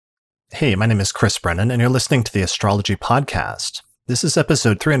Hey, my name is Chris Brennan, and you're listening to the Astrology Podcast. This is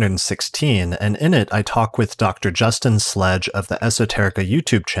episode 316, and in it, I talk with Dr. Justin Sledge of the Esoterica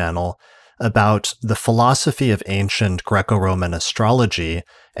YouTube channel about the philosophy of ancient Greco-Roman astrology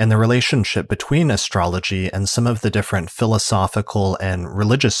and the relationship between astrology and some of the different philosophical and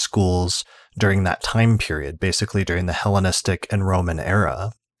religious schools during that time period, basically during the Hellenistic and Roman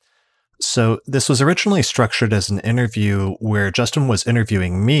era. So this was originally structured as an interview where Justin was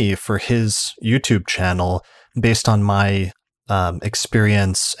interviewing me for his YouTube channel based on my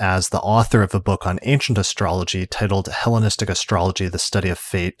experience as the author of a book on ancient astrology titled Hellenistic Astrology, the Study of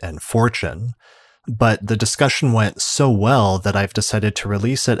Fate and Fortune. But the discussion went so well that I've decided to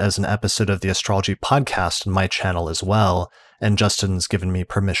release it as an episode of the Astrology Podcast on my channel as well, and Justin's given me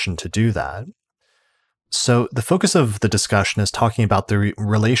permission to do that. So the focus of the discussion is talking about the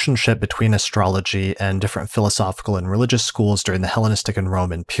relationship between astrology and different philosophical and religious schools during the Hellenistic and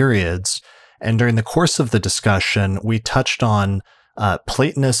Roman periods. And during the course of the discussion, we touched on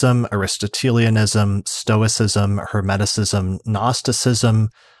Platonism, Aristotelianism, Stoicism, Hermeticism, Gnosticism,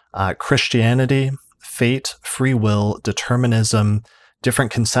 Christianity, fate, free will, determinism,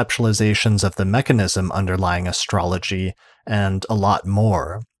 different conceptualizations of the mechanism underlying astrology, and a lot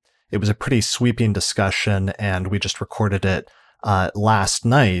more. It was a pretty sweeping discussion, and we just recorded it last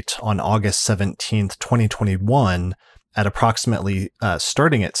night on August 17th, 2021, at approximately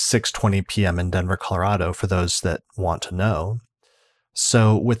starting at 6:20 p.m. in Denver, Colorado, for those that want to know.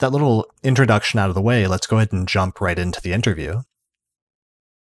 So with that little introduction out of the way, let's go ahead and jump right into the interview.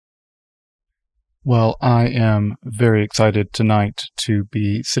 Well, I am very excited tonight to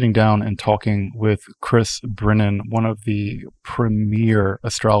be sitting down and talking with Chris Brennan, one of the premier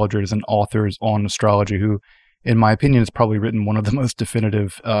astrologers and authors on astrology, who, in my opinion, has probably written one of the most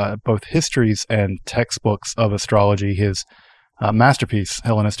definitive both histories and textbooks of astrology, his masterpiece,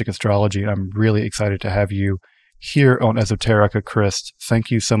 Hellenistic Astrology. I'm really excited to have you here on Esoterica, Chris. Thank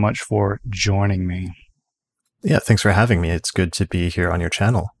you so much for joining me. Yeah, thanks for having me. It's good to be here on your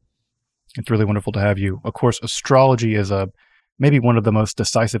channel. It's really wonderful to have you. Of course, astrology is maybe one of the most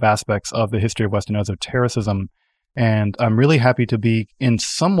decisive aspects of the history of Western esotericism, and I'm really happy to be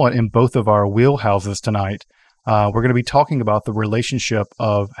somewhat in both of our wheelhouses tonight. We're going to be talking about the relationship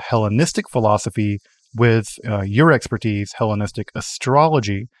of Hellenistic philosophy with your expertise, Hellenistic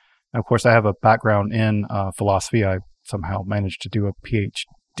astrology. And of course, I have a background in philosophy. I somehow managed to do a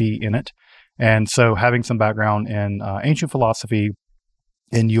PhD in it. And so having some background in ancient philosophy,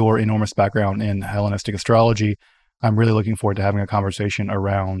 in your enormous background in Hellenistic astrology, I'm really looking forward to having a conversation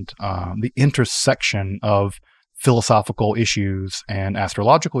around the intersection of philosophical issues and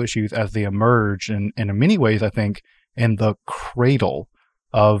astrological issues as they emerge, and in many ways, I think, in the cradle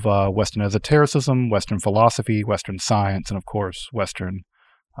of Western esotericism, Western philosophy, Western science, and of course, Western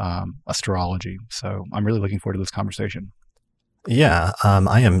astrology. So I'm really looking forward to this conversation. Yeah,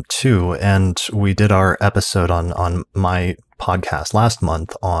 I am too. And we did our episode on my podcast last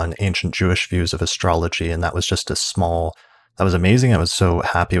month on ancient Jewish views of astrology. And that was just that was amazing. I was so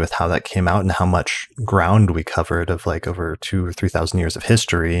happy with how that came out and how much ground we covered of like over 2,000 or 3,000 years of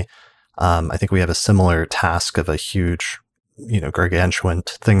history. I think we have a similar task of a huge, gargantuan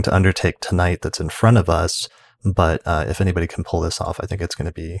thing to undertake tonight that's in front of us. But if anybody can pull this off, I think it's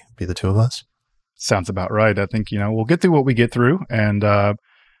going to be the two of us. Sounds about right. I think, we'll get through what we get through, and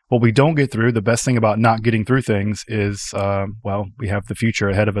what we don't get through, the best thing about not getting through things is, we have the future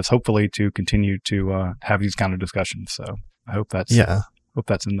ahead of us, hopefully, to continue to have these kind of discussions. So I hope that's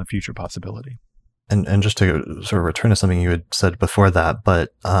in the future possibility. And just to sort of return to something you had said before that, but,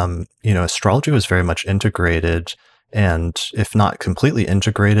 astrology was very much integrated, and if not completely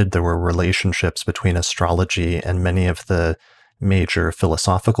integrated, there were relationships between astrology and many of the major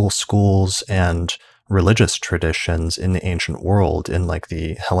philosophical schools and religious traditions in the ancient world, in like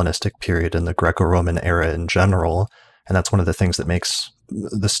the Hellenistic period and the Greco-Roman era in general. And that's one of the things that makes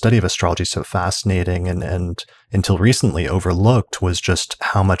the study of astrology so fascinating and until recently overlooked, was just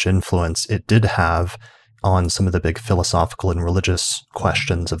how much influence it did have on some of the big philosophical and religious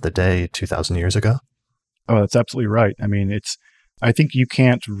questions of the day 2,000 years ago. Oh, that's absolutely right. I mean, I think you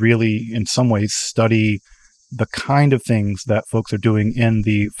can't really, in some ways, study the kind of things that folks are doing in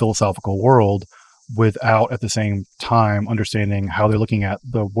the philosophical world without at the same time understanding how they're looking at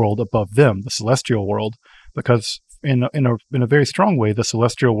the world above them, the celestial world, because in a very strong way, the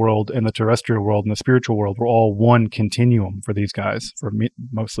celestial world and the terrestrial world and the spiritual world were all one continuum for these guys,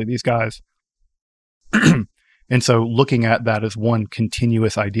 mostly these guys. And so looking at that as one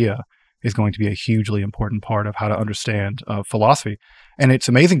continuous idea is going to be a hugely important part of how to understand philosophy. And it's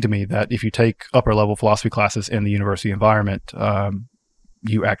amazing to me that if you take upper level philosophy classes in the university environment,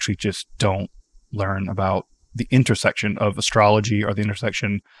 you actually just don't learn about the intersection of astrology or the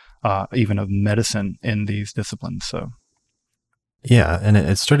intersection even of medicine in these disciplines. So, yeah, and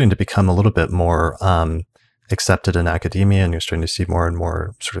it's starting to become a little bit more accepted in academia, and you're starting to see more and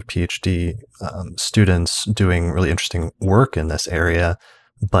more sort of PhD students doing really interesting work in this area.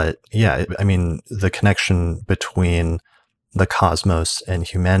 But yeah, I mean, the connection between the cosmos and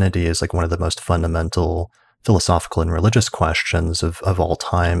humanity is like one of the most fundamental philosophical and religious questions of all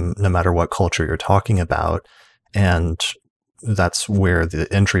time, no matter what culture you're talking about. And that's where the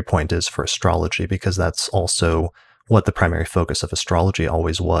entry point is for astrology, because that's also what the primary focus of astrology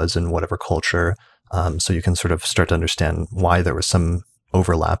always was in whatever culture. So you can sort of start to understand why there was some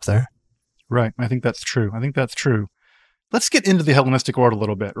overlap there. right. I think that's true. Let's get into the Hellenistic world a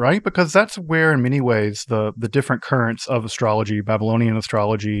little bit, right? Because that's where, in many ways, the different currents of astrology, Babylonian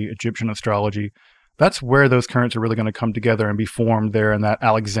astrology, Egyptian astrology, that's where those currents are really going to come together and be formed there in that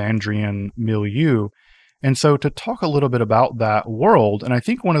Alexandrian milieu. And so to talk a little bit about that world, and I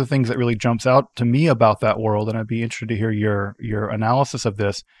think one of the things that really jumps out to me about that world, and I'd be interested to hear your analysis of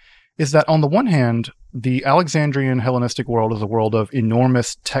this, is that on the one hand, the Alexandrian Hellenistic world is a world of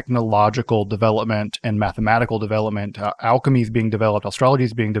enormous technological development and mathematical development. Alchemy is being developed, astrology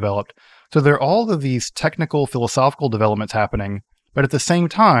is being developed. So there are all of these technical, philosophical developments happening, but at the same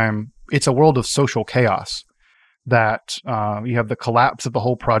time, it's a world of social chaos. That you have the collapse of the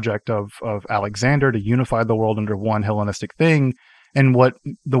whole project of Alexander to unify the world under one Hellenistic thing, and one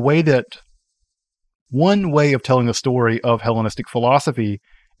way of telling the story of Hellenistic philosophy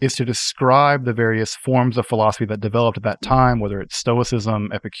is to describe the various forms of philosophy that developed at that time, whether it's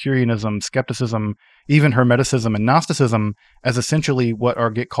Stoicism, Epicureanism, skepticism, even Hermeticism and Gnosticism, as essentially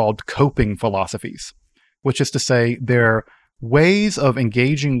what get called coping philosophies, which is to say they're ways of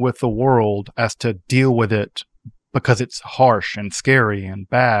engaging with the world as to deal with it because it's harsh and scary and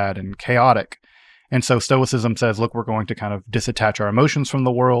bad and chaotic. And so Stoicism says, look, we're going to kind of disattach our emotions from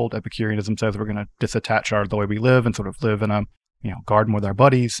the world. Epicureanism says we're going to disattach the way we live and sort of live in a garden with our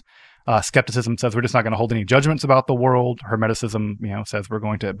buddies. Skepticism says we're just not going to hold any judgments about the world. Hermeticism, says we're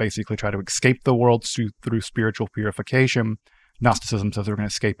going to basically try to escape the world through spiritual purification. Gnosticism says we're going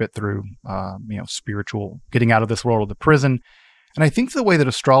to escape it through, spiritual, getting out of this world of the prison. And I think the way that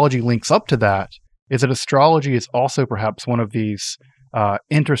astrology links up to that is that astrology is also perhaps one of these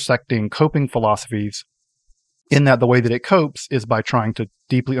intersecting coping philosophies, in that the way that it copes is by trying to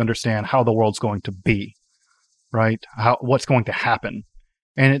deeply understand how the world's going to be, right? What's going to happen.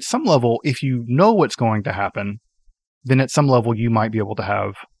 And at some level, if you know what's going to happen, then at some level you might be able to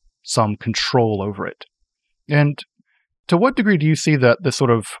have some control over it. And to what degree do you see that this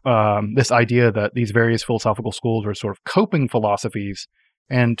sort of this idea that these various philosophical schools are sort of coping philosophies,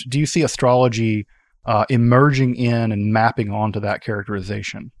 and do you see astrology emerging in and mapping onto that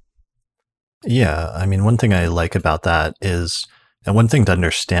characterization? Yeah, I mean, one thing I like about that is, and one thing to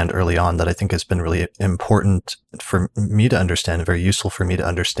understand early on that I think has been really important for me to understand, and very useful for me to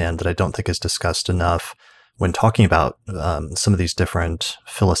understand, that I don't think is discussed enough when talking about some of these different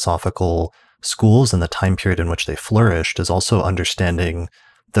philosophical schools and the time period in which they flourished, is also understanding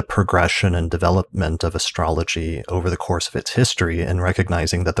the progression and development of astrology over the course of its history, and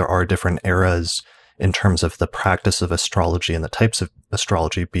recognizing that there are different eras in terms of the practice of astrology and the types of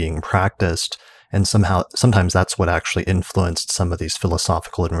astrology being practiced. And sometimes that's what actually influenced some of these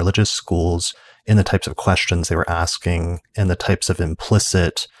philosophical and religious schools in the types of questions they were asking and the types of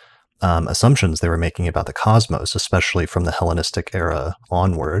implicit assumptions they were making about the cosmos, especially from the Hellenistic era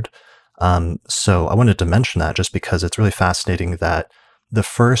onward. So I wanted to mention that just because it's really fascinating that the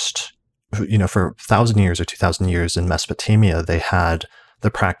first, for 1,000 years or 2,000 years in Mesopotamia, they had the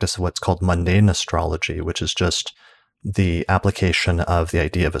practice of what's called mundane astrology, which is just the application of the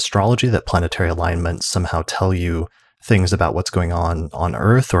idea of astrology, that planetary alignments somehow tell you things about what's going on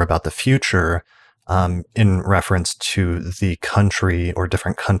Earth or about the future, in reference to the country or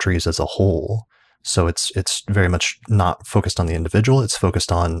different countries as a whole. So it's very much not focused on the individual, it's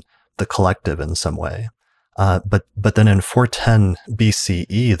focused on the collective in some way. But then in 410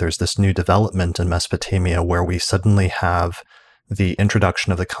 BCE, there's this new development in Mesopotamia where we suddenly have the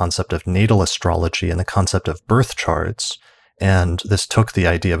introduction of the concept of natal astrology and the concept of birth charts. And this took the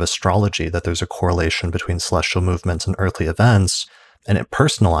idea of astrology, that there's a correlation between celestial movements and earthly events, and it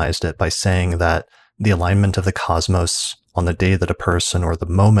personalized it by saying that the alignment of the cosmos on the day that a person, or the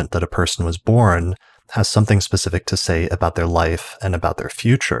moment that a person was born, has something specific to say about their life and about their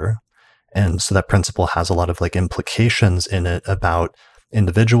future. And so that principle has a lot of implications in it about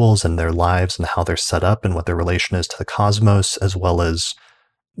individuals and their lives and how they're set up and what their relation is to the cosmos, as well as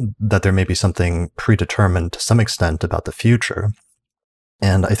that there may be something predetermined to some extent about the future.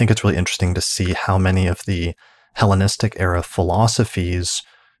 And I think it's really interesting to see how many of the Hellenistic era philosophies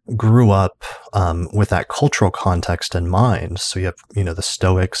grew up with that cultural context in mind. So you have, the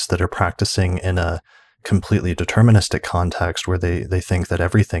Stoics that are practicing in a completely deterministic context where they think that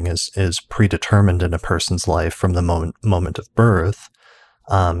everything is predetermined in a person's life from the moment of birth.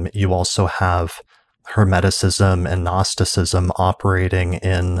 You also have Hermeticism and Gnosticism operating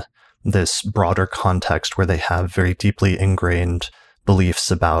in this broader context where they have very deeply ingrained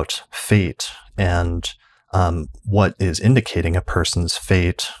beliefs about fate and what is indicating a person's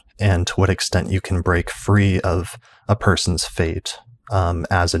fate and to what extent you can break free of a person's fate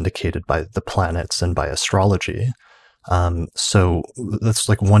as indicated by the planets and by astrology. So that's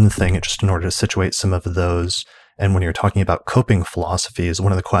like one thing, just in order to situate some of those. And when you're talking about coping philosophies,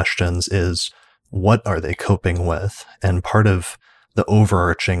 one of the questions is, what are they coping with? And part of the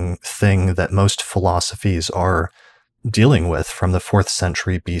overarching thing that most philosophies are dealing with from the 4th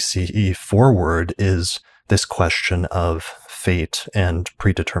century BCE forward is this question of fate and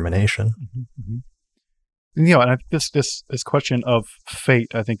predetermination. Mm-hmm. And I think this question of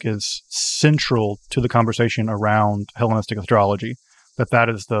fate, I think, is central to the conversation around Hellenistic astrology. That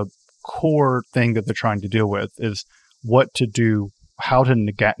is the core thing that they're trying to deal with, is what to do, how to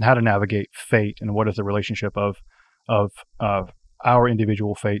navigate fate, and what is the relationship of our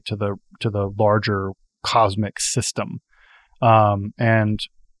individual fate to the larger cosmic system. And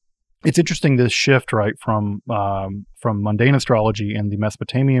it's interesting, this shift, right, from mundane astrology in the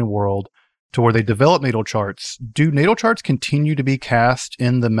Mesopotamian world to where they develop natal charts. Do natal charts continue to be cast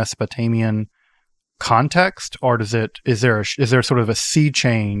in the Mesopotamian context, or is there sort of a sea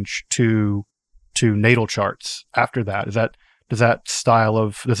change to natal charts after that? Does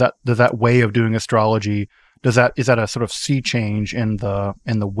that way of doing astrology, is that a sort of sea change in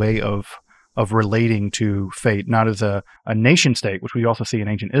the way of relating to fate, not as a nation state, which we also see in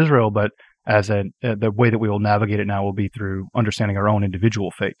ancient Israel, but as the way that we will navigate it now will be through understanding our own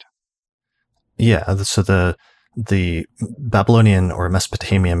individual fate? Yeah, so the Babylonian or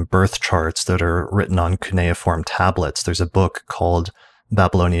Mesopotamian birth charts that are written on cuneiform tablets, there's a book called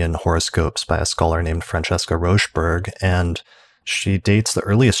Babylonian Horoscopes by a scholar named Francesca Rochberg, and she dates the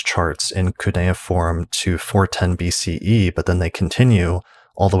earliest charts in cuneiform to 410 BCE, but then they continue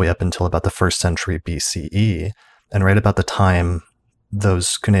all the way up until about the 1st century BCE. And right about the time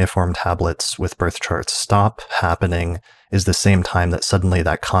those cuneiform tablets with birth charts stop happening is the same time that suddenly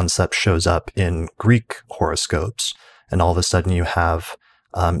that concept shows up in Greek horoscopes. And all of a sudden you have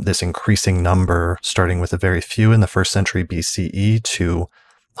this increasing number, starting with a very few in the 1st century BCE to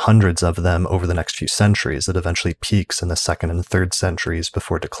hundreds of them over the next few centuries, that eventually peaks in the 2nd and 3rd centuries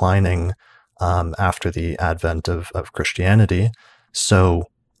before declining after the advent of Christianity. So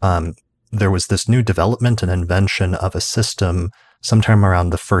there was this new development and invention of a system sometime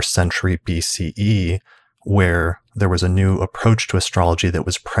around the 1st century BCE, where there was a new approach to astrology that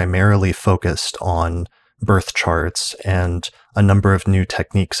was primarily focused on birth charts, and a number of new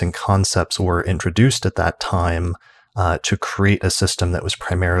techniques and concepts were introduced at that time to create a system that was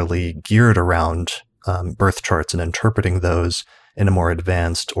primarily geared around birth charts and interpreting those in a more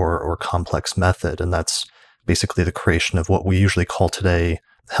advanced or complex method. And that's basically the creation of what we usually call today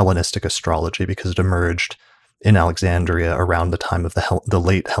Hellenistic astrology, because it emerged in Alexandria around the time of the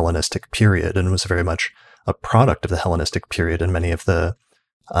late Hellenistic period, and was very much a product of the Hellenistic period, and many of the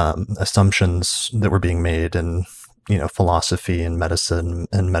assumptions that were being made in philosophy and medicine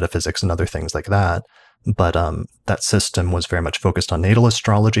and metaphysics and other things like that. But that system was very much focused on natal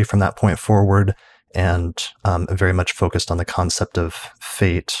astrology from that point forward, and very much focused on the concept of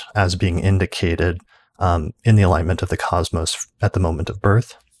fate as being indicated in the alignment of the cosmos at the moment of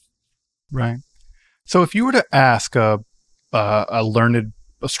birth. Right. So if you were to ask a learned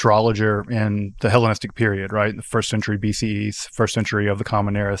astrologer in the Hellenistic period, right, the 1st century BCE, 1st century of the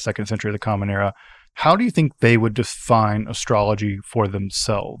Common Era, 2nd century of the Common Era, how do you think they would define astrology for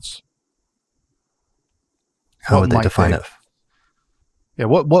themselves? How would they define it? Yeah,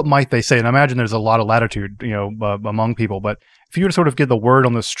 what might they say? And I imagine there's a lot of latitude, among people. But if you were to sort of get the word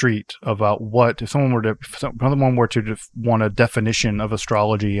on the street about if someone were to want a definition of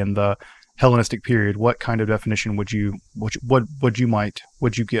astrology in the Hellenistic period, what kind of definition would you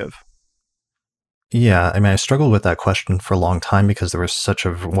give? Yeah, I mean, I struggled with that question for a long time because there was such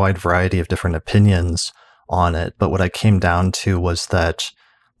a wide variety of different opinions on it. But what I came down to was that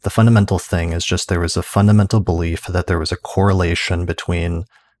the fundamental thing is just there was a fundamental belief that there was a correlation between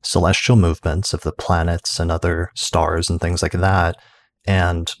celestial movements of the planets and other stars and things like that,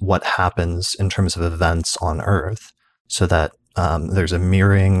 and what happens in terms of events on Earth, so that there's a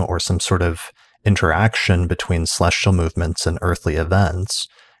mirroring or some sort of interaction between celestial movements and earthly events.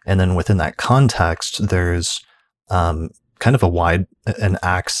 And then within that context, there's kind of an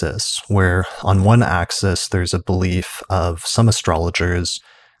axis where on one axis, there's a belief of some astrologers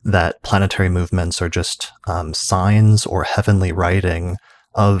that planetary movements are just signs or heavenly writing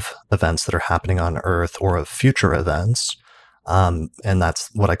of events that are happening on Earth or of future events. And that's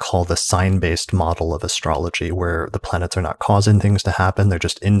what I call the sign-based model of astrology, where the planets are not causing things to happen. They're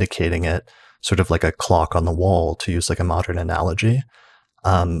just indicating it, sort of like a clock on the wall, to use like a modern analogy.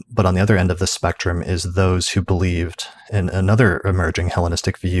 But on the other end of the spectrum is those who believed in another emerging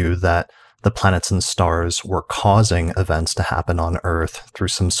Hellenistic view that the planets and stars were causing events to happen on Earth through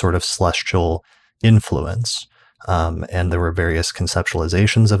some sort of celestial influence. And there were various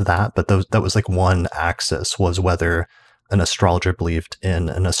conceptualizations of that, but that was like one axis, was whether an astrologer believed in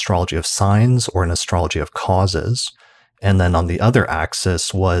an astrology of signs or an astrology of causes. And then on the other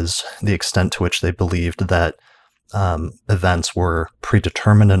axis was the extent to which they believed that events were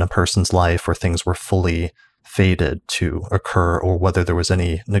predetermined in a person's life, or things were fully fated to occur, or whether there was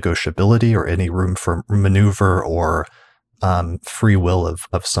any negotiability or any room for maneuver or free will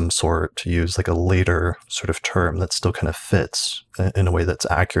of some sort, to use like a later sort of term that still kind of fits in a way that's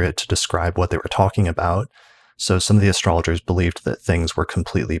accurate to describe what they were talking about. So some of the astrologers believed that things were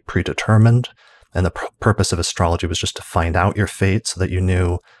completely predetermined, and the purpose of astrology was just to find out your fate so that you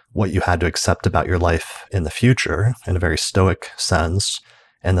knew what you had to accept about your life in the future, in a very stoic sense.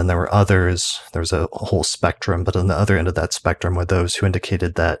 And then there were others, there was a whole spectrum, but on the other end of that spectrum were those who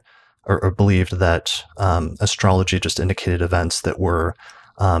indicated that, or believed that astrology just indicated events that were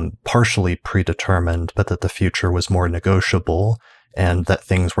partially predetermined, but that the future was more negotiable, and that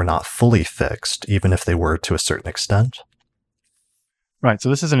things were not fully fixed, even if they were to a certain extent. Right. So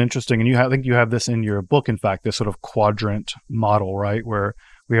this is an interesting, and I think you have this in your book, in fact, this sort of quadrant model, right, where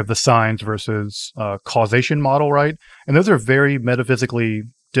we have the signs versus causation model, right? And those are very metaphysically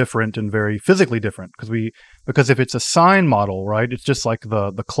different and very physically different, because if it's a sign model, right, it's just like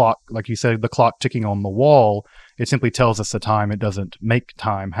the clock, like you said, the clock ticking on the wall. It simply tells us the time. It doesn't make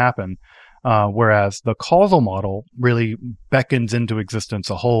time happen. Whereas the causal model really beckons into existence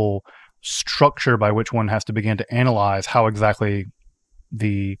a whole structure by which one has to begin to analyze how exactly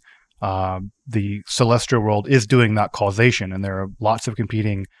the celestial world is doing that causation. And there are lots of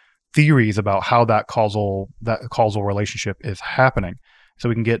competing theories about how that causal relationship is happening. So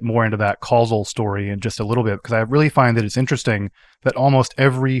we can get more into that causal story in just a little bit, because I really find that it's interesting that almost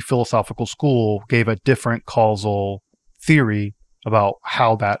every philosophical school gave a different causal theory about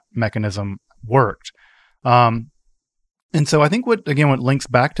how that mechanism worked. And so I think what links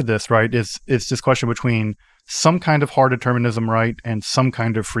back to this, right, is this question between some kind of hard determinism, right, and some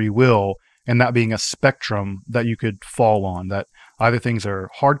kind of free will, and that being a spectrum that you could fall on, that either things are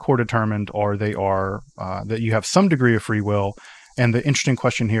hardcore determined or they are, that you have some degree of free will. And the interesting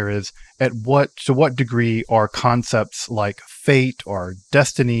question here is, to what degree are concepts like fate or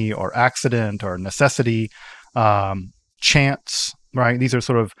destiny or accident or necessity, chance, right? These are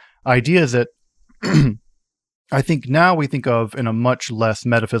sort of ideas that I think now we think of in a much less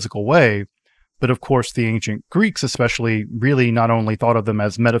metaphysical way. But of course, the ancient Greeks especially really not only thought of them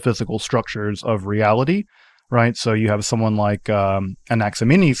as metaphysical structures of reality, right? So you have someone like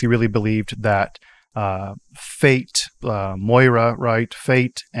Anaximenes, who really believed that fate, Moira, right?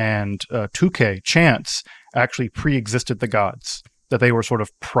 Fate and Tuke, chance, actually pre-existed the gods, that they were sort of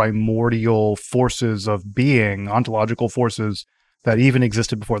primordial forces of being, ontological forces that even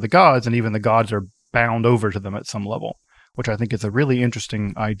existed before the gods, and even the gods are bound over to them at some level, which I think is a really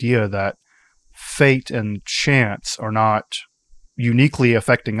interesting idea, that fate and chance are not uniquely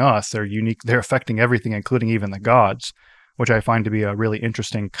affecting us. They're affecting everything, including even the gods, which I find to be a really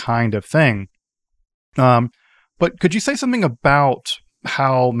interesting kind of thing. But could you say something about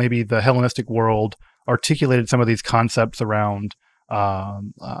how maybe the Hellenistic world articulated some of these concepts around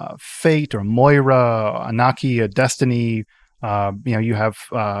fate or Moira, Anarchy, destiny? You have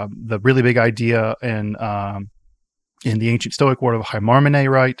the really big idea in the ancient Stoic world of hymarmene,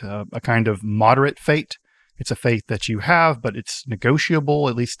 right? A kind of moderate fate. It's a fate that you have, but it's negotiable,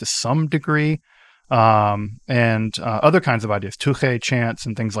 at least to some degree. And other kinds of ideas, tuche, chance,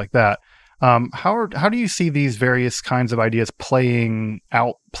 and things like that. How do you see these various kinds of ideas playing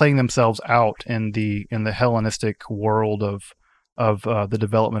themselves out in the Hellenistic world of the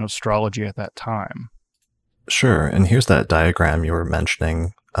development of astrology at that time? Sure. And here's that diagram you were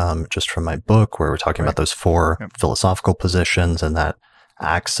mentioning just from my book, where we're talking about those four philosophical positions and that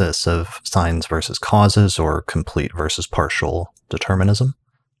axis of signs versus causes, or complete versus partial determinism.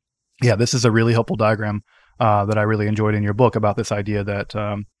 Yeah, this is a really helpful diagram that I really enjoyed in your book, about this idea that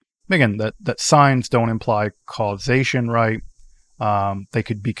again, that signs don't imply causation, right? They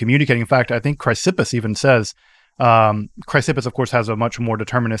could be communicating. In fact, I think Chrysippus even says, Chrysippus, of course, has a much more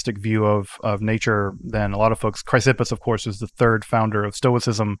deterministic view of nature than a lot of folks. Chrysippus, of course, is the third founder of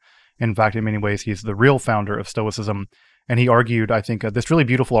Stoicism. In fact, in many ways, he's the real founder of Stoicism. And he argued, I think, this really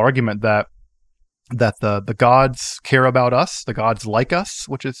beautiful argument that the gods care about us, the gods like us,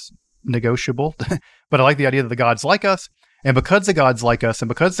 which is negotiable. But I like the idea that the gods like us. And because the gods like us, and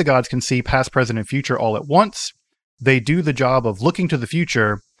because the gods can see past, present, and future all at once, they do the job of looking to the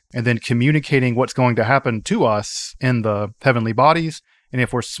future and then communicating what's going to happen to us in the heavenly bodies. And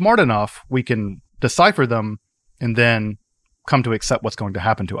if we're smart enough, we can decipher them and then come to accept what's going to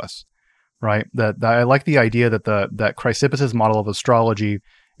happen to us, right? That I like the idea that that Chrysippus's model of astrology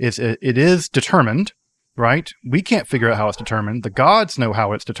is it is determined, right? We can't figure out how it's determined. The gods know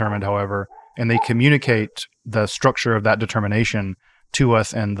how it's determined, however, and they communicate the structure of that determination to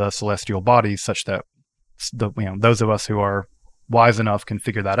us and the celestial bodies, such that those of us who are wise enough can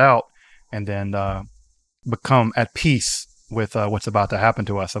figure that out and then become at peace with what's about to happen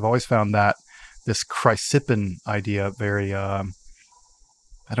to us. I've always found that this Chrysippin idea very, I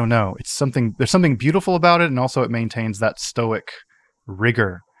don't know, there's something beautiful about it, and also it maintains that stoic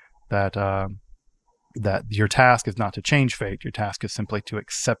rigor that that your task is not to change fate. Your task is simply to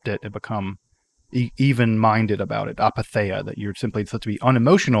accept it and become even-minded about it, apatheia, that you're simply supposed to be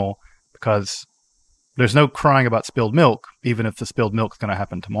unemotional because there's no crying about spilled milk, even if the spilled milk is going to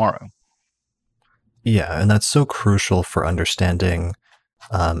happen tomorrow. Yeah, and that's so crucial for understanding,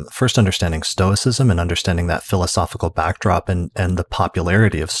 first understanding Stoicism and understanding that philosophical backdrop and the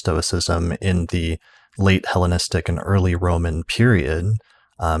popularity of Stoicism in the late Hellenistic and early Roman period,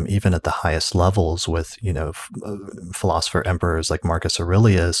 even at the highest levels with, philosopher emperors like Marcus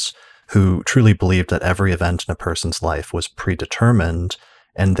Aurelius, who truly believed that every event in a person's life was predetermined.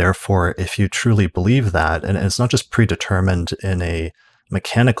 And therefore, if you truly believe that, and it's not just predetermined in a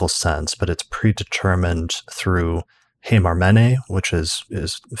mechanical sense, but it's predetermined through heimarmene, which is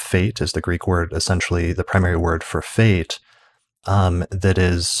fate, is the Greek word, essentially the primary word for fate, that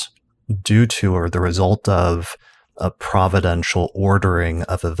is due to or the result of a providential ordering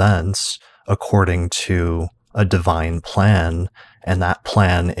of events according to a divine plan. And that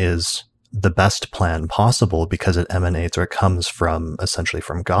plan is the best plan possible because it emanates or it comes from essentially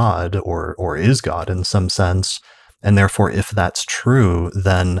from God or is God in some sense. And therefore, if that's true,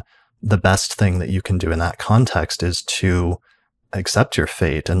 then the best thing that you can do in that context is to accept your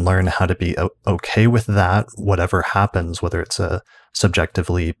fate and learn how to be okay with that, whatever happens, whether it's a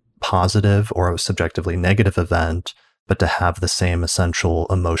subjectively positive or a subjectively negative event, but to have the same essential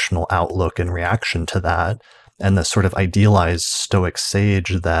emotional outlook and reaction to that. And the sort of idealized Stoic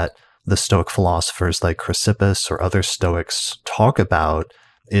sage that the Stoic philosophers like Chrysippus or other Stoics talk about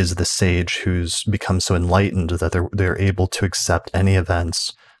is the sage who's become so enlightened that they're able to accept any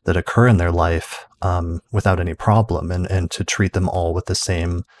events that occur in their life without any problem and to treat them all with the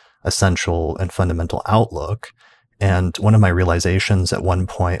same essential and fundamental outlook. And one of my realizations at one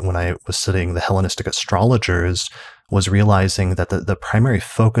point when I was studying the Hellenistic astrologers was realizing that the primary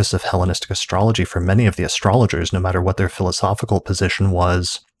focus of Hellenistic astrology for many of the astrologers, no matter what their philosophical position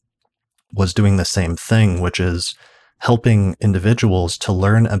was doing the same thing, which is helping individuals to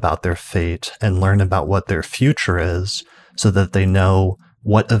learn about their fate and learn about what their future is so that they know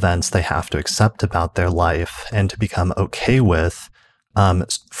what events they have to accept about their life and to become okay with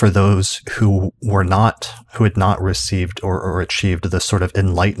for those who had not received or achieved the sort of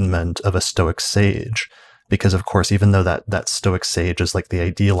enlightenment of a Stoic sage. Because, of course, even though that Stoic sage is like the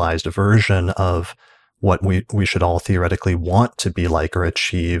idealized version of what we should all theoretically want to be like or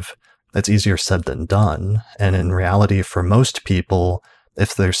achieve, it's easier said than done. And in reality, for most people,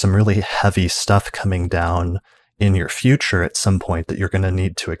 if there's some really heavy stuff coming down in your future at some point that you're going to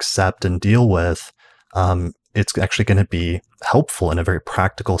need to accept and deal with, it's actually going to be helpful in a very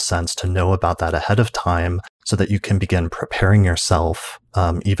practical sense to know about that ahead of time so that you can begin preparing yourself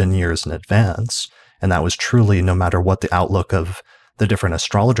even years in advance. And that was truly, no matter what the outlook of the different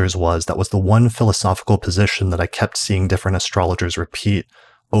astrologers was, that was the one philosophical position that I kept seeing different astrologers repeat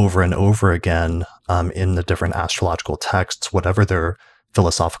over and over again in the different astrological texts, whatever their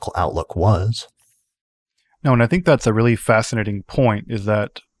philosophical outlook was. No, and I think that's a really fascinating point, is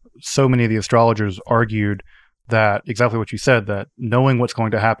that so many of the astrologers argued that exactly what you said, that knowing what's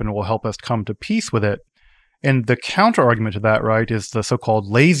going to happen will help us come to peace with it. And the counter argument to that, right, is the so-called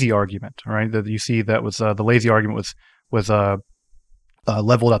lazy argument, right? That you see that was the lazy argument was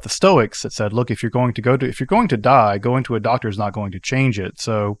leveled at the Stoics that said, look, if you're going to die, going to a doctor is not going to change it.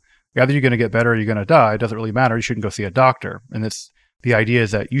 So either you're going to get better or you're going to die. It doesn't really matter. You shouldn't go see a doctor. And the idea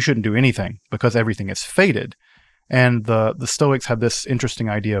is that you shouldn't do anything because everything is fated. And the Stoics have this interesting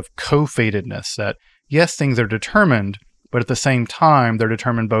idea of co-fatedness, that yes, things are determined, but at the same time, they're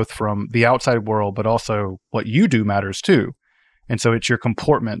determined both from the outside world, but also what you do matters too. And so it's your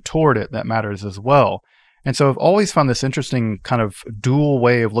comportment toward it that matters as well. And so I've always found this interesting kind of dual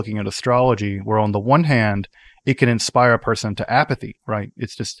way of looking at astrology, where on the one hand, it can inspire a person to apathy, right?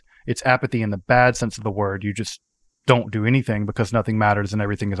 It's apathy in the bad sense of the word. You just don't do anything because nothing matters and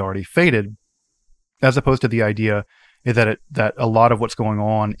everything is already fated, as opposed to the idea is that a lot of what's going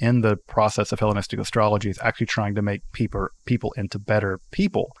on in the process of Hellenistic astrology is actually trying to make people into better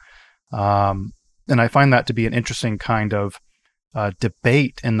people. And I find that to be an interesting kind of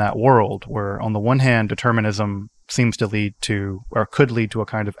debate in that world, where on the one hand, determinism seems to lead to, or could lead to, a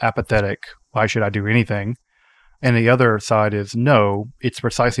kind of apathetic, why should I do anything? And the other side is, no, it's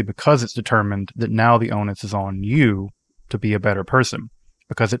precisely because it's determined that now the onus is on you to be a better person,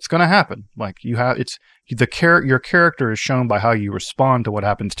 because it's going to happen. Like your character is shown by how you respond to what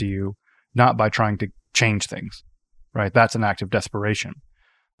happens to you, not by trying to change things, right? That's an act of desperation.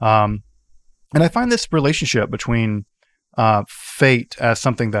 And I find this relationship between fate as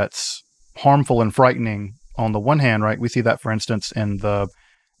something that's harmful and frightening on the one hand, right? We see that, for instance, in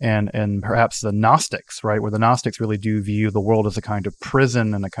and perhaps the Gnostics, right? Where the Gnostics really do view the world as a kind of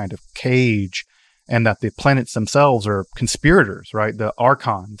prison and a kind of cage, and that the planets themselves are conspirators, right? The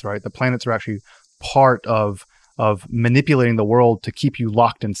archons, right? The planets are actually part of manipulating the world to keep you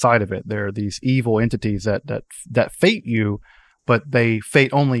locked inside of it. They're these evil entities that fate you, but they fate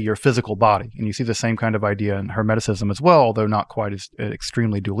only your physical body. And you see the same kind of idea in Hermeticism as well, although not quite as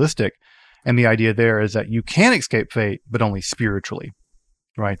extremely dualistic. And the idea there is that you can escape fate, but only spiritually,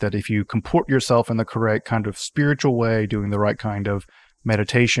 right? That if you comport yourself in the correct kind of spiritual way, doing the right kind of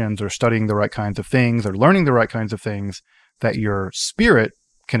meditations or studying the right kinds of things or learning the right kinds of things, that your spirit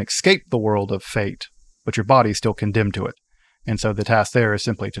can escape the world of fate, but your body is still condemned to it. And so the task there is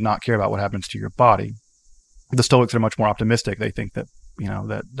simply to not care about what happens to your body. The Stoics are much more optimistic. They think that,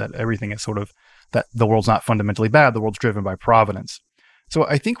 that everything is sort of, that the world's not fundamentally bad. The world's driven by providence. So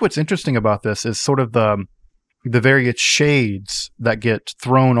I think what's interesting about this is sort of the various shades that get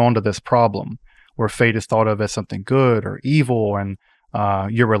thrown onto this problem, where fate is thought of as something good or evil, and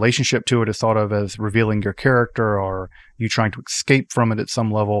your relationship to it is thought of as revealing your character or you trying to escape from it at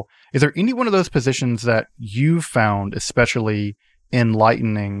some level. Is there any one of those positions that you've found especially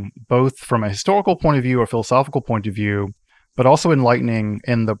enlightening, both from a historical point of view or philosophical point of view, but also enlightening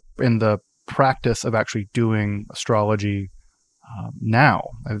in the practice of actually doing astrology now?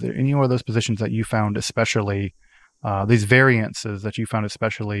 Are there any one of those positions that you found especially, these variances that you found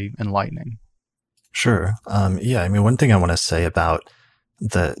especially enlightening? Sure. One thing I want to say about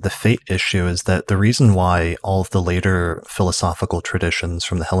the fate issue is that the reason why all of the later philosophical traditions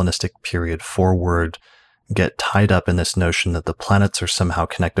from the Hellenistic period forward get tied up in this notion that the planets are somehow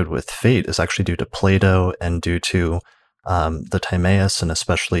connected with fate is actually due to Plato and due to the Timaeus, and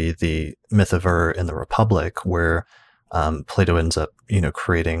especially the myth of in the Republic, where Plato ends up,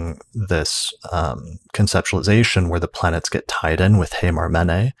 creating this conceptualization where the planets get tied in with He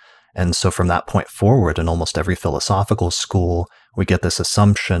Marmene. And so from that point forward, in almost every philosophical school, we get this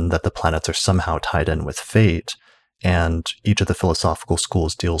assumption that the planets are somehow tied in with fate. And each of the philosophical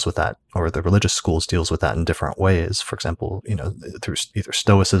schools deals with that, or the religious schools deals with that in different ways. For example, through either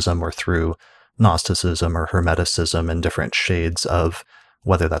Stoicism or through Gnosticism or Hermeticism, and different shades of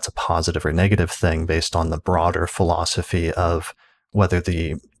whether that's a positive or negative thing based on the broader philosophy of whether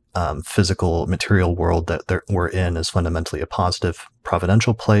the physical material world that we're in is fundamentally a positive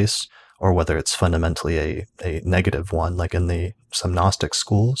providential place, or whether it's fundamentally a negative one, like in some Gnostic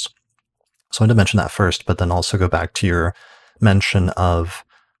schools. So I wanted to mention that first, but then also go back to your mention of,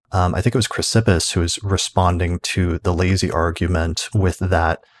 I think it was Chrysippus who was responding to the lazy argument with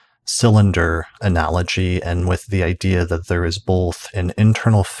that cylinder analogy, and with the idea that there is both an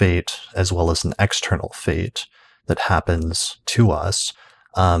internal fate as well as an external fate that happens to us.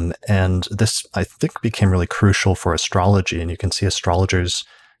 And this, I think, became really crucial for astrology, and you can see astrologers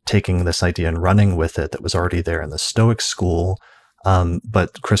taking this idea and running with it that was already there in the Stoic school.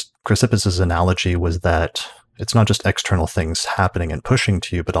 But Chrysippus's analogy was that it's not just external things happening and pushing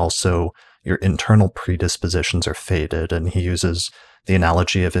to you, but also your internal predispositions are fated. And he uses the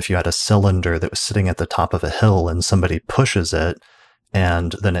analogy of if you had a cylinder that was sitting at the top of a hill and somebody pushes it,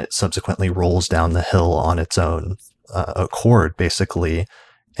 and then it subsequently rolls down the hill on its own accord, basically.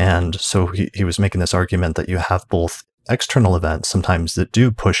 And so he was making this argument that you have both external events sometimes that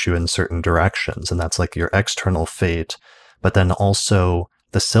do push you in certain directions, and that's like your external fate, but then also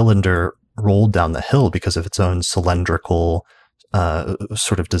the cylinder rolled down the hill because of its own cylindrical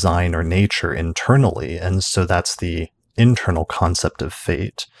sort of design or nature internally. And so that's the internal concept of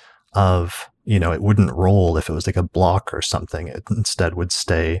fate of, it wouldn't roll if it was like a block or something. It instead would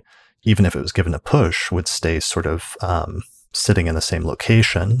stay, even if it was given a push, would stay sort of sitting in the same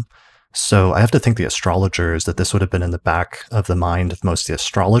location. So I have to think the astrologers, that this would have been in the back of the mind of most of the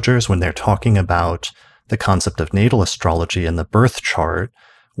astrologers when they're talking about the concept of natal astrology and the birth chart,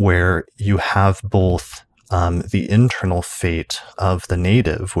 where you have both the internal fate of the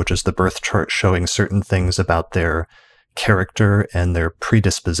native, which is the birth chart showing certain things about their character and their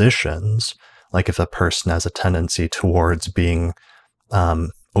predispositions, like if a person has a tendency towards being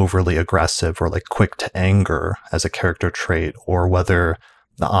overly aggressive or like quick to anger as a character trait, or whether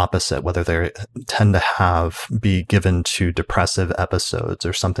the opposite, whether they tend to be given to depressive episodes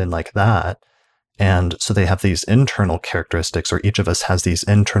or something like that. And so they have these internal characteristics, or each of us has these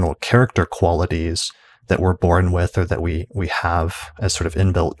internal character qualities that we're born with, or that we have as sort of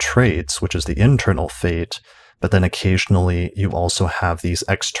inbuilt traits, which is the internal fate. But then occasionally you also have these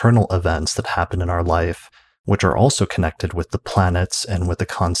external events that happen in our life, which are also connected with the planets and with the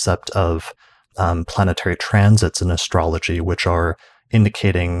concept of planetary transits in astrology, which are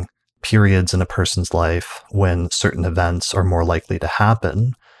indicating periods in a person's life when certain events are more likely to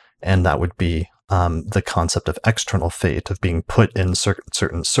happen. And that would be the concept of external fate, of being put in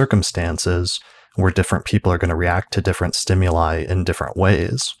certain circumstances where different people are going to react to different stimuli in different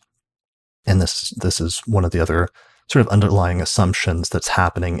ways. And this is one of the other sort of underlying assumptions that's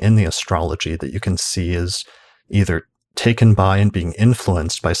happening in the astrology that you can see is either taken by and being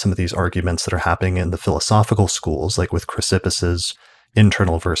influenced by some of these arguments that are happening in the philosophical schools, like with Chrysippus's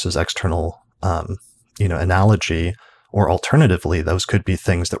internal versus external, analogy, or alternatively, those could be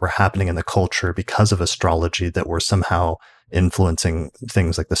things that were happening in the culture because of astrology that were somehow influencing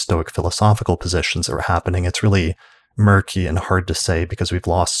things like the Stoic philosophical positions that were happening. It's really murky and hard to say because we've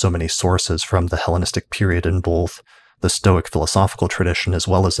lost so many sources from the Hellenistic period in both the Stoic philosophical tradition as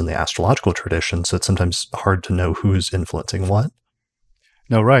well as in the astrological tradition. So it's sometimes hard to know who's influencing what.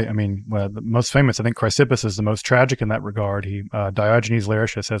 No, right. I mean, the most famous, I think Chrysippus is the most tragic in that regard. Diogenes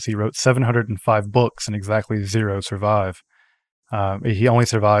Laertius says he wrote 705 books and exactly 0 survive. He only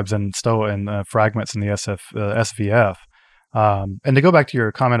survives in fragments in the SVF. And to go back to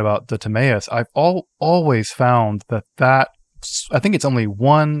your comment about the Timaeus, I've always found that I think it's only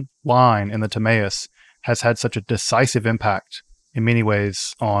one line in the Timaeus has had such a decisive impact in many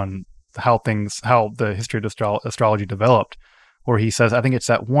ways on how the history of astrology developed, where he says, I think it's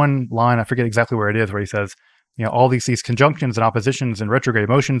that one line, I forget exactly where it is, where he says, all these conjunctions and oppositions and retrograde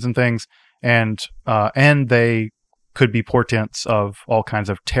motions and things, and they could be portents of all kinds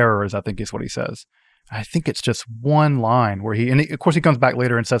of terrors, I think is what he says. I think it's just one line where of course he comes back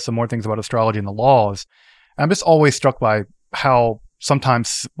later and says some more things about astrology and the laws. I'm just always struck by how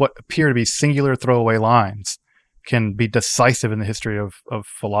sometimes what appear to be singular throwaway lines can be decisive in the history of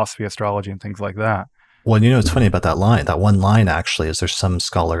philosophy, astrology, and things like that. Well, what's funny about that line? That one line actually is there's some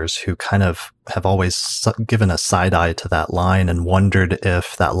scholars who kind of have always given a side eye to that line and wondered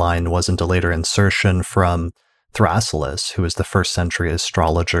if that line wasn't a later insertion from Thrasyllus, who was the first century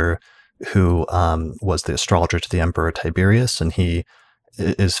astrologer who was the astrologer to the Emperor Tiberius, and he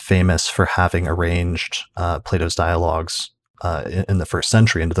is famous for having arranged Plato's dialogues in the first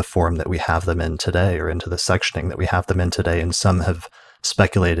century into the form that we have them in today, or into the sectioning that we have them in today. And some have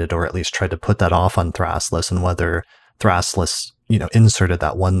speculated, or at least tried to put that off on Thrasyllus, and whether Thrasyllus, inserted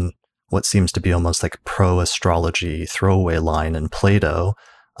that one, what seems to be almost like pro-astrology throwaway line in Plato.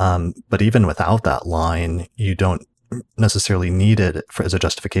 But even without that line, you don't necessarily need it as a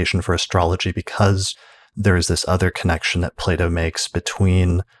justification for astrology, because there is this other connection that Plato makes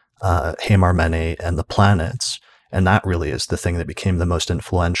between Hamarmene and the planets. And that really is the thing that became the most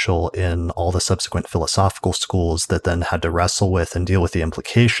influential in all the subsequent philosophical schools that then had to wrestle with and deal with the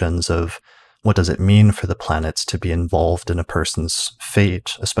implications of what does it mean for the planets to be involved in a person's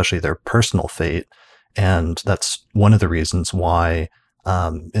fate, especially their personal fate. And that's one of the reasons why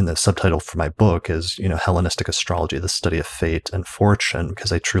in the subtitle for my book is, Hellenistic Astrology, the study of fate and fortune,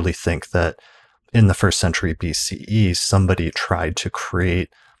 because I truly think that in the first century BCE, somebody tried to create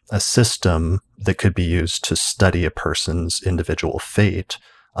a system that could be used to study a person's individual fate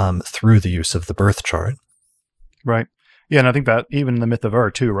through the use of the birth chart. Right. Yeah, and I think that even in the myth of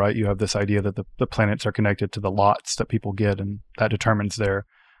Ur too, right? You have this idea that the planets are connected to the lots that people get, and that determines their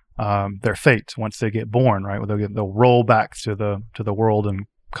fate once they get born, right? They'll roll back to the world and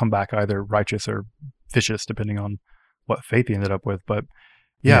come back either righteous or vicious, depending on what fate they ended up with. But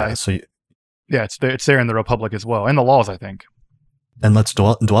it's there in the Republic as well, and the laws, I think. And let's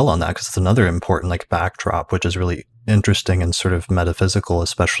dwell on that, because it's another important backdrop, which is really interesting and sort of metaphysical,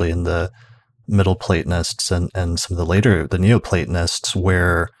 especially in the Middle Platonists and some of the Neoplatonists,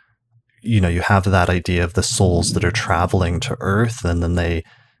 where, you have that idea of the souls that are traveling to Earth, and then they,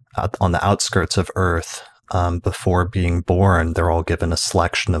 on the outskirts of Earth, before being born, they're all given a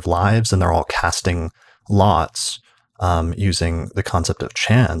selection of lives, and they're all casting lots, using the concept of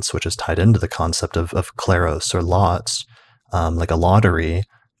chance, which is tied into the concept of kleros, or lots, like a lottery.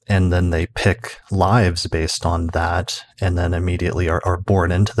 And then they pick lives based on that, and then immediately are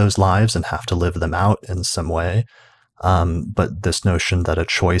born into those lives and have to live them out in some way. But this notion that a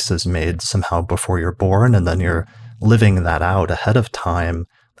choice is made somehow before you're born, and then you're living that out ahead of time,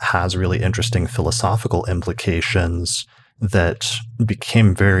 has really interesting philosophical implications that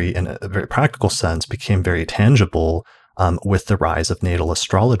became in a very practical sense, became very tangible with the rise of natal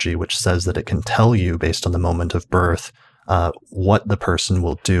astrology, which says that it can tell you based on the moment of birth what the person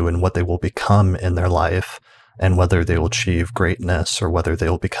will do and what they will become in their life, and whether they will achieve greatness or whether they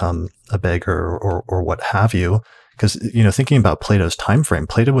will become a beggar or what have you. Because, thinking about Plato's time frame,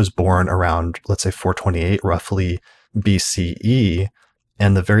 Plato was born around, let's say, 428 roughly BCE,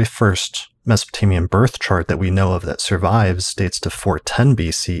 and the very first Mesopotamian birth chart that we know of that survives dates to 410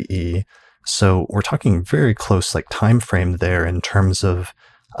 BCE. So we're talking very close time frame there in terms of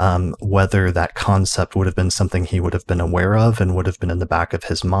whether that concept would have been something he would have been aware of and would have been in the back of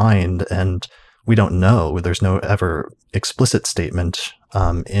his mind. And we don't know. There's no ever explicit statement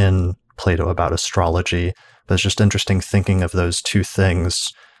in Plato about astrology, but it's just interesting thinking of those two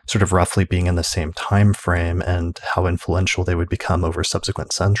things sort of roughly being in the same time frame and how influential they would become over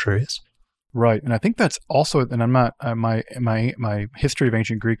subsequent centuries. Right. And I think that's also, and I'm not, my history of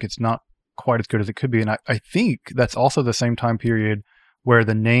ancient Greek, it's not quite as good as it could be. And I think that's also the same time period where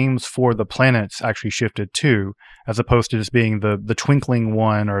the names for the planets actually shifted too, as opposed to just being the twinkling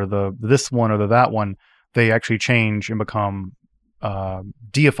one or this one or that one. They actually change and become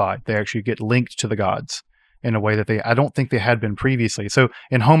deified. They actually get linked to the gods in a way that I don't think they had been previously. So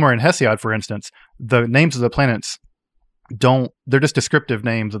in Homer and Hesiod, for instance, the names of the planets they're just descriptive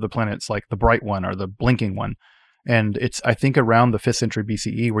names of the planets, like the bright one or the blinking one. And it's, I think, around the 5th century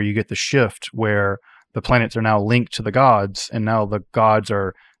BCE where you get the shift where the planets are now linked to the gods, and now the gods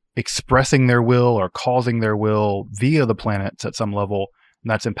are expressing their will or causing their will via the planets at some level,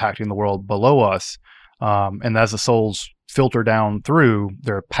 and that's impacting the world below us. And as the souls filter down through,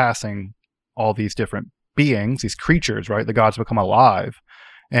 they're passing all these different beings, these creatures, right? The gods become alive,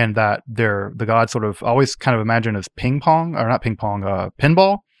 and that the gods sort of always kind of imagine as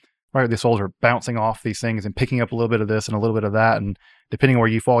pinball, right? The souls are bouncing off these things and picking up a little bit of this and a little bit of that, and depending on where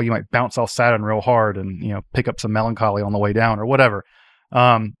you fall, you might bounce off Saturn real hard and pick up some melancholy on the way down or whatever.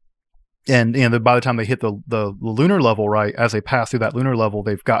 And by the time they hit the lunar level, right, as they pass through that lunar level,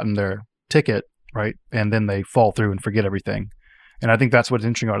 they've gotten their ticket, right, and then they fall through and forget everything. And I think that's what's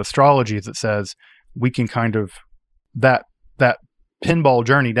interesting about astrology is it says we can kind of that pinball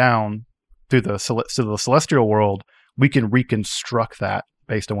journey down through the celestial world, we can reconstruct that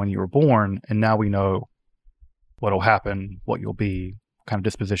based on when you were born, and now we know what'll happen, what you'll be, what kind of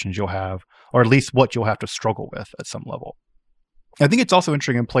dispositions you'll have, or at least what you'll have to struggle with at some level. I think it's also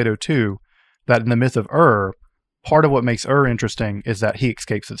interesting in Plato too that in the myth of part of what makes interesting is that he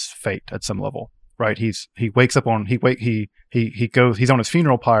escapes his fate at some level, right? He wakes up on he's on his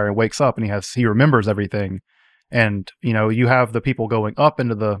funeral pyre and wakes up and he remembers everything. And, you have the people going up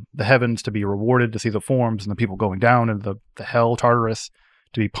into the heavens to be rewarded to see the forms, and the people going down into the hell, Tartarus,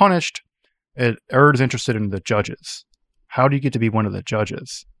 to be punished. Is interested in the judges. How do you get to be one of the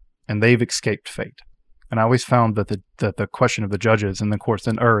judges? And they've escaped fate. And I always found that the question of the judges, and of course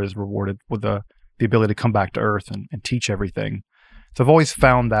then is rewarded with the ability to come back to Earth and teach everything. So I've always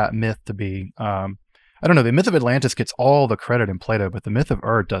found that myth to be, I don't know, the myth of Atlantis gets all the credit in Plato, but the myth of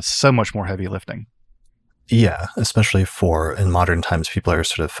does so much more heavy lifting. Yeah, especially in modern times, people are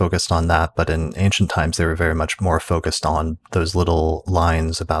sort of focused on that. But in ancient times, they were very much more focused on those little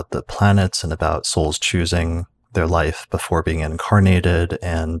lines about the planets and about souls choosing their life before being incarnated,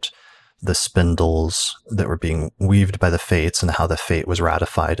 and the spindles that were being weaved by the fates and how the fate was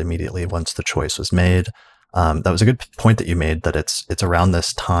ratified immediately once the choice was made. That was a good point that you made, that it's around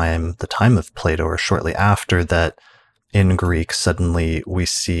this time, the time of Plato or shortly after, that in Greek, suddenly we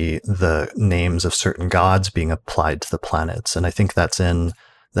see the names of certain gods being applied to the planets. And I think that's in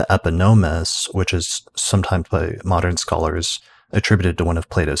the Epinomis, which is sometimes by modern scholars attributed to one of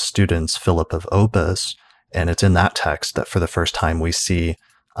Plato's students, Philip of Opus. And it's in that text that for the first time we see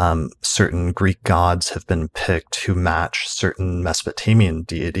certain Greek gods have been picked who match certain Mesopotamian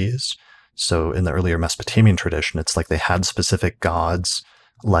deities. So in the earlier Mesopotamian tradition, it's like they had specific gods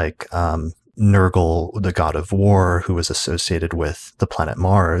like Nergal, the god of war, who was associated with the planet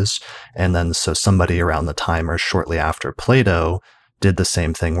Mars. And then so somebody around the time or shortly after Plato did the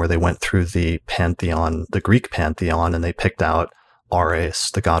same thing where they went through the pantheon, the Greek pantheon, and they picked out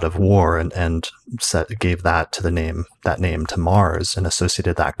Ares, the god of war, and gave that name to Mars and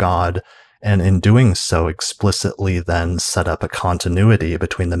associated that god. And in doing so, explicitly then set up a continuity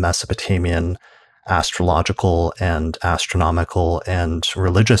between the Mesopotamian astrological and astronomical and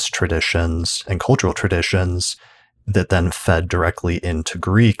religious traditions and cultural traditions that then fed directly into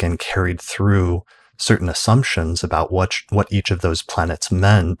Greek and carried through certain assumptions about what each of those planets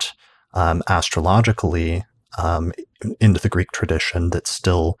meant astrologically into the Greek tradition that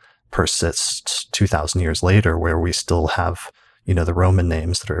still persists 2,000 years later, where we still have, the Roman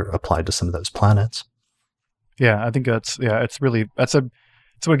names that are applied to some of those planets. Yeah, I think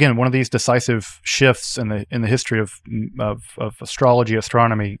so again, one of these decisive shifts in the history of astrology,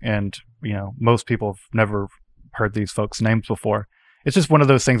 astronomy, and most people have never heard these folks' names before. It's just one of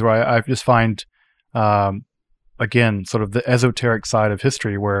those things where I just find, again, sort of the esoteric side of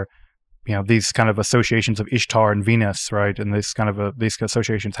history, where these kind of associations of Ishtar and Venus, right, and these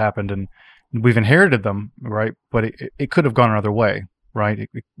associations happened, and we've inherited them, right? But it could have gone another way, right?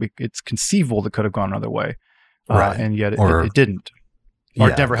 It's conceivable that could have gone another way, right? And yet it didn't. Or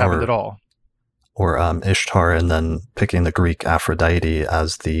it never happened at all. Or Ishtar, and then picking the Greek Aphrodite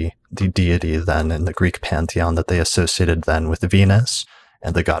as the deity then in the Greek pantheon that they associated then with Venus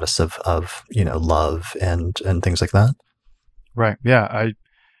and the goddess of love and things like that. Right. Yeah.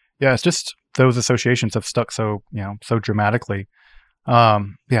 It's just those associations have stuck so dramatically.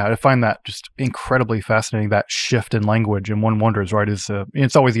 I find that just incredibly fascinating, that shift in language. And one wonders, right,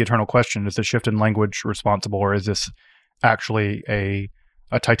 it's always the eternal question, is the shift in language responsible, or is this actually a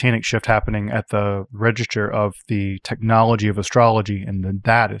titanic shift happening at the register of the technology of astrology, and then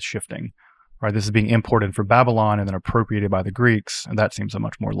that is shifting, right? This is being imported from Babylon and then appropriated by the Greeks, and that seems a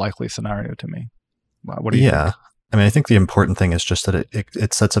much more likely scenario to me. What do you think? I mean, I think the important thing is just that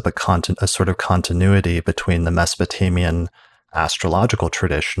it sets up a sort of continuity between the Mesopotamian astrological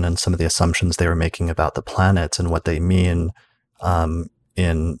tradition and some of the assumptions they were making about the planets and what they mean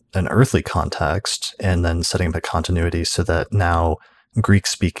in an earthly context, and then setting up a continuity so that now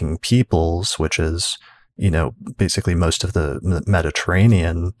Greek-speaking peoples, which is, basically most of the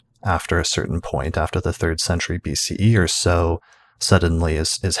Mediterranean after a certain point, after the 3rd century BCE or so, suddenly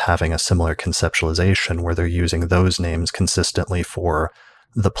is having a similar conceptualization where they're using those names consistently for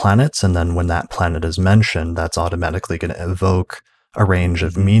the planets. And then when that planet is mentioned, that's automatically going to evoke a range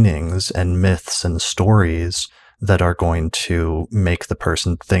of meanings and myths and stories that are going to make the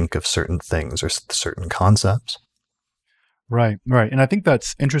person think of certain things or certain concepts. Right. And I think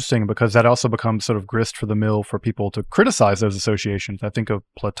that's interesting because that also becomes sort of grist for the mill for people to criticize those associations. I think of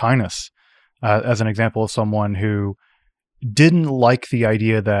Plotinus as an example of someone who didn't like the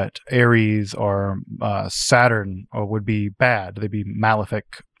idea that Aries or Saturn would be bad. They'd be malefic,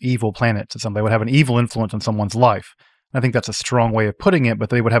 evil planets or something. They would have an evil influence on someone's life. I think that's a strong way of putting it, but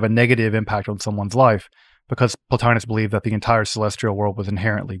they would have a negative impact on someone's life because Plotinus believed that the entire celestial world was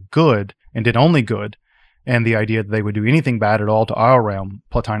inherently good and did only good. And the idea that they would do anything bad at all to our realm,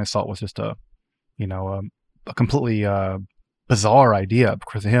 Plotinus thought was just a completely bizarre idea.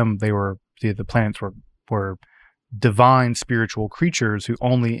 Because to him, the planets were divine spiritual creatures who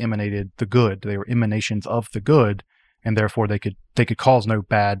only emanated the good. They were emanations of the good, and therefore they could cause no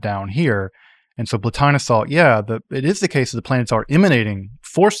bad down here. And so Plotinus thought, it is the case that the planets are emanating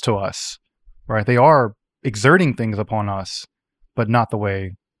force to us, right? They are exerting things upon us, but not the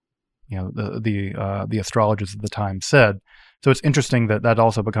way the astrologers at the time said. So it's interesting that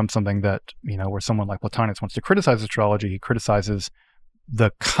also becomes something that, where someone like Plotinus wants to criticize astrology, he criticizes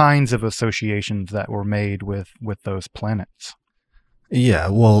the kinds of associations that were made with those planets. Yeah,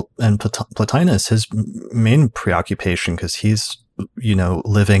 well, and Plotinus, his main preoccupation, because he's,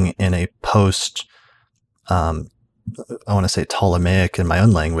 living in a post, I want to say Ptolemaic in my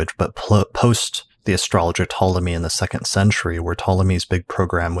own language, but post the astrologer Ptolemy in the 2nd century, where Ptolemy's big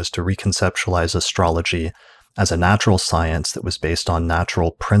program was to reconceptualize astrology as a natural science that was based on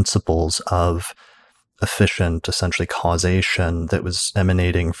natural principles of efficient, essentially, causation that was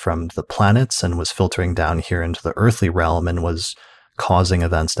emanating from the planets and was filtering down here into the earthly realm and was causing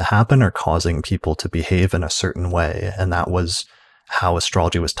events to happen or causing people to behave in a certain way. And that was how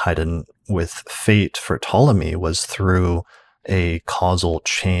astrology was tied in with fate for Ptolemy, was through a causal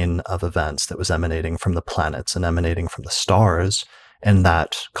chain of events that was emanating from the planets and emanating from the stars. And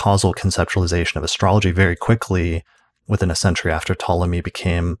that causal conceptualization of astrology very quickly, within a century after Ptolemy,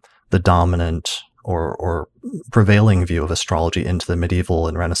 became the dominant or prevailing view of astrology into the medieval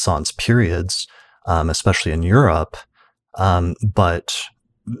and Renaissance periods, especially in Europe. But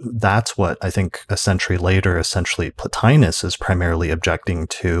that's what I think a century later, essentially Plotinus is primarily objecting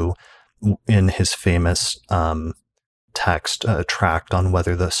to in his famous text, tract on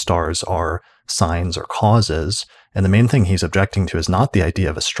whether the stars are signs or causes. And the main thing he's objecting to is not the idea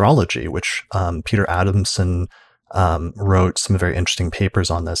of astrology, which Peter Adamson wrote some very interesting papers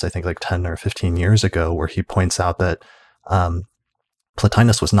on this, I think like 10 or 15 years ago, where he points out that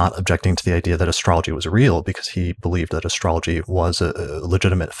Plotinus was not objecting to the idea that astrology was real because he believed that astrology was a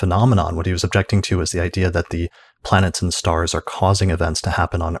legitimate phenomenon. What he was objecting to was the idea that the planets and stars are causing events to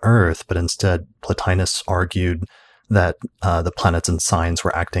happen on Earth, but instead Plotinus argued that the planets and signs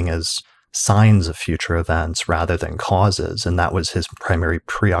were acting as signs of future events rather than causes. And that was his primary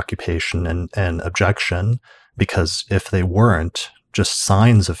preoccupation and objection, because if they weren't just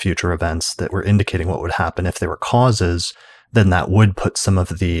signs of future events that were indicating what would happen, if they were causes, then that would put some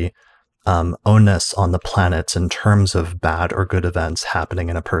of the onus on the planets in terms of bad or good events happening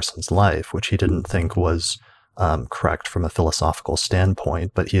in a person's life, which he didn't think was correct from a philosophical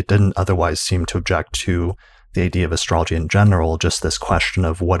standpoint. But he didn't otherwise seem to object to the idea of astrology in general, just this question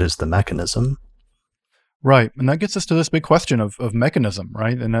of what is the mechanism. Right. And that gets us to this big question of mechanism,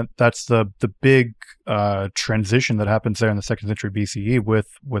 right? And that's the big transition that happens there in the 2nd century BCE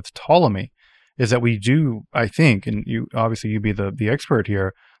with Ptolemy, is that we do, I think, and you obviously you be the expert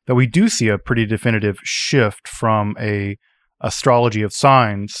here, that we do see a pretty definitive shift from a astrology of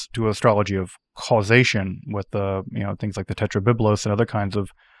signs to astrology of causation with the things like the Tetrabiblos and other kinds of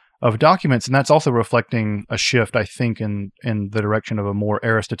documents. And that's also reflecting a shift, I think, in the direction of a more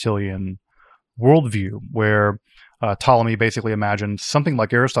Aristotelian worldview, where Ptolemy basically imagines something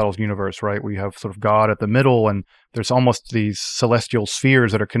like Aristotle's universe, right? We have sort of God at the middle, and there's almost these celestial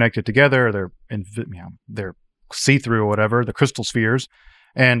spheres that are connected together. They're see-through or whatever, the crystal spheres.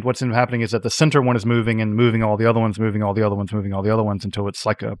 And what's happening is that the center one is moving and moving all the other ones, moving all the other ones, moving all the other ones, until it's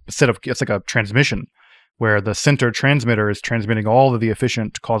like it's like a transmission, where the center transmitter is transmitting all of the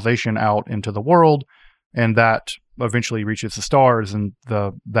efficient causation out into the world, and that eventually reaches the stars, and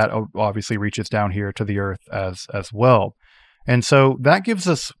that obviously reaches down here to the Earth as well. And so that gives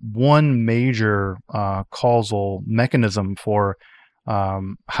us one major causal mechanism for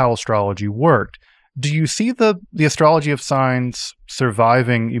how astrology worked. Do you see the astrology of signs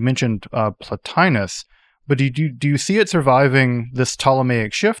surviving? You mentioned Plotinus, but do you see it surviving this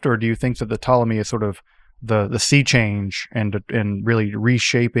Ptolemaic shift, or do you think that the Ptolemy is sort of the sea change and really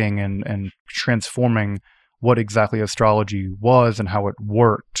reshaping and transforming what exactly astrology was and how it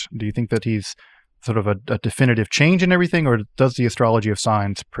worked? Do you think that he's sort of a definitive change in everything, or does the astrology of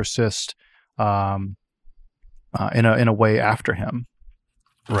signs persist in a way after him?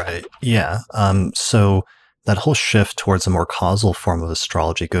 Right. Yeah. So that whole shift towards a more causal form of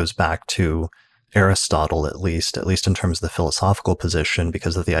astrology goes back to Aristotle, at least in terms of the philosophical position,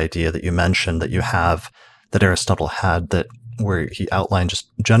 because of the idea that you mentioned that Aristotle had, that where he outlined,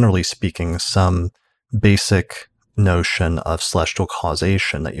 just generally speaking, some basic notion of celestial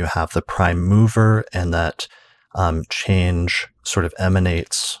causation, that you have the prime mover, and that change sort of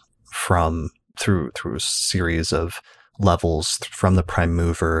emanates through a series of levels from the prime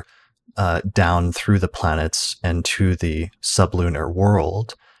mover down through the planets and to the sublunar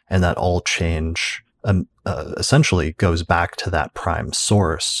world, and that all change essentially goes back to that prime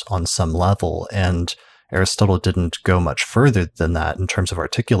source on some level. And Aristotle didn't go much further than that in terms of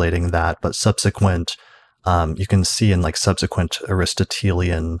articulating that, but you can see in like subsequent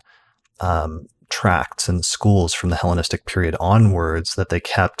Aristotelian tracts and schools from the Hellenistic period onwards that they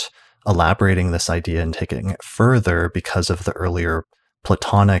kept elaborating this idea and taking it further because of the earlier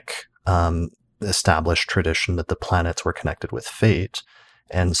Platonic established tradition that the planets were connected with fate.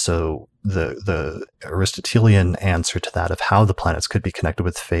 And so the Aristotelian answer to that of how the planets could be connected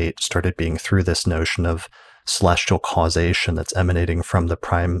with fate started being through this notion of celestial causation that's emanating from the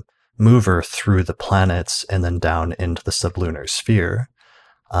prime mover through the planets and then down into the sublunar sphere.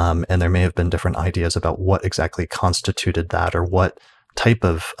 And there may have been different ideas about what exactly constituted that, or what type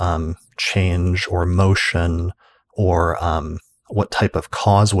of change or motion or what type of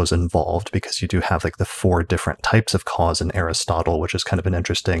cause was involved, because you do have like the 4 different types of cause in Aristotle, which is kind of an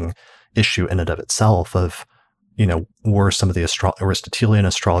interesting issue in and of itself of, were some of the Aristotelian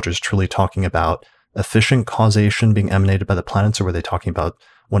astrologers truly talking about efficient causation being emanated by the planets, or were they talking about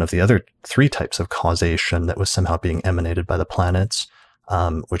one of the other 3 types of causation that was somehow being emanated by the planets,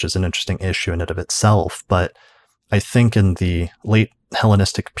 which is an interesting issue in and of itself. But I think in the late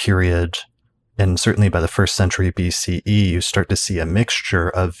Hellenistic period, and certainly by the 1st century BCE, you start to see a mixture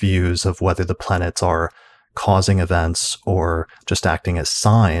of views of whether the planets are causing events or just acting as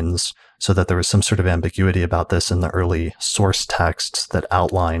signs, so that there was some sort of ambiguity about this in the early source texts that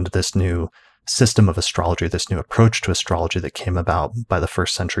outlined this new system of astrology, this new approach to astrology that came about by the 1st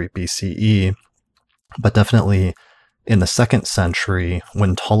century BCE. But definitely in the 2nd century,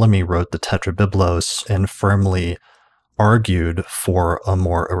 when Ptolemy wrote the Tetrabiblos and firmly argued for a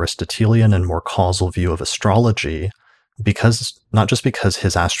more Aristotelian and more causal view of astrology, because not just because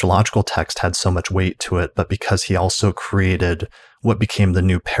his astrological text had so much weight to it, but because he also created what became the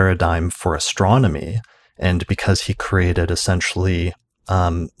new paradigm for astronomy, and because he created essentially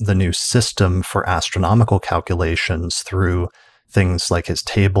the new system for astronomical calculations through things like his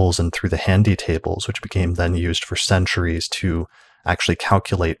tables and through the handy tables, which became then used for centuries to actually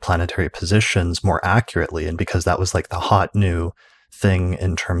calculate planetary positions more accurately. And because that was like the hot new thing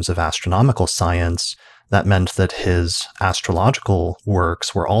in terms of astronomical science, that meant that his astrological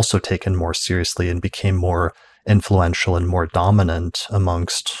works were also taken more seriously and became more influential and more dominant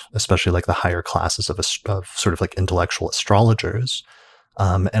amongst, especially like the higher classes of sort of like intellectual astrologers.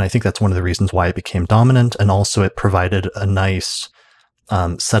 And I think that's one of the reasons why it became dominant. And also it provided a nice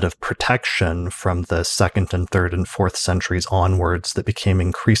set of protection from the 2nd and 3rd and 4th centuries onwards that became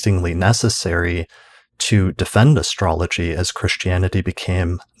increasingly necessary to defend astrology as Christianity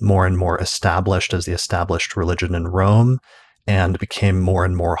became more and more established as the established religion in Rome, and became more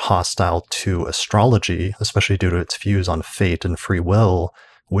and more hostile to astrology, especially due to its views on fate and free will,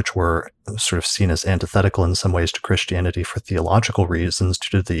 which were sort of seen as antithetical in some ways to Christianity for theological reasons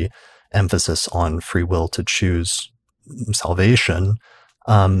due to the emphasis on free will to choose salvation.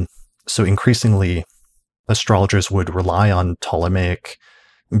 So increasingly, astrologers would rely on Ptolemaic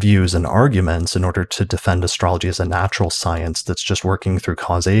views and arguments in order to defend astrology as a natural science that's just working through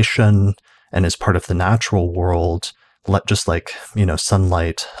causation and is part of the natural world, just like,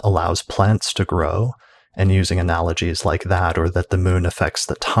 sunlight allows plants to grow, and using analogies like that, or that the moon affects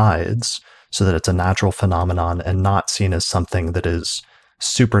the tides, so that it's a natural phenomenon and not seen as something that is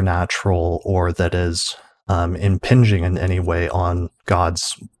supernatural or that is impinging in any way on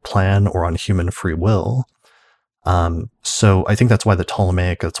God's plan or on human free will. So I think that's one of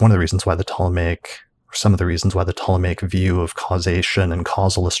the reasons why some of the reasons why the Ptolemaic view of causation and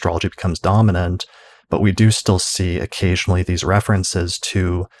causal astrology becomes dominant. But we do still see occasionally these references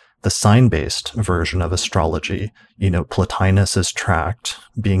to the sign-based version of astrology. Plotinus' tract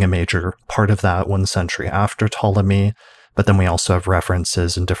being a major part of that 1 century after Ptolemy. But then we also have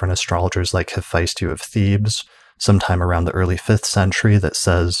references in different astrologers like Hephaestus of Thebes, sometime around the early 5th century, that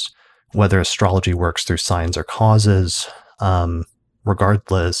says whether astrology works through signs or causes,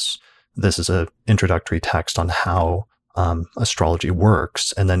 regardless, this is an introductory text on how astrology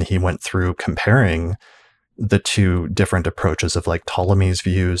works. And then he went through comparing the two different approaches of like Ptolemy's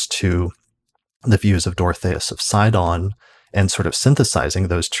views to the views of Dorotheus of Sidon, and sort of synthesizing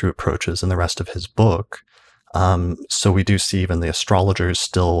those two approaches in the rest of his book. So we do see even the astrologers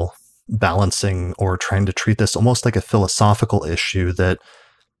still balancing or trying to treat this almost like a philosophical issue that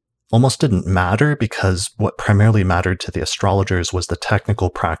almost didn't matter, because what primarily mattered to the astrologers was the technical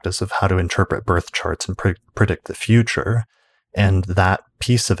practice of how to interpret birth charts and predict the future. And that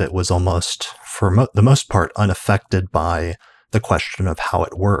piece of it was almost, for the most part, unaffected by the question of how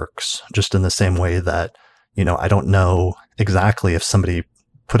it works, just in the same way that, I don't know exactly if somebody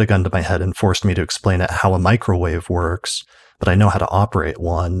put a gun to my head and forced me to explain it how a microwave works, but I know how to operate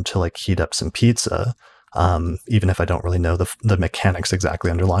one to like heat up some pizza, even if I don't really know the mechanics exactly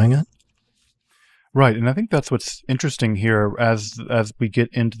underlying it. Right, and I think that's what's interesting here as we get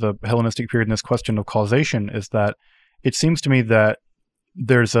into the Hellenistic period and this question of causation, is that it seems to me that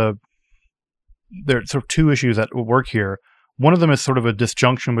there's sort of two issues at work here. One of them is sort of a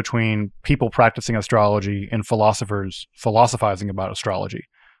disjunction between people practicing astrology and philosophers philosophizing about astrology.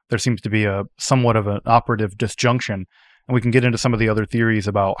 There seems to be somewhat of an operative disjunction, and we can get into some of the other theories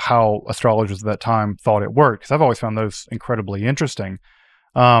about how astrologers at that time thought it worked, because I've always found those incredibly interesting.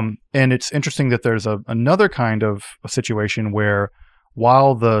 And it's interesting that there's another kind of a situation where,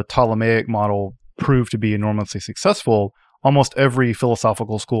 while the Ptolemaic model proved to be enormously successful, almost every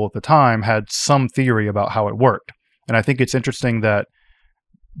philosophical school at the time had some theory about how it worked. And I think it's interesting that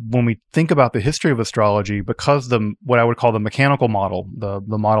when we think about the history of astrology, because what I would call the mechanical model, the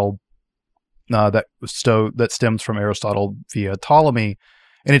model that stems from Aristotle via Ptolemy,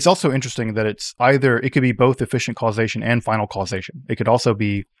 and it's also interesting that it could be both efficient causation and final causation. It could also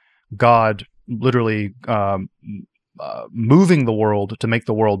be God literally moving the world to make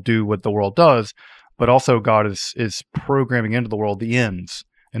the world do what the world does, but also God is programming into the world the ends.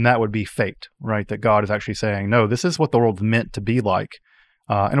 And that would be fate, right? That God is actually saying, no, this is what the world's meant to be like.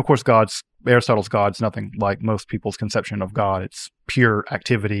 And of course, Aristotle's God's nothing like most people's conception of God. It's pure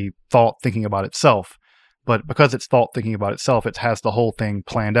activity, thought thinking about itself. But because it's thought thinking about itself, it has the whole thing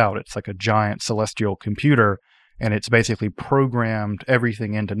planned out. It's like a giant celestial computer, and it's basically programmed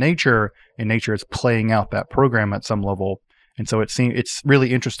everything into nature, and nature is playing out that program at some level. And so it's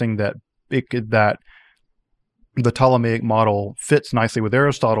really interesting that that the Ptolemaic model fits nicely with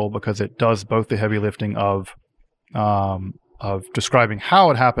Aristotle because it does both the heavy lifting of describing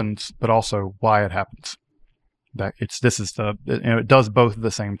how it happens, but also why it happens. It does both at the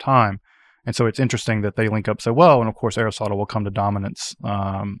same time, and so it's interesting that they link up so well. And of course, Aristotle will come to dominance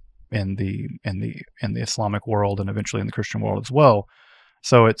in the Islamic world and eventually in the Christian world as well.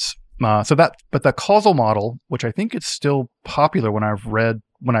 So but the causal model, which I think is still popular when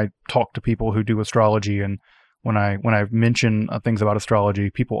I talk to people who do astrology, and when I mention things about astrology,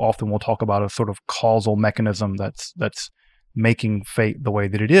 people often will talk about a sort of causal mechanism that's making fate the way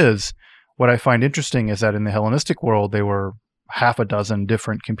that it is. What I find interesting is that in the Hellenistic world, there were half a dozen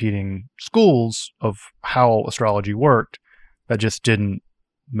different competing schools of how astrology worked that just didn't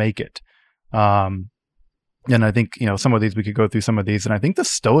make it. And I think, some of these, we could go through some of these, and I think the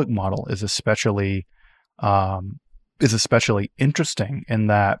Stoic model is especially interesting in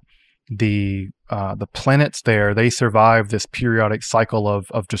that the planets there, they survive this periodic cycle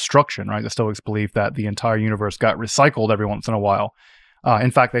of destruction, right? The Stoics believe that the entire universe got recycled every once in a while.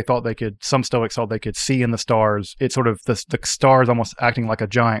 In fact, some Stoics thought they could see in the stars. It's sort of the stars almost acting like a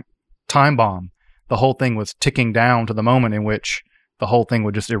giant time bomb. The whole thing was ticking down to the moment in which the whole thing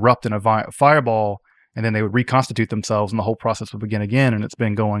would just erupt in a fireball, and then they would reconstitute themselves, and the whole process would begin again. And it's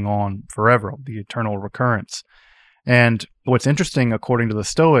been going on forever, the eternal recurrence. And what's interesting, according to the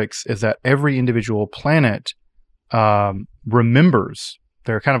Stoics, is that every individual planet remembers.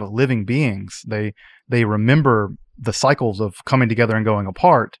 They're kind of living beings. They remember the cycles of coming together and going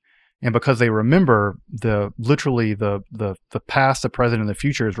apart. And because they remember, the past, the present, and the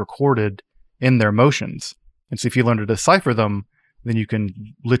future is recorded in their motions. And so if you learn to decipher them, then you can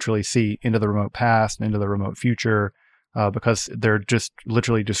literally see into the remote past and into the remote future, because they're just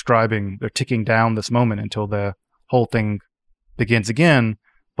literally they're ticking down this moment until the whole thing begins again.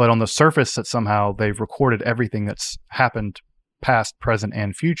 But on the surface, that somehow they've recorded everything that's happened past, present,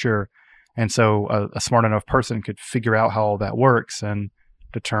 and future. And so a smart enough person could figure out how all that works and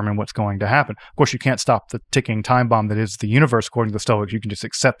determine what's going to happen. Of course, you can't stop the ticking time bomb that is the universe, according to the Stoics. You can just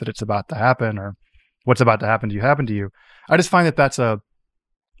accept that it's about to happen, or what's about to happen to you. I just find that that's a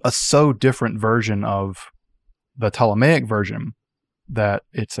so different version of the Ptolemaic version that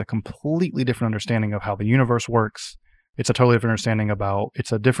it's a completely different understanding of how the universe works. It's a totally different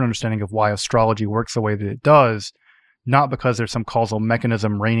understanding of why astrology works the way that it does, not because there's some causal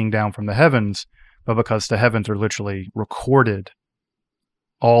mechanism raining down from the heavens, but because the heavens are literally recorded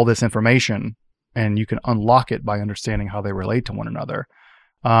all this information, and you can unlock it by understanding how they relate to one another.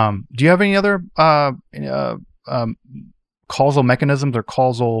 Do you have any other causal mechanisms or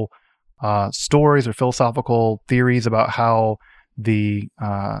causal stories or philosophical theories about how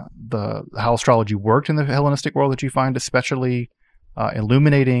how astrology worked in the Hellenistic world that you find especially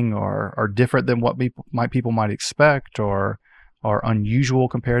illuminating or different than what people might expect, or unusual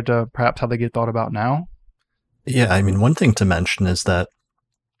compared to perhaps how they get thought about now? Yeah, I mean, one thing to mention is that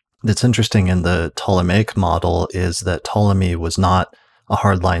it's interesting in the Ptolemaic model is that Ptolemy was not a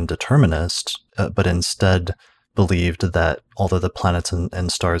hardline determinist, but instead believed that although the planets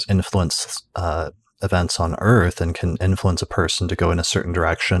and stars influence events on Earth and can influence a person to go in a certain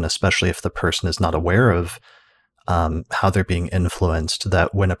direction, especially if the person is not aware of how they're being influenced,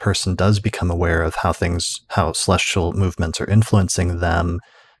 that when a person does become aware of how celestial movements are influencing them,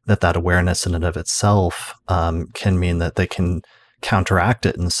 that awareness in and of itself can mean that they can counteract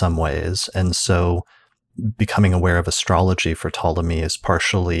it in some ways. And so becoming aware of astrology for Ptolemy is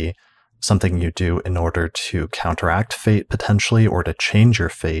partially something you do in order to counteract fate potentially, or to change your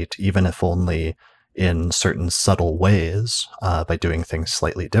fate, even if only in certain subtle ways, by doing things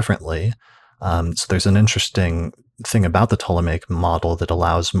slightly differently. So there's an interesting thing about the Ptolemaic model that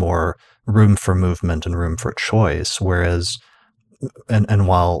allows more room for movement and room for choice, whereas and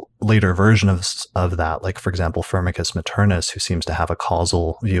while later versions of that, like for example Firmicus Maternus, who seems to have a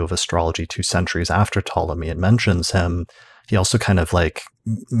causal view of astrology 2 centuries after Ptolemy and mentions him, he also kind of like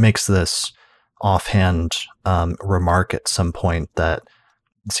makes this offhand remark at some point that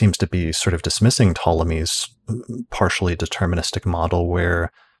seems to be sort of dismissing Ptolemy's partially deterministic model,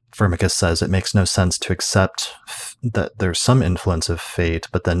 where Firmicus says it makes no sense to accept that there's some influence of fate,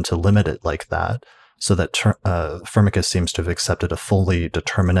 but then to limit it like that. so that Firmicus seems to have accepted a fully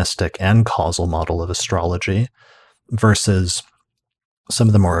deterministic and causal model of astrology, versus some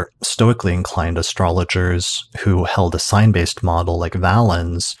of the more stoically inclined astrologers who held a sign-based model, like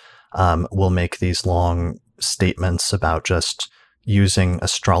Valens, will make these long statements about just using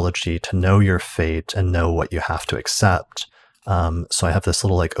astrology to know your fate and know what you have to accept. So I have this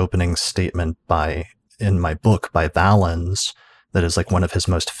little like opening statement in my book by Valens that is like one of his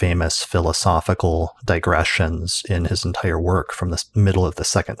most famous philosophical digressions in his entire work from the middle of the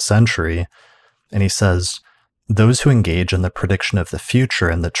 2nd century. And he says, "Those who engage in the prediction of the future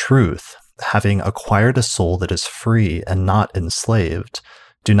and the truth, having acquired a soul that is free and not enslaved,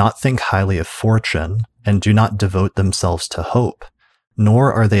 do not think highly of fortune and do not devote themselves to hope,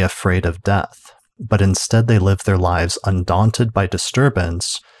 nor are they afraid of death, but instead they live their lives undaunted by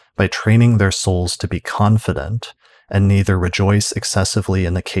disturbance, by training their souls to be confident, and neither rejoice excessively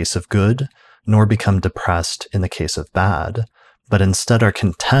in the case of good, nor become depressed in the case of bad, but instead are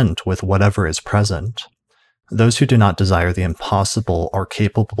content with whatever is present. Those who do not desire the impossible are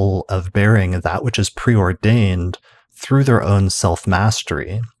capable of bearing that which is preordained through their own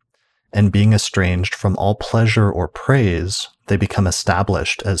self-mastery, and being estranged from all pleasure or praise, they become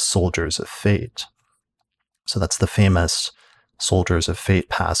established as soldiers of fate." So that's the famous Soldiers of Fate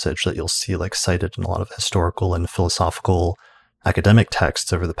passage that you'll see like cited in a lot of historical and philosophical academic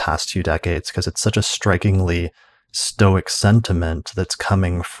texts over the past few decades, because it's such a strikingly Stoic sentiment that's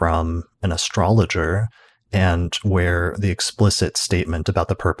coming from an astrologer, and where the explicit statement about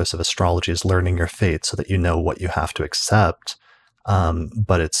the purpose of astrology is learning your fate so that you know what you have to accept.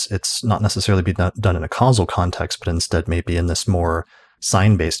 But it's not necessarily be done in a causal context, but instead maybe in this more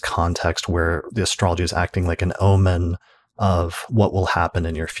sign-based context where the astrology is acting like an omen of what will happen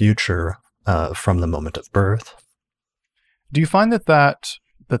in your future from the moment of birth. Do you find that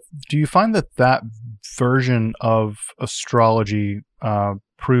version of astrology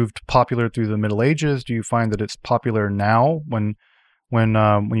proved popular through the Middle Ages? Do you find that it's popular now when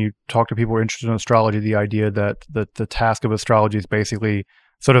you talk to people who are interested in astrology, the idea that the task of astrology is basically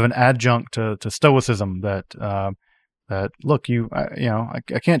sort of an adjunct to Stoicism, that look,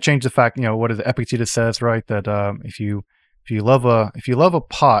 I can't change the fact, what is it, Epictetus says, right, that if you love a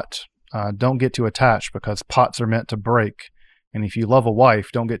pot, don't get too attached because pots are meant to break, and if you love a wife,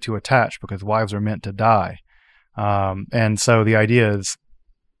 don't get too attached because wives are meant to die. And so the idea is,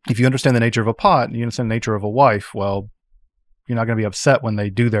 if you understand the nature of a pot and you understand the nature of a wife, well, you're not going to be upset when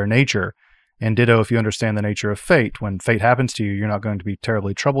they do their nature. And ditto, if you understand the nature of fate, when fate happens to you, you're not going to be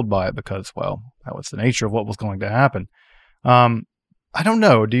terribly troubled by it because, well, that was the nature of what was going to happen. I don't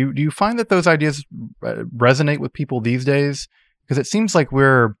know. Do you find that those ideas resonate with people these days? Because it seems like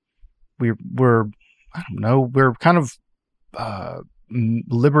we're I don't know, we're kind of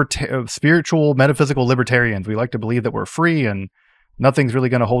spiritual, metaphysical libertarians. We like to believe that we're free and nothing's really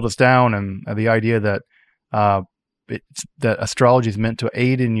going to hold us down, and the idea that that astrology is meant to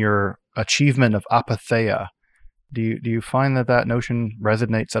aid in your achievement of apatheia. Do you find that notion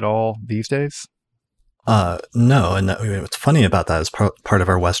resonates at all these days? No, and what's funny about that is part of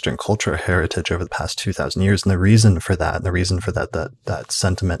our Western culture heritage over the past 2,000 years, and the reason for that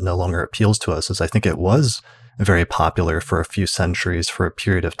sentiment no longer appeals to us is I think it was very popular for a few centuries, for a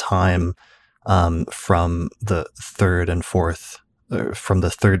period of time, from the 3rd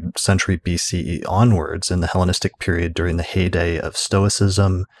century BCE onwards, in the Hellenistic period during the heyday of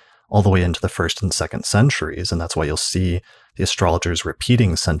Stoicism, all the way into the 1st and 2nd centuries. And that's why you'll see the astrologers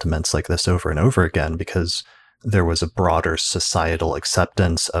repeating sentiments like this over and over again, because there was a broader societal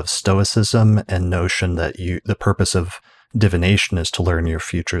acceptance of Stoicism and notion that the purpose of divination is to learn your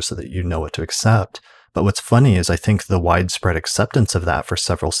future so that you know what to accept. But what's funny is I think the widespread acceptance of that for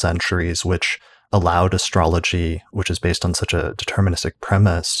several centuries, which allowed astrology, which is based on such a deterministic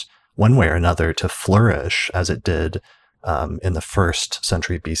premise, one way or another, to flourish as it did in the 1st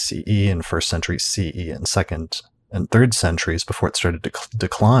century BCE and 1st century CE and 2nd and 3rd centuries before it started to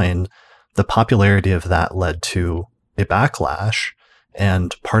decline. The popularity of that led to a backlash,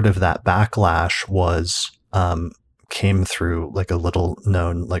 and part of that backlash was came through like a little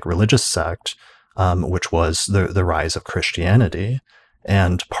known like religious sect, which was the rise of Christianity.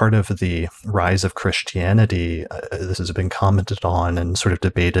 And part of the rise of Christianity, this has been commented on and sort of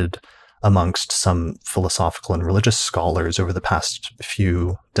debated amongst some philosophical and religious scholars over the past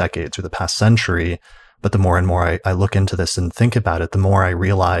few decades or the past century. But the more and more I look into this and think about it, the more I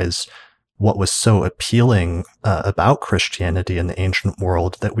realize what was so appealing about Christianity in the ancient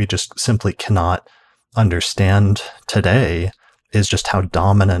world that we just simply cannot understand today is just how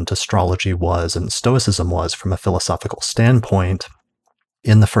dominant astrology was and Stoicism was from a philosophical standpoint.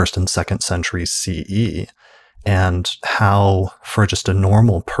 in the 1st and 2nd centuries CE, and how for just a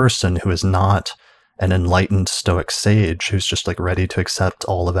normal person who is not an enlightened Stoic sage, who's just like ready to accept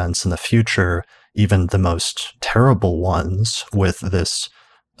all events in the future, even the most terrible ones, with this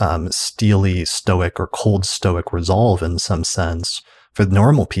steely Stoic or cold Stoic resolve in some sense, for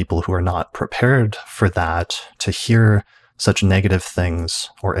normal people who are not prepared for that, to hear such negative things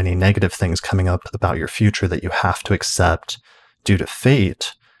or any negative things coming up about your future that you have to accept due to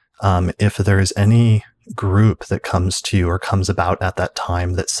fate, if there is any group that comes to you or comes about at that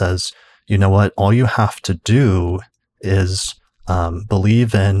time that says, you know what, all you have to do is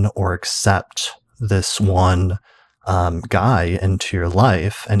believe in or accept this one guy into your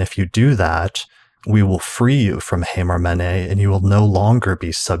life, and if you do that, we will free you from Hamarmene, and you will no longer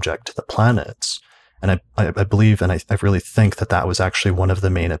be subject to the planets. And I believe, and I really think that was actually one of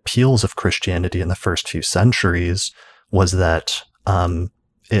the main appeals of Christianity in the first few centuries, was that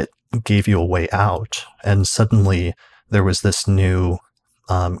it gave you a way out. And suddenly there was this new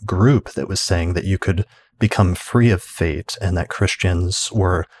group that was saying that you could become free of fate, and that Christians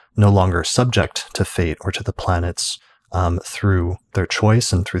were no longer subject to fate or to the planets through their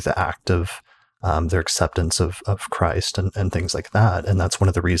choice and through the act of their acceptance of Christ and things like that. And that's one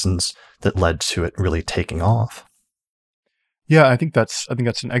of the reasons that led to it really taking off. Yeah, I think that's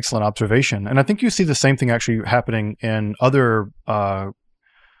an excellent observation. And I think you see the same thing actually happening in other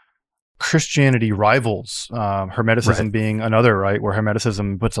Christianity rivals, Hermeticism being another, right? Where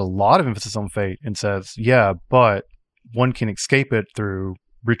Hermeticism puts a lot of emphasis on fate and says, yeah, but one can escape it through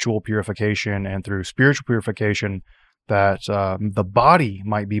ritual purification and through spiritual purification, that the body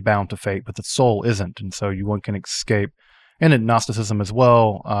might be bound to fate, but the soul isn't. And so one can escape. And in Gnosticism as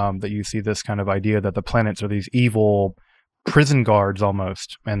well, that you see this kind of idea that the planets are these evil prison guards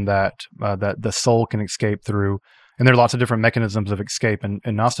almost, and that the soul can escape through. And there are lots of different mechanisms of escape in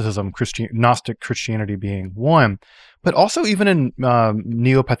Gnosticism, Gnostic Christianity being one, but also even in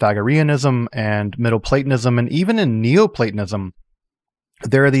Neo-Pythagoreanism and Middle Platonism, and even in Neoplatonism,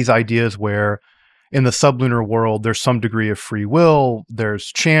 there are these ideas where in the sublunar world, there's some degree of free will, there's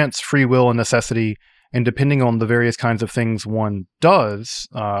chance, free will, and necessity, and depending on the various kinds of things one does,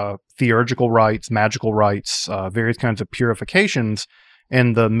 theurgical rites, magical rites, various kinds of purifications,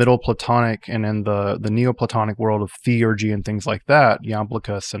 in the Middle Platonic and in the Neoplatonic world of theurgy and things like that,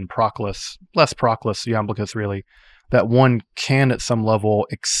 Iamblichus and Proclus, less Proclus, Iamblichus really, that one can at some level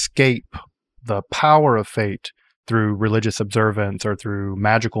escape the power of fate through religious observance or through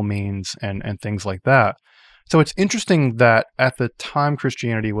magical means and things like that. So it's interesting that at the time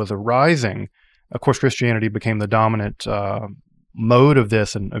Christianity was arising, of course, Christianity became the dominant mode of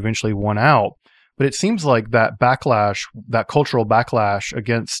this and eventually won out. But it seems like that backlash, that cultural backlash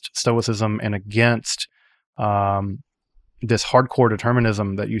against Stoicism and against this hardcore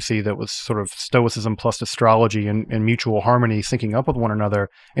determinism that you see, that was sort of Stoicism plus astrology and mutual harmony syncing up with one another.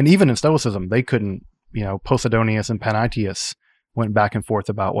 And even in Stoicism, they couldn't, Posidonius and Panaetius went back and forth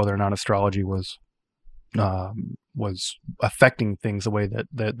about whether or not astrology was affecting things the way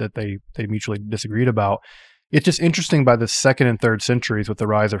that they mutually disagreed about. It's just interesting, by the 2nd and 3rd centuries, with the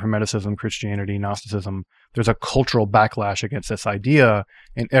rise of Hermeticism, Christianity, Gnosticism, there's a cultural backlash against this idea,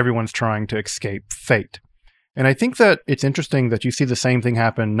 and everyone's trying to escape fate. And I think that it's interesting that you see the same thing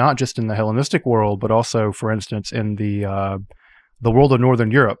happen, not just in the Hellenistic world, but also, for instance, in the world of Northern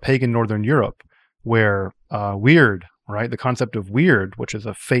Europe, pagan Northern Europe, where weird, right? The concept of weird, which is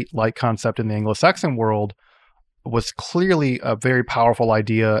a fate-like concept in the Anglo-Saxon world, was clearly a very powerful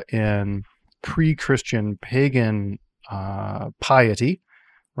idea in pre-Christian pagan piety,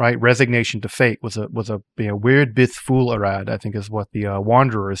 right? Resignation to fate was a weird bith fool arad, I think is what the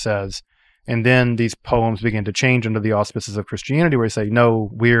Wanderer says. And then these poems begin to change under the auspices of Christianity, where they say, no,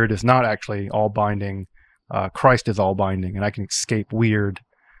 weird is not actually all binding. Christ is all binding, and I can escape weird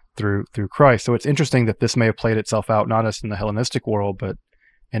through Christ. So it's interesting that this may have played itself out not just in the Hellenistic world, but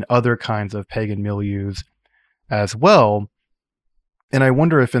in other kinds of pagan milieus as well. And I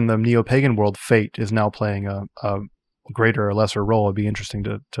wonder if in the neo-pagan world, fate is now playing a greater or lesser role. It'd be interesting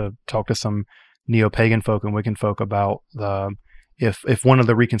to talk to some neo-pagan folk and Wiccan folk about if one of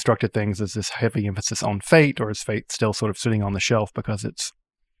the reconstructed things is this heavy emphasis on fate, or is fate still sort of sitting on the shelf because it's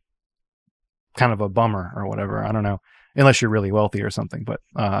kind of a bummer or whatever. I don't know, unless you're really wealthy or something. But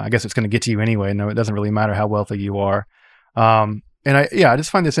I guess it's going to get to you anyway. No, it doesn't really matter how wealthy you are. And I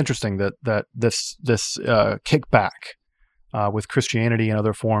just find this interesting that this kickback with Christianity and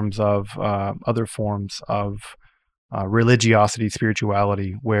other forms of religiosity,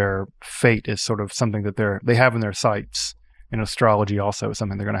 spirituality, where fate is sort of something that they have in their sights, and astrology also is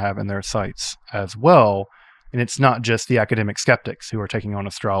something they're going to have in their sights as well. And it's not just the academic skeptics who are taking on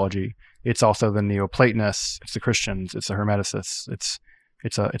astrology. It's also the Neoplatonists, it's the Christians, it's the Hermeticists.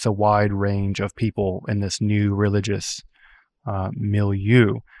 It's a wide range of people in this new religious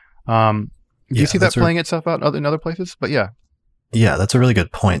milieu. Do you see that playing itself out in other places? But yeah. Yeah, that's a really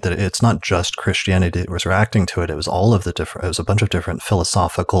good point, that it's not just Christianity that was reacting to it. It was it was a bunch of different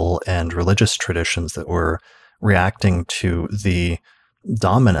philosophical and religious traditions that were reacting to the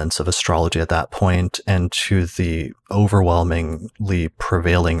dominance of astrology at that point and to the overwhelmingly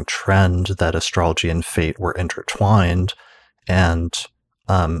prevailing trend that astrology and fate were intertwined. And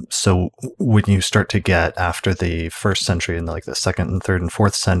so when you start to get after the first century and like the second and third and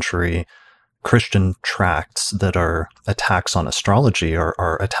fourth century, Christian tracts that are attacks on astrology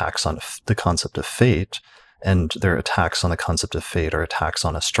are attacks on the concept of fate, and their attacks on the concept of fate are attacks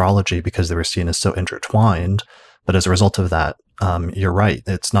on astrology because they were seen as so intertwined. But as a result of that, you're right.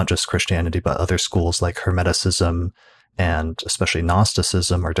 It's not just Christianity, but other schools like Hermeticism and especially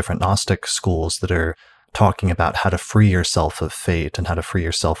Gnosticism or different Gnostic schools that are talking about how to free yourself of fate and how to free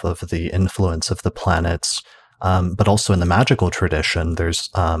yourself of the influence of the planets. But also in the magical tradition,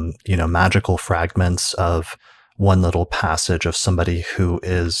 there's, magical fragments of one little passage of somebody who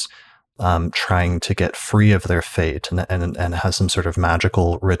is trying to get free of their fate and has some sort of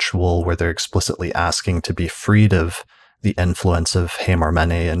magical ritual where they're explicitly asking to be freed of the influence of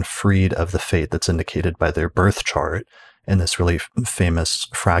Hamarmene and freed of the fate that's indicated by their birth chart in this really famous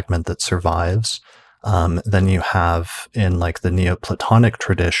fragment that survives. Then you have in like the Neoplatonic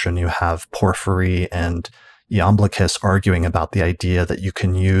tradition, you have Porphyry and Iamblichus arguing about the idea that you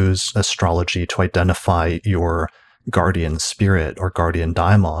can use astrology to identify your guardian spirit or guardian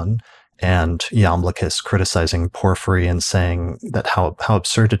daimon, and Iamblichus criticizing Porphyry and saying that how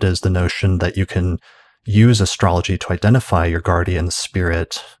absurd it is, the notion that you can use astrology to identify your guardian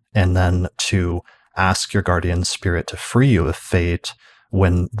spirit and then to ask your guardian spirit to free you of fate,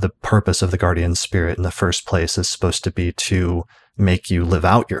 when the purpose of the guardian spirit in the first place is supposed to be to make you live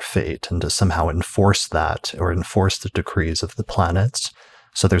out your fate and to somehow enforce that or enforce the decrees of the planets.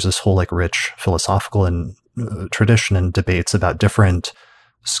 So there's this whole like rich philosophical and tradition and debates about different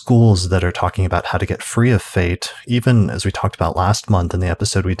schools that are talking about how to get free of fate. Even as we talked about last month in the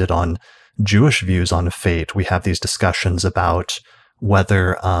episode we did on Jewish views on fate, we have these discussions about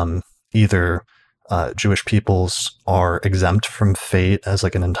whether either Jewish peoples are exempt from fate as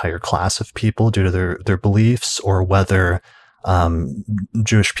like an entire class of people due to their beliefs, or whether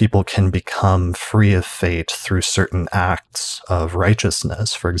Jewish people can become free of fate through certain acts of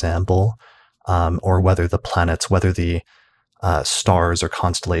righteousness, for example, or whether the planets, whether the stars or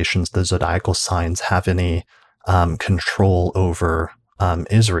constellations, the zodiacal signs, have any control over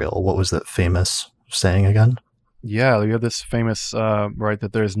Israel. What was that famous saying again? Yeah, you have this famous, right,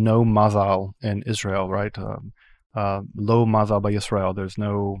 that there's no mazal in Israel, right? Lo mazal by Israel. There's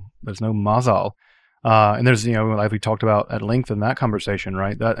no mazal. And there's, like we talked about at length in that conversation,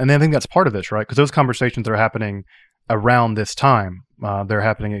 right? And I think that's part of this, right? Because those conversations are happening around this time. They're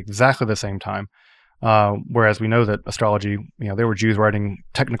happening exactly the same time. Whereas we know that astrology, there were Jews writing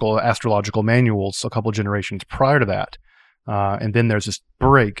technical astrological manuals a couple generations prior to that. And then there's this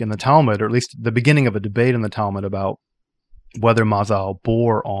break in the Talmud, or at least the beginning of a debate in the Talmud about whether mazal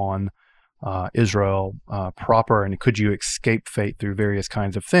bore on Israel proper, and could you escape fate through various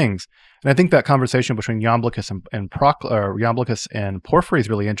kinds of things. And I think that conversation between Iamblichus and Porphyry is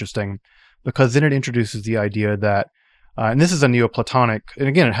really interesting, because then it introduces the idea that, and this is a Neoplatonic, and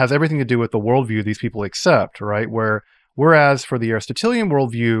again, it has everything to do with the worldview these people accept, right? Whereas for the Aristotelian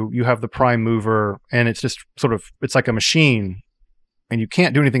worldview, you have the prime mover, and it's just it's like a machine, and you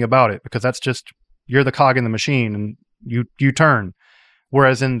can't do anything about it because that's just, you're the cog in the machine, and you turn.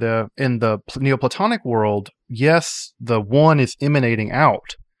 Whereas in the Neoplatonic world, yes, the one is emanating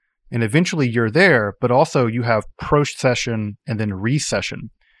out, and eventually you're there, but also you have procession and then recession.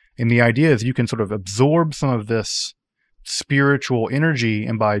 And the idea is you can sort of absorb some of this spiritual energy,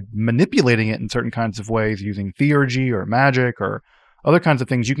 and by manipulating it in certain kinds of ways, using theurgy or magic or other kinds of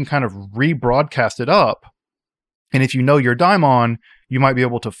things, you can kind of rebroadcast it up. And if you know your daimon, you might be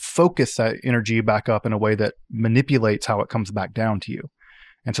able to focus that energy back up in a way that manipulates how it comes back down to you.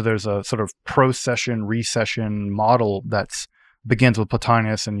 And so there's a sort of procession, recession model that begins with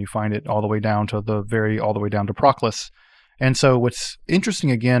Plotinus, and you find it all the way down to Proclus. And so what's interesting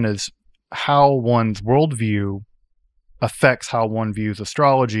again is how one's worldview affects how one views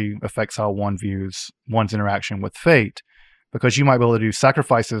astrology, affects how one views one's interaction with fate. Because you might be able to do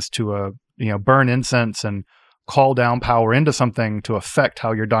sacrifices to burn incense and call down power into something to affect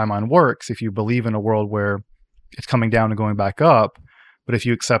how your daimon works if you believe in a world where it's coming down and going back up. But if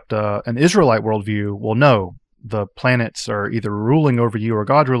you accept an Israelite worldview, well, no, the planets are either ruling over you or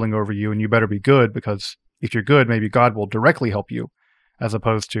God's ruling over you, and you better be good, because if you're good, maybe God will directly help you, as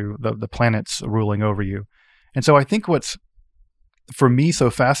opposed to the planets ruling over you. And so I think what's, for me, so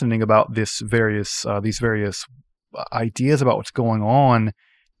fascinating about these various ideas about what's going on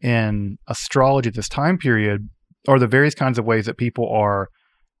in astrology at this time period are the various kinds of ways that people are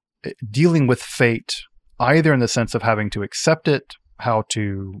dealing with fate, either in the sense of having to accept it, how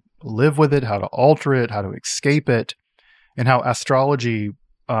to live with it, how to alter it, how to escape it, and how astrology,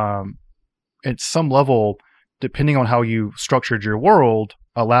 at some level, depending on how you structured your world,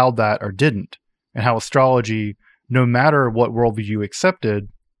 allowed that or didn't, and how astrology, no matter what worldview you accepted,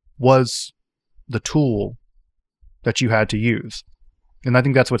 was the tool that you had to use. And I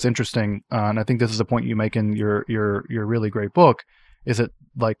think that's what's interesting, and I think this is a point you make in your really great book, is that,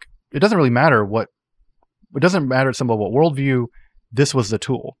 like, it doesn't really matter at some level what worldview, this was the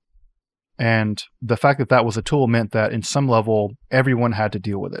tool. And the fact that that was a tool meant that in some level, everyone had to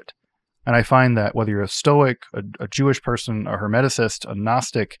deal with it. And I find that whether you're a Stoic, a Jewish person, a Hermeticist, a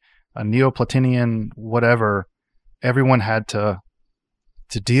Gnostic, a Neoplatonian, whatever, everyone had to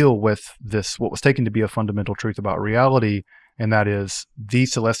deal with this, what was taken to be a fundamental truth about reality, and that is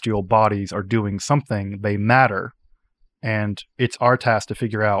these celestial bodies are doing something, they matter, and it's our task to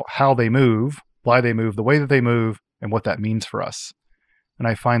figure out how they move, why they move the way that they move, and what that means for us. And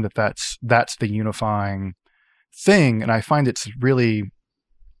I find that that's the unifying thing, and I find it's really,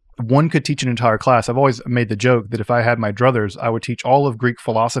 one could teach an entire class. I've always made the joke that if I had my druthers, I would teach all of Greek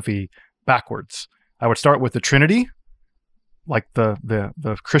philosophy backwards. I would start with the Trinity, like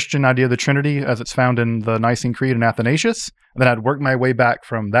the Christian idea of the Trinity as it's found in the Nicene Creed and Athanasius. And then I'd work my way back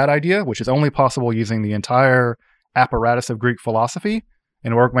from that idea, which is only possible using the entire apparatus of Greek philosophy,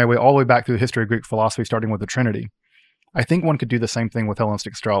 and work my way all the way back through the history of Greek philosophy, starting with the Trinity. I think one could do the same thing with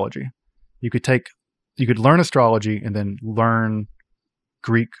Hellenistic astrology. You could learn astrology and then learn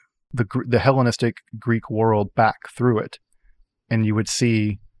Greek, the Hellenistic Greek world back through it. And you would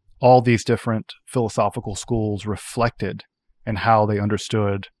see all these different philosophical schools reflected in how they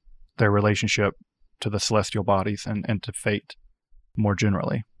understood their relationship to the celestial bodies and to fate more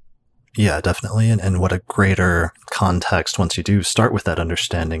generally. Yeah, definitely. And what a greater context, once you do start with that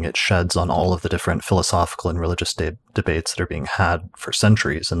understanding, it sheds on all of the different philosophical and religious debates that are being had for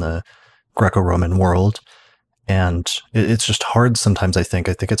centuries in the Greco-Roman world. And it's just hard sometimes, I think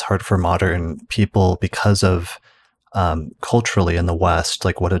it's hard for modern people because of culturally in the West,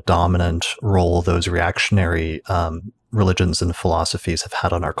 like what a dominant role those reactionary religions and philosophies have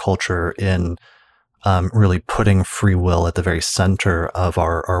had on our culture in really putting free will at the very center of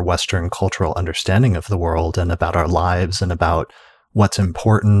our Western cultural understanding of the world and about our lives and about what's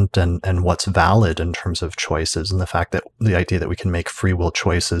important and what's valid in terms of choices. And the fact that the idea that we can make free will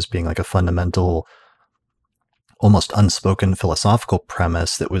choices being like a fundamental, almost unspoken philosophical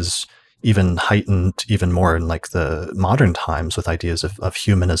premise that was even heightened even more in like the modern times with ideas of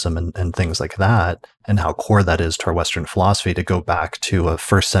humanism and things like that, and how core that is to our Western philosophy, to go back to a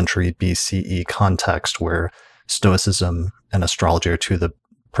 1st century BCE context where Stoicism and astrology are two of the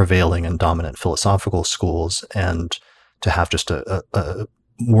prevailing and dominant philosophical schools, and to have just a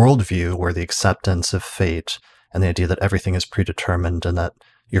worldview where the acceptance of fate and the idea that everything is predetermined and that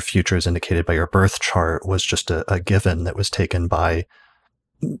your future is indicated by your birth chart was just a given that was taken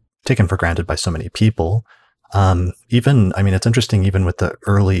for granted by so many people. It's interesting, even with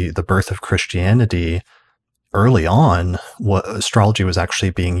the birth of Christianity, early on, what astrology was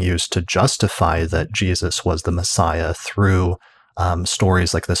actually being used to justify that Jesus was the Messiah through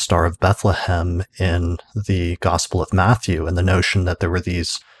stories like the Star of Bethlehem in the Gospel of Matthew, and the notion that there were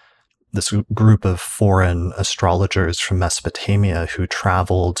this group of foreign astrologers from Mesopotamia who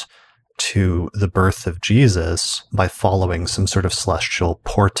traveled to the birth of Jesus by following some sort of celestial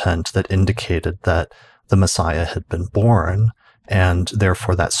portent that indicated that the Messiah had been born. And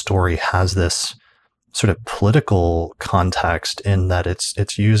therefore that story has this sort of political context in that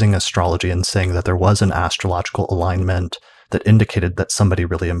it's using astrology and saying that there was an astrological alignment that indicated that somebody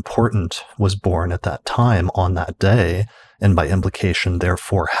really important was born at that time on that day, and by implication,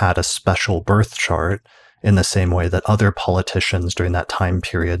 therefore, had a special birth chart, in the same way that other politicians during that time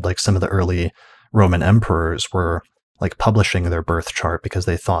period, like some of the early Roman emperors, were like publishing their birth chart because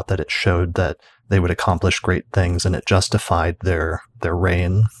they thought that it showed that they would accomplish great things and it justified their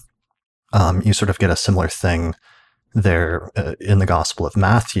reign. You sort of get a similar thing there in the Gospel of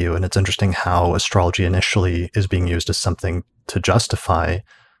Matthew, and it's interesting how astrology initially is being used as something to justify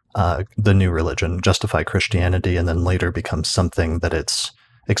the new religion, justify Christianity, and then later becomes something that it's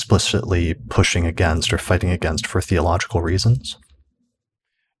explicitly pushing against or fighting against for theological reasons.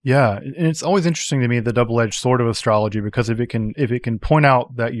 Yeah, and it's always interesting to me, the double-edged sword of astrology, because if it can point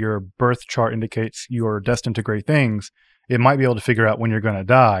out that your birth chart indicates you're destined to great things, it might be able to figure out when you're going to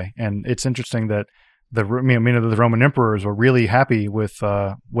die. And it's interesting that the Roman emperors were really happy with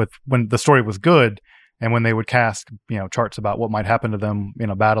when the story was good, and when they would cast charts about what might happen to them in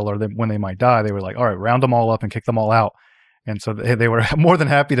a battle or when they might die, they were like, all right, round them all up and kick them all out. And so they were more than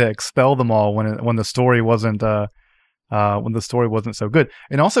happy to expel them all when the story wasn't. When the story wasn't so good.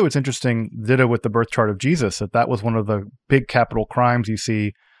 And also it's interesting, ditto with the birth chart of Jesus, that was one of the big capital crimes you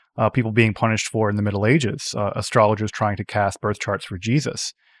see people being punished for in the Middle Ages, astrologers trying to cast birth charts for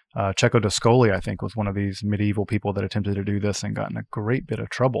Jesus. Cecco d'Ascoli, I think, was one of these medieval people that attempted to do this and got in a great bit of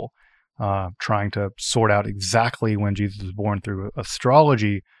trouble trying to sort out exactly when Jesus was born through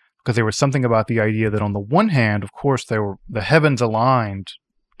astrology, because there was something about the idea that on the one hand, of course, the heavens aligned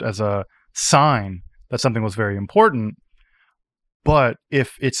as a sign that something was very important. But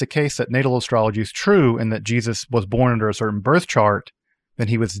if it's the case that natal astrology is true and that Jesus was born under a certain birth chart, then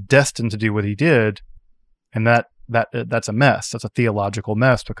he was destined to do what he did. And that's a mess. That's a theological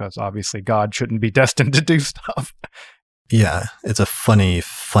mess, because obviously God shouldn't be destined to do stuff. Yeah, it's a funny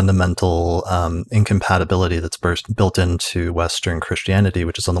fundamental incompatibility that's built into Western Christianity,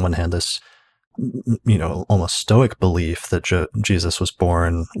 which is on the one hand this, almost Stoic belief that Jesus was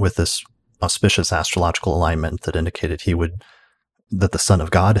born with this auspicious astrological alignment that indicated that the Son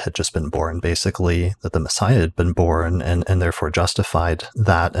of God had just been born, basically, that the Messiah had been born, and therefore justified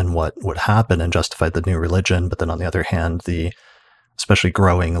that and what would happen and justified the new religion. But then on the other hand, the especially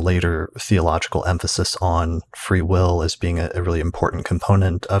growing later theological emphasis on free will as being a really important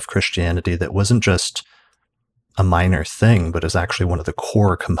component of Christianity that wasn't just a minor thing, but is actually one of the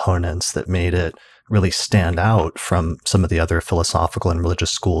core components that made it really stand out from some of the other philosophical and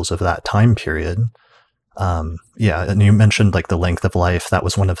religious schools of that time period. And you mentioned like the length of life. That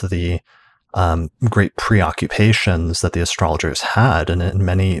was one of the great preoccupations that the astrologers had.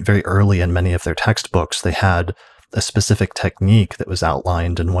 And very early in many of their textbooks, they had a specific technique that was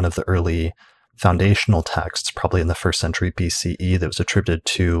outlined in one of the early foundational texts, probably in the 1st century BCE, that was attributed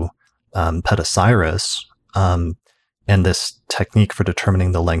to Petasiris. And this technique for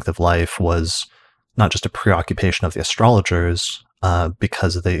determining the length of life was not just a preoccupation of the astrologers,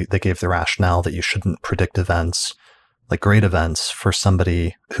 because they gave the rationale that you shouldn't predict events, like great events, for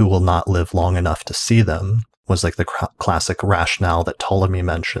somebody who will not live long enough to see them, was like the classic rationale that Ptolemy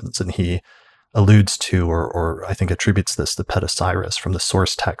mentions. And he alludes to, or I think attributes this to Petasiris from the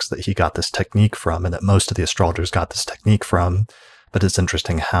source text that he got this technique from, and that most of the astrologers got this technique from. But it's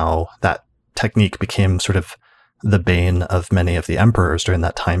interesting how that technique became sort of the bane of many of the emperors during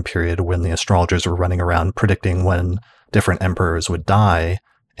that time period, when the astrologers were running around predicting when different emperors would die,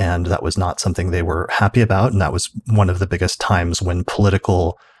 and that was not something they were happy about. And that was one of the biggest times when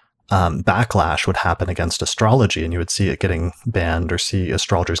political backlash would happen against astrology, and you would see it getting banned or see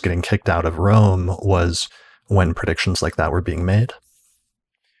astrologers getting kicked out of Rome, was when predictions like that were being made.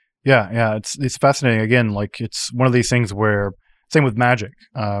 Yeah, it's fascinating. Again, like, it's one of these things where, same with magic,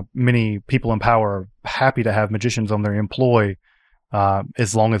 many people in power are happy to have magicians on their employ,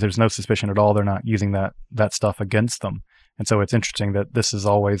 as long as there's no suspicion at all they're not using that stuff against them. And so it's interesting that this is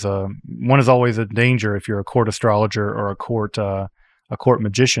always one is always a danger if you're a court astrologer or a court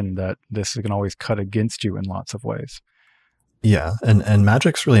magician, that this can always cut against you in lots of ways. Yeah, and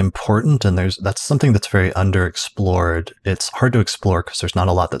magic's really important, and that's something that's very underexplored. It's hard to explore because there's not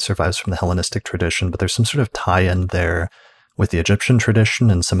a lot that survives from the Hellenistic tradition, but there's some sort of tie-in there with the Egyptian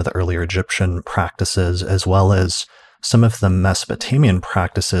tradition and some of the earlier Egyptian practices, as well as some of the Mesopotamian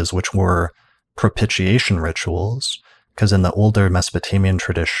practices, which were propitiation rituals. Because in the older Mesopotamian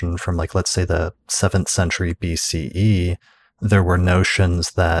tradition from, like, let's say the 7th century BCE, there were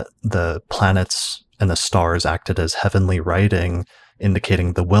notions that the planets and the stars acted as heavenly writing,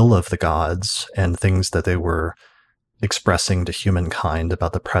 indicating the will of the gods and things that they were expressing to humankind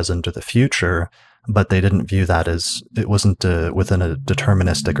about the present or the future. But they didn't view that as, it wasn't within a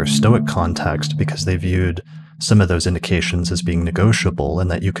deterministic or Stoic context, because they viewed some of those indications as being negotiable,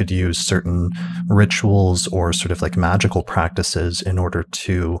 and that you could use certain rituals or sort of like magical practices in order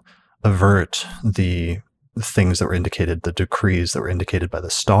to avert the things that were indicated, the decrees that were indicated by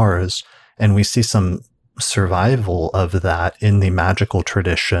the stars. And we see some survival of that in the magical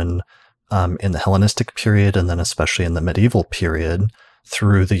tradition in the Hellenistic period, and then especially in the medieval period,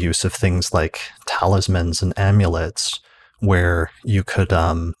 through the use of things like talismans and amulets, where you could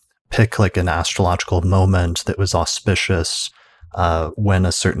pick like an astrological moment that was auspicious when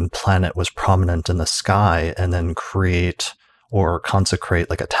a certain planet was prominent in the sky, and then create or consecrate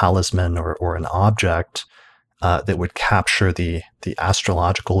like a talisman or an object that would capture the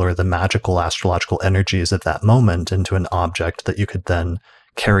astrological or the magical astrological energies of that moment into an object that you could then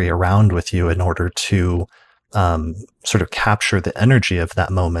carry around with you in order to sort of capture the energy of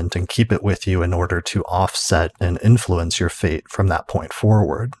that moment and keep it with you in order to offset and influence your fate from that point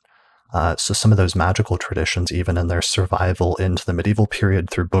forward. So some of those magical traditions, even in their survival into the medieval period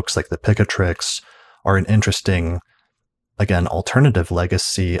through books like the Picatrix, are an interesting, again, alternative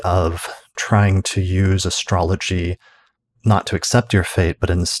legacy of trying to use astrology not to accept your fate, but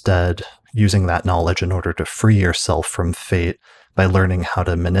instead using that knowledge in order to free yourself from fate by learning how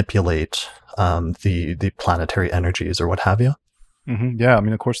to manipulate the planetary energies or what have you. Mm-hmm. Yeah, I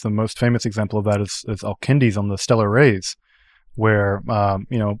mean, of course, the most famous example of that is Alcindes on the stellar rays, where on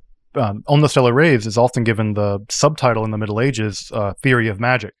the stellar rays is often given the subtitle in the Middle Ages, theory of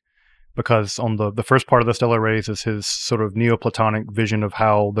magic, because on the first part of the stellar rays is his sort of Neoplatonic vision of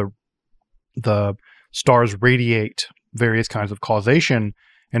how the stars radiate various kinds of causation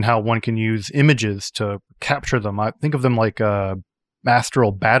and how one can use images to capture them. I think of them like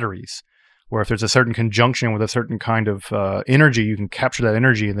astral batteries, where if there's a certain conjunction with a certain kind of energy, you can capture that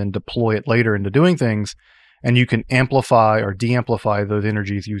energy and then deploy it later into doing things. And you can amplify or de-amplify those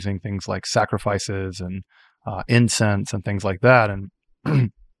energies using things like sacrifices and incense and things like that. And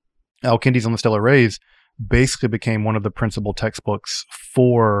Alcindes on the Stellar Rays basically became one of the principal textbooks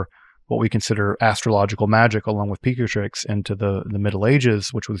for what we consider astrological magic, along with Picatrix, into the Middle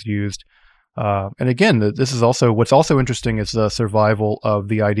Ages, which was used. And again, this is also what's also interesting is the survival of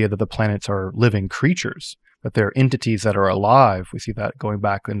the idea that the planets are living creatures, that they're entities that are alive. We see that going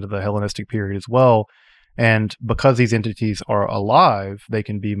back into the Hellenistic period as well. And because these entities are alive, they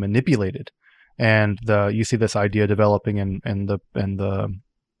can be manipulated. And you see this idea developing in the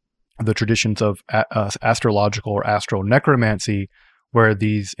traditions of astrological or astronecromancy, where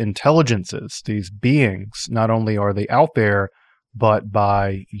these intelligences, these beings, not only are they out there, but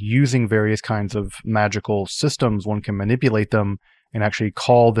by using various kinds of magical systems, one can manipulate them and actually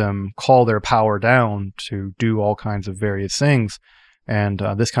call their power down to do all kinds of various things. And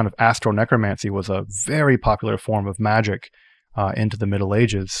this kind of astronecromancy was a very popular form of magic into the Middle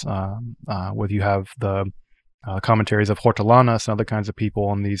Ages, where you have the commentaries of Hortolanus and other kinds of people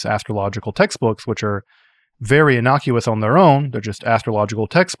on these astrological textbooks, which are very innocuous on their own. They're just astrological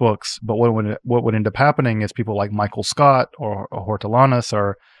textbooks. But what would end up happening is people like Michael Scott or Hortolanus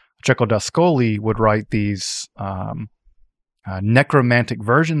or Cecco d'Ascoli would write these necromantic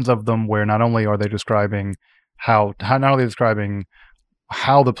versions of them, where not only are they describing how the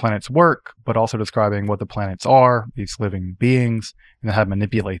planets work, but also describing what the planets are, these living beings, and then how to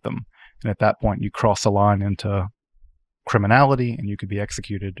manipulate them. And at that point, you cross the line into criminality, and you could be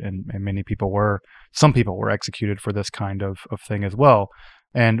executed. And some people were executed for this kind of thing as well.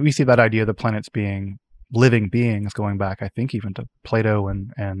 And we see that idea of the planets being living beings going back, I think, even to Plato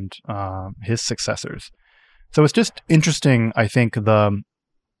and his successors. So it's just interesting, I think, the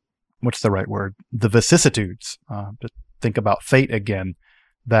vicissitudes, to think about fate again,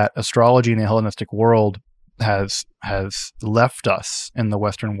 that astrology in the Hellenistic world has left us in the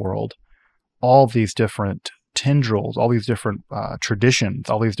Western world all these different tendrils, all these different traditions,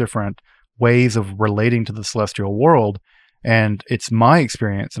 all these different ways of relating to the celestial world. And it's my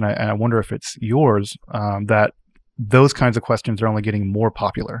experience, and I wonder if it's yours, that those kinds of questions are only getting more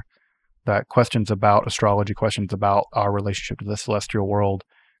popular. That questions about astrology, questions about our relationship to the celestial world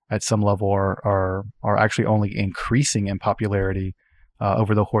at some level are actually only increasing in popularity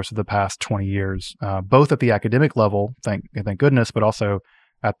over the course of the past 20 years, both at the academic level, thank goodness, but also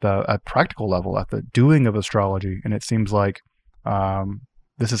at practical level, at the doing of astrology. And it seems like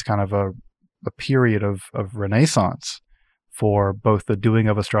this is kind of a period of renaissance for both the doing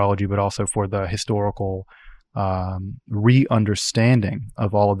of astrology, but also for the historical re-understanding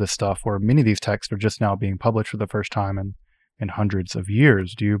of all of this stuff, where many of these texts are just now being published for the first time in hundreds of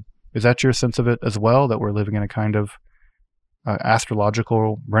years. Is that your sense of it as well, that we're living in a kind of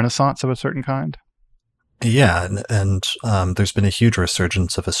astrological renaissance of a certain kind? Yeah, and there's been a huge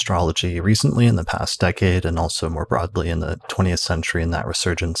resurgence of astrology recently in the past decade, and also more broadly in the 20th century, and that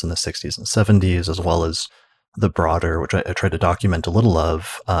resurgence in the 60s and 70s, as well as the broader, which I try to document a little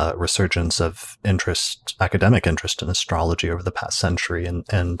of, resurgence of academic interest in astrology over the past century,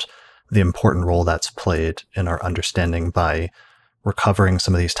 and the important role that's played in our understanding by recovering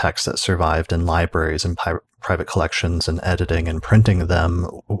some of these texts that survived in libraries and private collections and editing and printing them,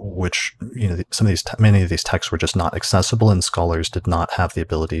 which, many of these texts were just not accessible, and scholars did not have the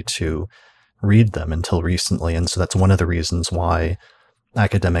ability to read them until recently. And so that's one of the reasons why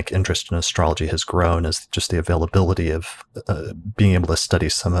academic interest in astrology has grown is just the availability of being able to study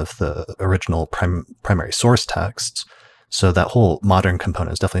some of the original primary source texts. So that whole modern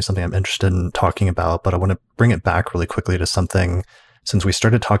component is definitely something I'm interested in talking about, but I want to bring it back really quickly to something, since we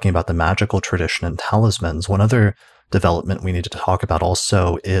started talking about the magical tradition and talismans, one other development we needed to talk about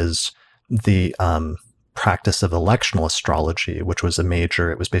also is the practice of electional astrology, which was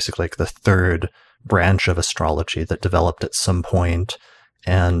it was basically like the third branch of astrology that developed at some point.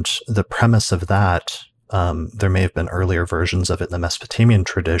 And the premise of that, there may have been earlier versions of it in the Mesopotamian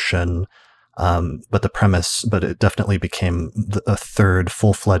tradition, but it definitely became a third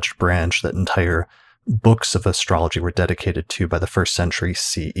full-fledged branch that entire books of astrology were dedicated to by the 1st century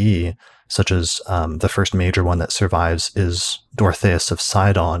CE, such as the first major one that survives is Dorotheus of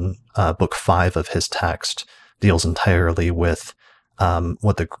Sidon. Book 5 of his text deals entirely with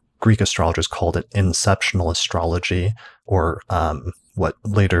what the Greek astrologers called it inceptional astrology, or what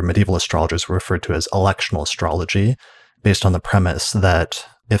later medieval astrologers referred to as electional astrology, based on the premise that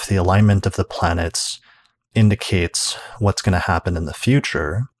if the alignment of the planets indicates what's going to happen in the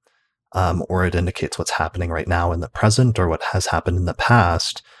future, or it indicates what's happening right now in the present or what has happened in the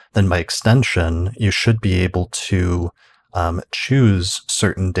past, then by extension, you should be able to choose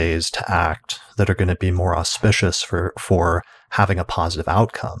certain days to act that are going to be more auspicious for having a positive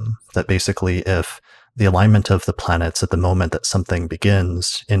outcome. That basically, if the alignment of the planets at the moment that something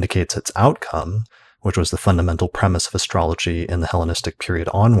begins indicates its outcome, which was the fundamental premise of astrology in the Hellenistic period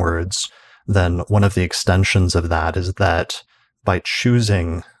onwards, then one of the extensions of that is that by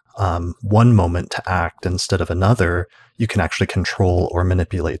choosing one moment to act instead of another, you can actually control or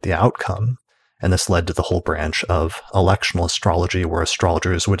manipulate the outcome. And this led to the whole branch of electional astrology, where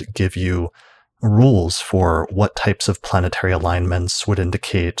astrologers would give you rules for what types of planetary alignments would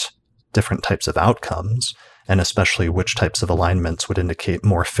indicate different types of outcomes, and especially which types of alignments would indicate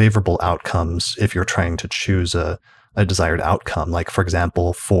more favorable outcomes if you're trying to choose a desired outcome. Like, for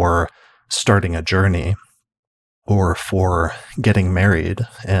example, for starting a journey, or for getting married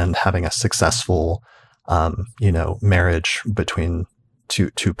and having a successful, marriage between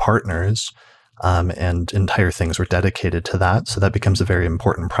two partners, and entire things were dedicated to that. So that becomes a very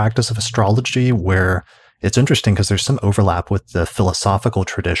important practice of astrology, where it's interesting because there's some overlap with the philosophical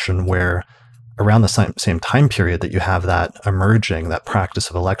tradition, where around the same time period that you have that emerging, that practice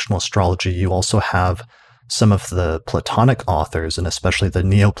of electional astrology, you also have some of the Platonic authors, and especially the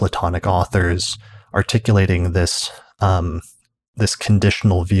Neoplatonic authors, articulating this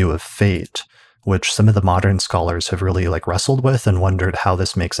conditional view of fate, which some of the modern scholars have really wrestled with and wondered how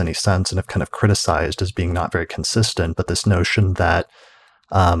this makes any sense, and have kind of criticized as being not very consistent. But this notion that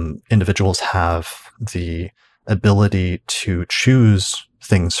individuals have the ability to choose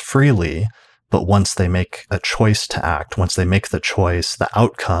things freely, but once they make a choice to act, once they make the choice, the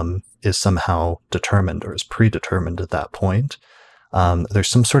outcome is somehow determined or is predetermined at that point. There's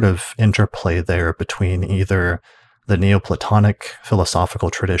some sort of interplay there between either the Neoplatonic philosophical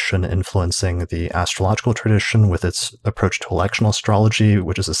tradition influencing the astrological tradition with its approach to electional astrology,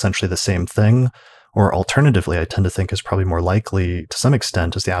 which is essentially the same thing, or alternatively, I tend to think is probably more likely to some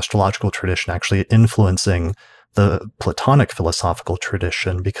extent, is the astrological tradition actually influencing the Platonic philosophical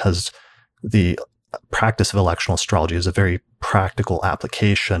tradition, because the practice of electional astrology is a very practical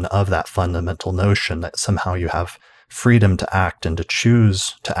application of that fundamental notion that somehow you have freedom to act and to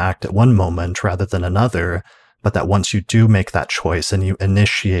choose to act at one moment rather than another, but that once you do make that choice and you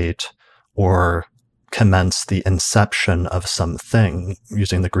initiate or commence the inception of something,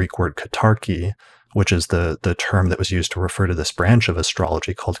 using the Greek word katarche, which is the term that was used to refer to this branch of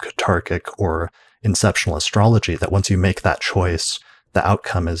astrology called katarchic or inceptional astrology, that once you make that choice, the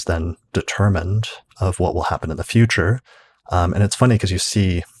outcome is then determined of what will happen in the future. And it's funny because you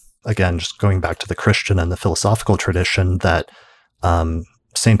see, again, just going back to the Christian and the philosophical tradition, that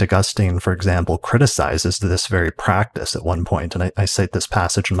St. Augustine, for example, criticizes this very practice at one point. And I cite this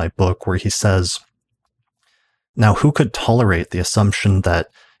passage in my book where he says, "Now, who could tolerate the assumption that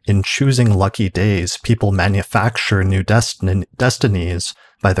in choosing lucky days, people manufacture new destinies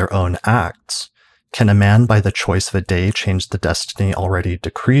by their own acts? Can a man by the choice of a day change the destiny already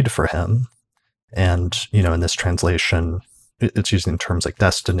decreed for him?" And, in this translation, it's using terms like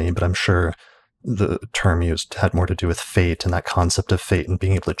destiny, but I'm sure the term used had more to do with fate and that concept of fate and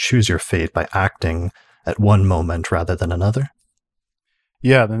being able to choose your fate by acting at one moment rather than another.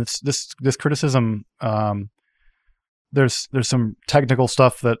 Yeah, then this criticism, there's some technical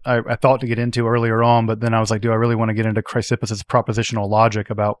stuff that I thought to get into earlier on, but then I was like, do I really want to get into Chrysippus' propositional logic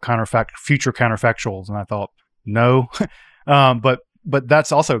about future counterfactuals? And I thought, no. But but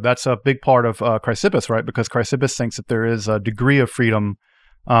that's a big part of Chrysippus, right? Because Chrysippus thinks that there is a degree of freedom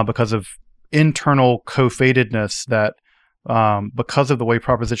because of internal co-fatedness, that because of the way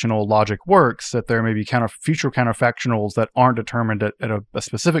propositional logic works, that there may be future counterfactuals that aren't determined at a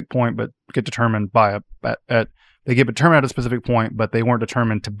specific point, but get determined they get determined at a specific point, but they weren't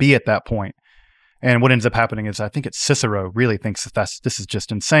determined to be at that point. And what ends up happening is, I think it's Cicero really thinks that this is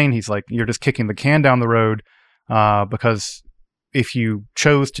just insane. He's like, you're just kicking the can down the road, because if you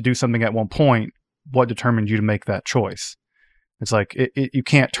chose to do something at one point, what determined you to make that choice? It's like you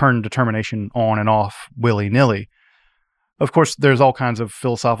can't turn determination on and off willy-nilly. Of course, there's all kinds of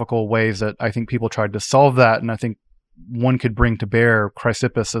philosophical ways that I think people tried to solve that, and I think one could bring to bear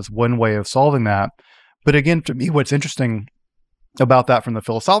Chrysippus as one way of solving that. But again, to me, what's interesting about that from the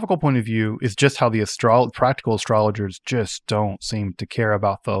philosophical point of view is just how the practical astrologers just don't seem to care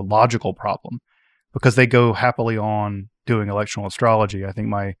about the logical problem, because they go happily on doing electional astrology. I think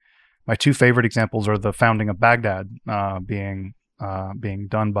my two favorite examples are the founding of Baghdad being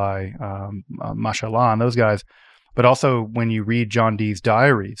done by Mashallah and those guys. But also when you read John Dee's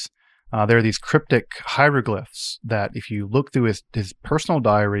diaries, there are these cryptic hieroglyphs that if you look through his personal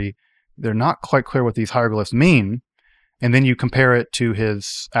diary, they're not quite clear what these hieroglyphs mean. And then you compare it to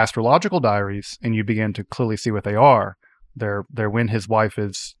his astrological diaries, and you begin to clearly see what they are. They're when his wife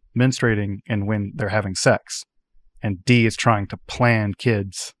is menstruating and when they're having sex. And D is trying to plan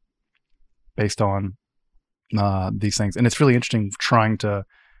kids based on these things. And it's really interesting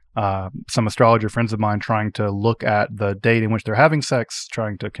some astrologer friends of mine trying to look at the date in which they're having sex,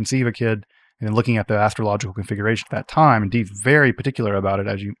 trying to conceive a kid, and then looking at the astrological configuration at that time. And Dee's very particular about it,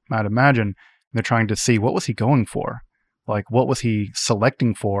 as you might imagine. And they're trying to see, what was he going for? Like, what was he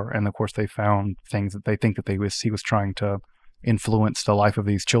selecting for? And of course, they found things that they think that he was trying to influence the life of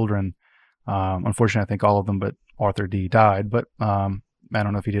these children. Unfortunately, I think all of them but Arthur D died. But I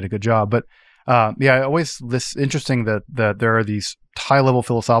don't know if he did a good job. But this interesting that there are these high-level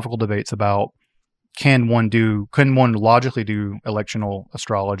philosophical debates about can one logically do electional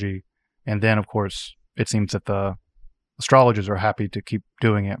astrology, and then of course it seems that the astrologers are happy to keep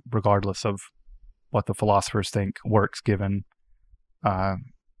doing it regardless of what the philosophers think works, given the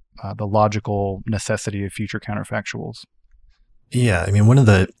logical necessity of future counterfactuals. Yeah, I mean, one of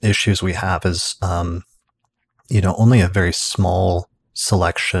the issues we have is, only a very small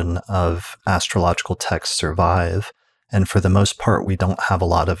selection of astrological texts survive. And for the most part, we don't have a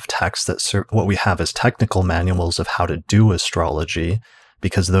lot of texts what we have is technical manuals of how to do astrology,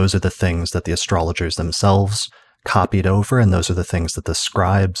 because those are the things that the astrologers themselves copied over, and those are the things that the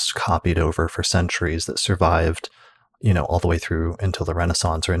scribes copied over for centuries that survived, all the way through until the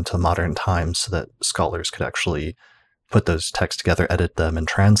Renaissance or into modern times, so that scholars could actually put those texts together, edit them, and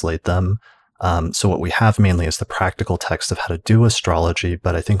translate them. So what we have mainly is the practical text of how to do astrology,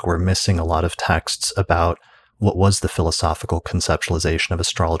 but I think we're missing a lot of texts about what was the philosophical conceptualization of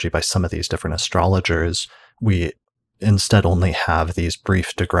astrology by some of these different astrologers. We instead only have these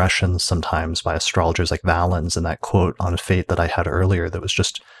brief digressions sometimes by astrologers like Valens, and that quote on fate that I had earlier that was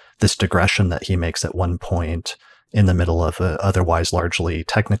just this digression that he makes at one point in the middle of a otherwise largely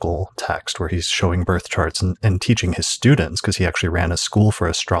technical text where he's showing birth charts and teaching his students, because he actually ran a school for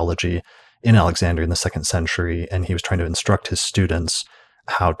astrology in Alexandria in the 2nd century, and he was trying to instruct his students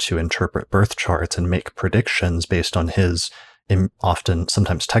how to interpret birth charts and make predictions based on his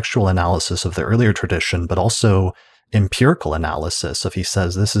sometimes textual analysis of the earlier tradition, but also empirical analysis. If he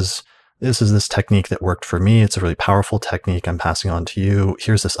says, this is this technique that worked for me, it's a really powerful technique I'm passing on to you.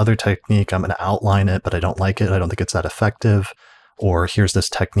 Here's this other technique, I'm going to outline it, but I don't like it. I don't think it's that effective. Or here's this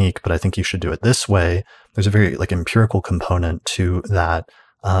technique, but I think you should do it this way. There's a very empirical component to that.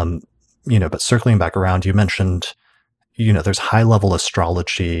 But circling back around, you mentioned, there's high level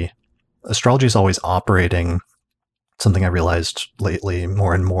astrology. Astrology is always operating, something I realized lately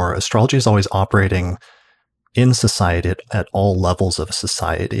more and more. Astrology is always operating in society at all levels of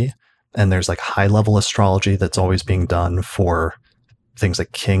society. And there's high level astrology that's always being done for things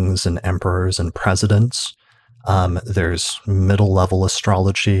like kings and emperors and presidents. There's middle level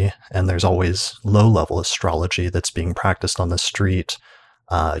astrology, and there's always low level astrology that's being practiced on the street.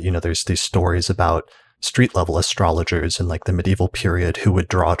 There's these stories about street level astrologers in the medieval period who would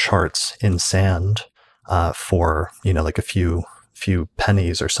draw charts in sand for a few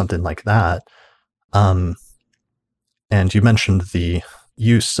pennies or something like that. And you mentioned the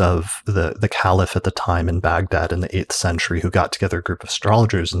use of the caliph at the time in Baghdad in the 8th century, who got together a group of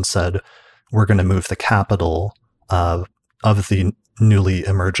astrologers and said, we're going to move the capital of the newly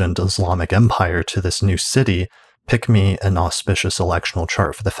emergent Islamic empire to this new city, pick me an auspicious electional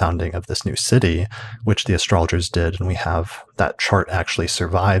chart for the founding of this new city, which the astrologers did. And we have that chart actually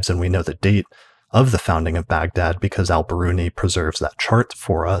survives, and we know the date of the founding of Baghdad because Al-Biruni preserves that chart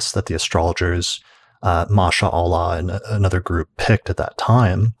for us that the astrologers, Masha Allah and another group picked at that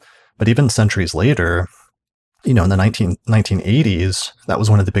time. But even centuries later, in the 1980s, that was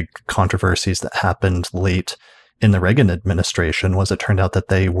one of the big controversies that happened late in the Reagan administration, was it turned out that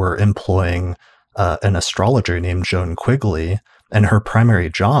they were employing an astrologer named Joan Quigley, and her primary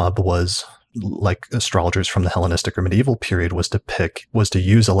job was, like astrologers from the Hellenistic or medieval period, was to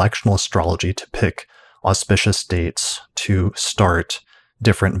use electional astrology to pick auspicious dates to start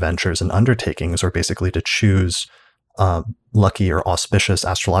different ventures and undertakings, or basically to choose lucky or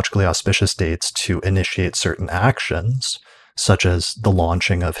astrologically auspicious dates to initiate certain actions, such as the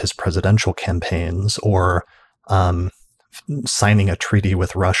launching of his presidential campaigns or signing a treaty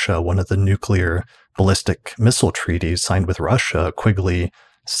with Russia, one of the nuclear ballistic missile treaties signed with Russia. Quigley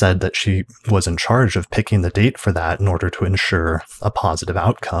said that she was in charge of picking the date for that in order to ensure a positive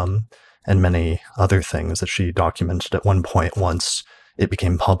outcome, and many other things that she documented at one point once it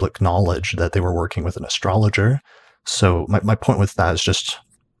became public knowledge that they were working with an astrologer. So my point with that is just,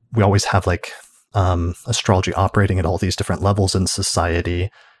 we always have astrology operating at all these different levels in society,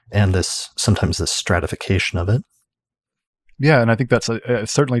 and sometimes this stratification of it. Yeah, and I think that's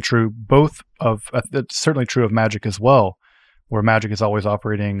certainly true. It's certainly true of magic as well, where magic is always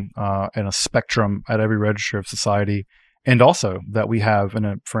operating in a spectrum at every register of society, and also that we have,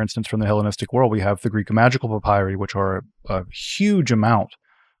 for instance, from the Hellenistic world, we have the Greek magical papyri, which are a huge amount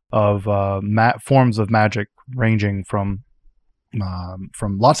of forms of magic ranging from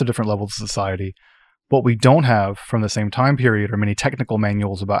lots of different levels of society. What we don't have from the same time period are many technical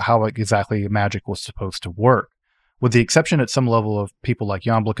manuals about how exactly magic was supposed to work. With the exception at some level of people like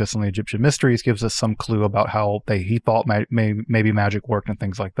Iamblichus and the Egyptian Mysteries gives us some clue about how he thought maybe magic worked and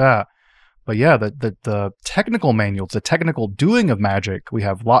things like that. But yeah, the technical manuals, the technical doing of magic, we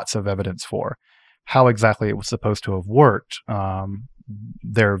have lots of evidence for how exactly it was supposed to have worked.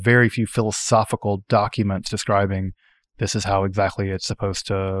 There are very few philosophical documents describing this is how exactly it's supposed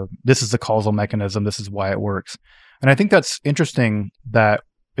to, this is the causal mechanism, this is why it works. And I think that's interesting that,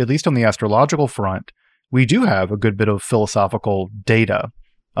 at least on the astrological front, we do have a good bit of philosophical data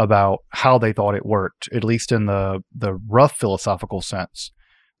about how they thought it worked, at least in the rough philosophical sense.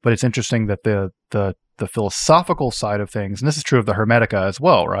 But it's interesting that the philosophical side of things, and this is true of the Hermetica as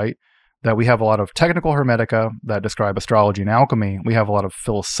well, right? That we have a lot of technical Hermetica that describe astrology and alchemy. We have a lot of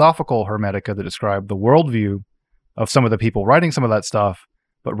philosophical Hermetica that describe the worldview of some of the people writing some of that stuff,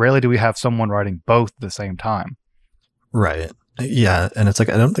 but rarely do we have someone writing both at the same time. Right. Yeah. And it's I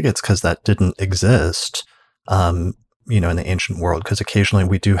don't think it's because that didn't exist, in the ancient world, because occasionally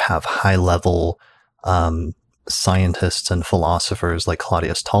we do have high-level scientists and philosophers like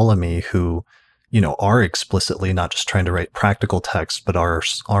Claudius Ptolemy who, are explicitly not just trying to write practical texts, but are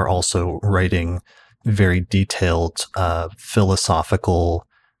also writing very detailed philosophical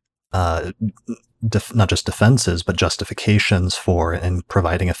not just defenses, but justifications for and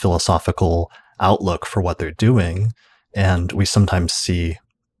providing a philosophical outlook for what they're doing. And we sometimes see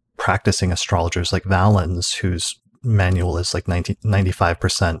practicing astrologers like Valens, whose manual is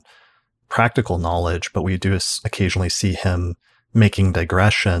 95% practical knowledge, but we do occasionally see him making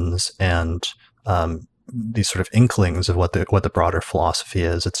digressions and these sort of inklings of what the broader philosophy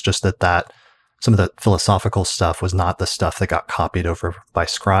is. It's just that some of the philosophical stuff was not the stuff that got copied over by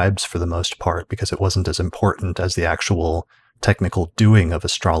scribes for the most part, because it wasn't as important as the actual technical doing of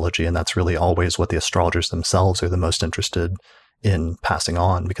astrology. And that's really always what the astrologers themselves are the most interested in passing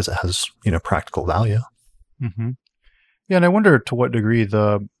on, because it has, practical value. Mm-hmm. Yeah. And I wonder to what degree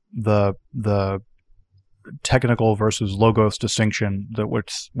the technical versus logos distinction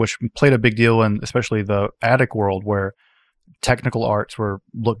which played a big deal in especially the Attic world, where technical arts were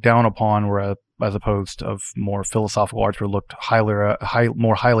looked down upon, as opposed to more philosophical arts were looked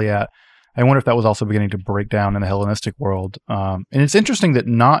more highly at. I wonder if that was also beginning to break down in the Hellenistic world. And it's interesting that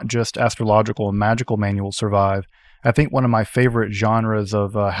not just astrological and magical manuals survive. I think one of my favorite genres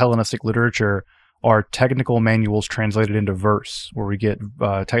of Hellenistic literature are technical manuals translated into verse, where we get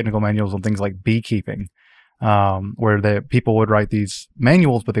technical manuals on things like beekeeping, where the people would write these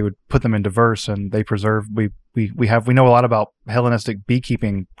manuals, but they would put them into verse, and they preserve. We know a lot about Hellenistic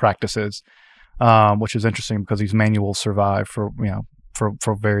beekeeping practices, which is interesting because these manuals survive for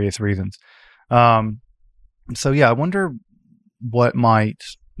various reasons. So yeah, I wonder what might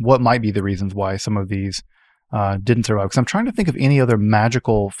be the reasons why some of these didn't survive. Because I'm trying to think of any other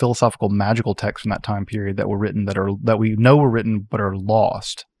philosophical magical texts from that time period that were written that we know were written but are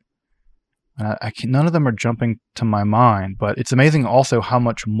lost. And none of them are jumping to my mind, but it's amazing also how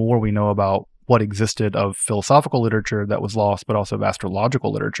much more we know about what existed of philosophical literature that was lost, but also of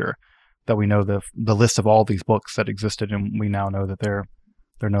astrological literature, that we know the list of all these books that existed, and we now know that they're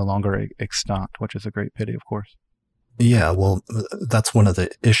no longer extant, which is a great pity, of course. Yeah, well, that's one of the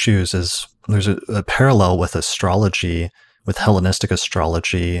issues is there's a parallel with astrology, with Hellenistic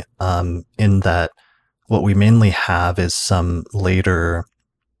astrology, in that what we mainly have is some later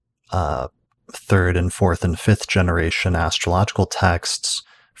third and fourth and fifth generation astrological texts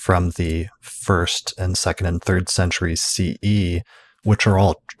from the first and second and third centuries CE, which are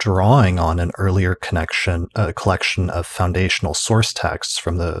all drawing on an earlier collection of foundational source texts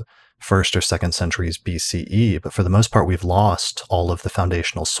from the first or second centuries BCE. But for the most part, we've lost all of the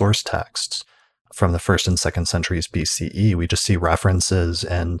foundational source texts from the first and second centuries BCE. We just see references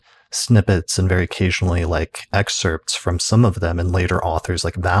and snippets and very occasionally like excerpts from some of them in later authors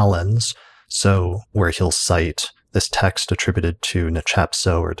like Valens. So where he'll cite this text attributed to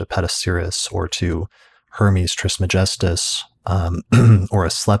Nechepso or to Petasiris or to Hermes Trismegistus or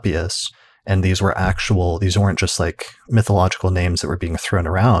Asclepius. And these weren't just like mythological names that were being thrown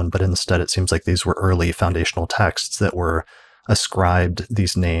around, but instead it seems like these were early foundational texts that were ascribed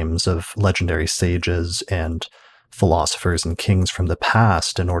these names of legendary sages and philosophers and kings from the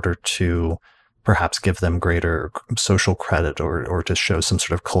past in order to perhaps give them greater social credit or to show some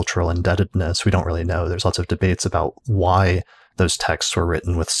sort of cultural indebtedness. We don't really know. There's lots of debates about why those texts were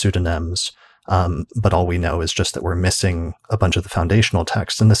written with pseudonyms. But all we know is just that we're missing a bunch of the foundational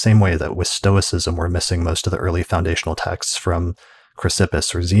texts in the same way that with Stoicism, we're missing most of the early foundational texts from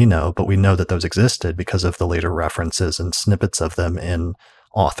Chrysippus or Zeno, but we know that those existed because of the later references and snippets of them in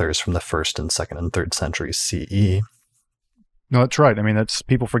authors from the first and second and third centuries CE. No, that's right. I mean,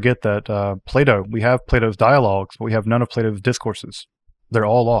 people forget that Plato, we have Plato's dialogues, but we have none of Plato's discourses. They're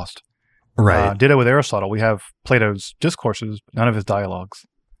all lost. Right. Ditto with Aristotle. We have Plato's discourses, but none of his dialogues.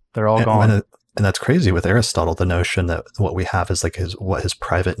 They're all gone. And that's crazy with Aristotle, the notion that what we have is like his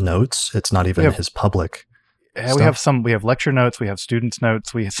private notes. It's not even his public stuff. We have lecture notes, we have students'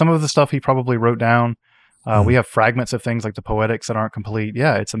 notes, some of the stuff he probably wrote down. We have fragments of things like the Poetics that aren't complete.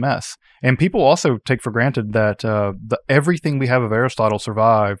 Yeah, it's a mess. And people also take for granted that everything we have of Aristotle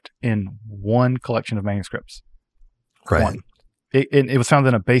survived in one collection of manuscripts. Right. One. It was found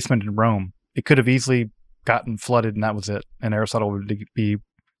in a basement in Rome. It could have easily gotten flooded and that was it. And Aristotle would be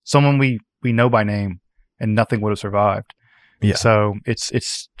someone we know by name and nothing would have survived. Yeah. So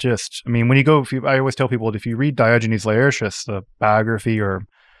it's just, I mean, when you go, I always tell people that if you read Diogenes Laertius, the biography or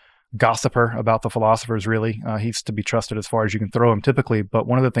gossiper about the philosophers, really, he's to be trusted as far as you can throw him typically. But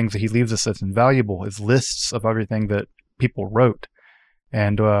one of the things that he leaves us that's invaluable is lists of everything that people wrote.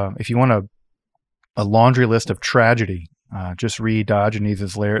 And if you want a laundry list of tragedy, just read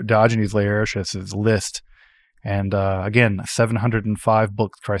Diogenes Laertius's list. And again, 705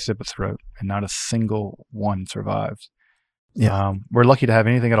 books Chrysippus wrote, and not a single one survives. Yeah. We're lucky to have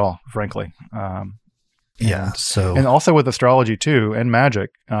anything at all, frankly. And also with astrology too, and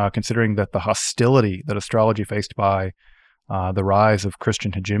magic, considering that the hostility that astrology faced by the rise of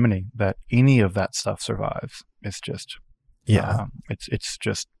Christian hegemony, that any of that stuff survives. It's just,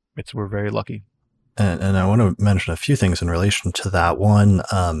 we're very lucky. And I want to mention a few things in relation to that. One,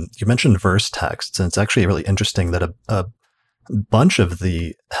 you mentioned verse texts, and it's actually really interesting that a bunch of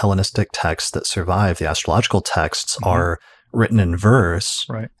the Hellenistic texts that survive, the astrological texts, are written in verse,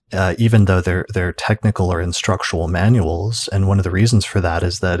 right? Even though they're technical or instructional manuals. And one of the reasons for that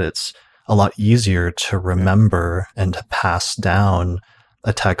is that it's a lot easier to remember and to pass down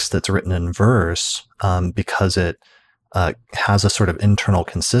a text that's written in verse because it has a sort of internal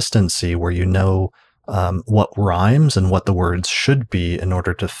consistency where you know what rhymes and what the words should be in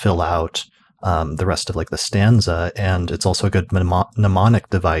order to fill out the rest of like the stanza. And it's also a good mnemonic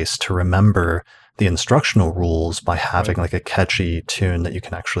device to remember the instructional rules by having like a catchy tune that you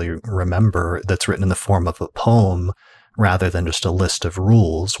can actually remember that's written in the form of a poem rather than just a list of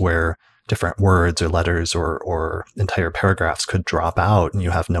rules where different words or letters or entire paragraphs could drop out and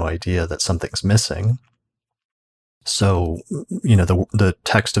you have no idea that something's missing. So, the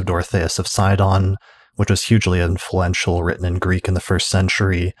text of Dorotheus of Sidon, which was hugely influential, written in Greek in the first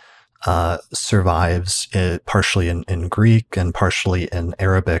century, survives partially in Greek and partially in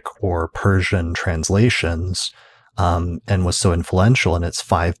Arabic or Persian translations, and was so influential in its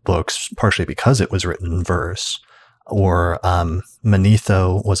 5 books, partially because it was written in verse. Or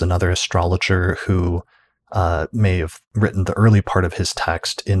Manetho was another astrologer who may have written the early part of his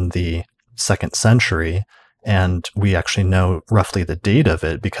text in the 2nd century, and we actually know roughly the date of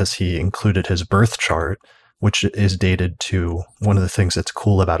it because he included his birth chart which is dated to one of the things that's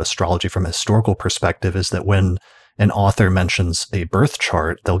cool about astrology from a historical perspective is that when an author mentions a birth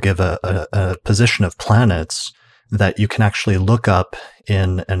chart, they'll give a position of planets that you can actually look up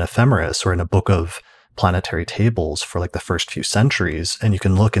in an ephemeris or in a book of planetary tables for like the first few centuries, and you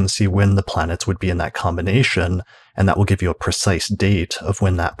can look and see when the planets would be in that combination, and that will give you a precise date of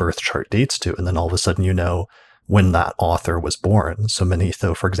when that birth chart dates to, and then all of a sudden you know when that author was born. So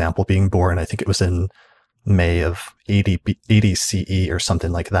Manetho, for example, being born, I think it was in May of 80 CE or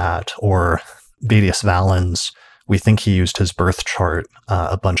something like that, or Vettius Valens, we think he used his birth chart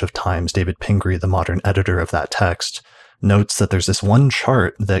a bunch of times. David Pingree, the modern editor of that text, notes that there's this one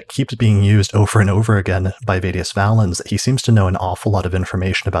chart that keeps being used over and over again by Vettius Valens, that he seems to know an awful lot of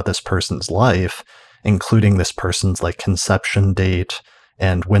information about this person's life, including this person's like conception date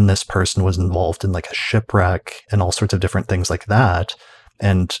and when this person was involved in like a shipwreck and all sorts of different things like that.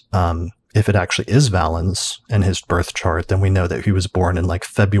 And if it actually is Valens and his birth chart, then we know that he was born in like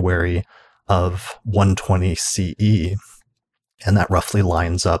February of 120 CE. And that roughly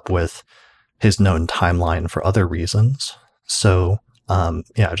lines up with his known timeline for other reasons. So, I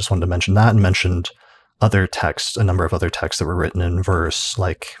just wanted to mention that, and mentioned other texts, a number of other texts that were written in verse,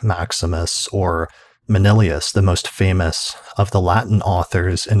 like Maximus or Manilius, the most famous of the Latin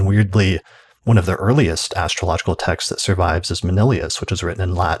authors. And weirdly, one of the earliest astrological texts that survives is Manilius, which is written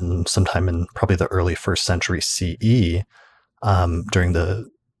in Latin sometime in probably the early 1st century CE, during the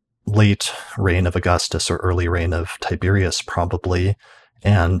late reign of Augustus or early reign of Tiberius, probably.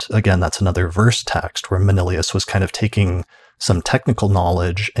 And again, that's another verse text where Manilius was kind of taking some technical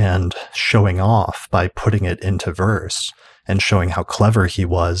knowledge and showing off by putting it into verse, and showing how clever he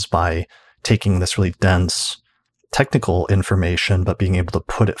was by taking this really dense technical information, but being able to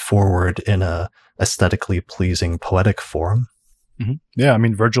put it forward in a aesthetically pleasing poetic form. Mm-hmm. Yeah, I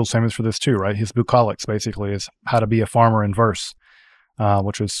mean, Virgil's famous for this too, right? His Bucolics basically is how to be a farmer in verse,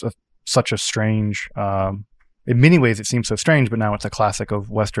 which was such a strange... in many ways, it seems so strange, but now it's a classic of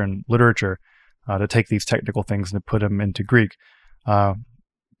Western literature to take these technical things and to put them into Greek.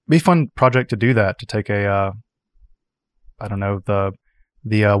 Be a fun project to do that, to take the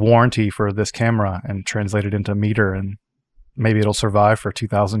warranty for this camera and translate it into meter, and maybe it'll survive for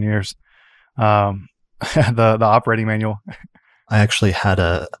 2,000 years. The operating manual. I actually had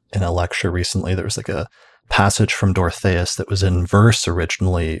in a lecture recently, there was like a passage from Dorotheus that was in verse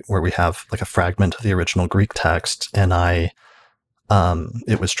originally, where we have like a fragment of the original Greek text, and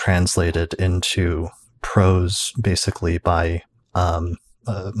it was translated into prose basically by a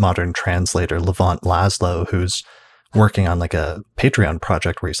modern translator, Levant Laszlo, who's working on like a Patreon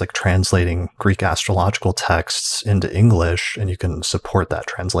project where he's like translating Greek astrological texts into English, and you can support that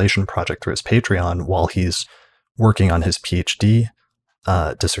translation project through his Patreon while he's working on his PhD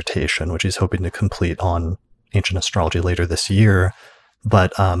dissertation, which he's hoping to complete on ancient astrology later this year.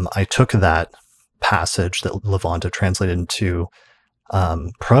 But I took that passage that Levant had translated into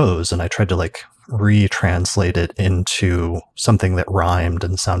prose, and I tried to like retranslate it into something that rhymed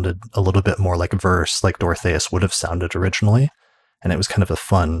and sounded a little bit more like verse, like Dorotheus would have sounded originally. And it was kind of a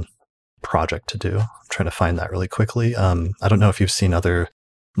fun project to do. I'm trying to find that really quickly. I don't know if you've seen other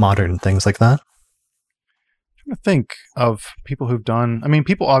modern things like that. To think of people who've done, I mean,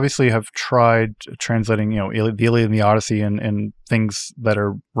 people obviously have tried translating, the Iliad and the Odyssey and things that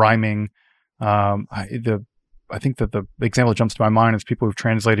are rhyming. I think that the example that jumps to my mind is people who've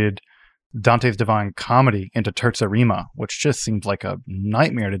translated Dante's Divine Comedy into terza rima, which just seems like a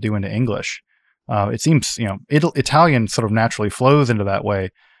nightmare to do into English. It seems, Italian sort of naturally flows into that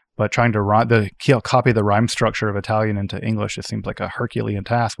way, but trying to copy the rhyme structure of Italian into English, it seems like a Herculean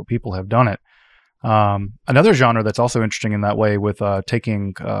task, but people have done it. Another genre that's also interesting in that way with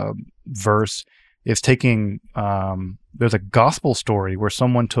taking verse is taking, there's a gospel story where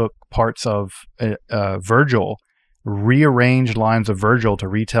someone took parts of Virgil, rearranged lines of Virgil to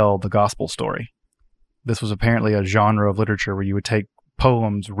retell the gospel story. This was apparently a genre of literature where you would take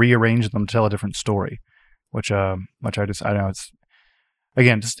poems, rearrange them to tell a different story, which I know it's,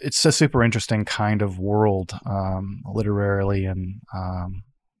 again, it's a super interesting kind of world, literarily and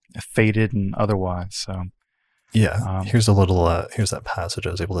fated and otherwise. So yeah, here's that passage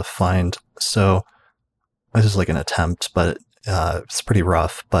I was able to find. So this is like an attempt, but it's pretty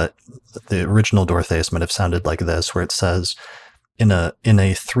rough. But the original Dorotheus might have sounded like this, where it says, in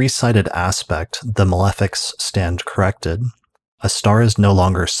a three-sided aspect, the malefics stand corrected. A star is no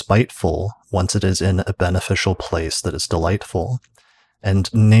longer spiteful once it is in a beneficial place that is delightful,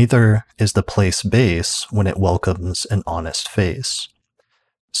 and neither is the place base when it welcomes an honest face.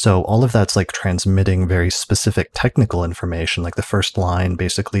 So all of that's like transmitting very specific technical information. Like the first line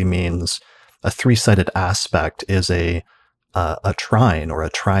basically means a three-sided aspect is a trine or a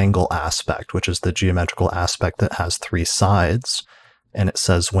triangle aspect, which is the geometrical aspect that has three sides. And it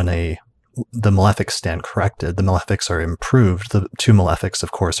says when the malefics stand corrected, the malefics are improved. The two malefics,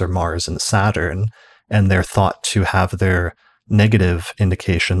 of course, are Mars and Saturn, and they're thought to have their negative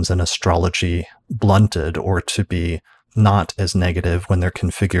indications in astrology blunted, or to be not as negative when they're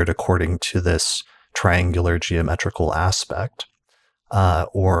configured according to this triangular geometrical aspect.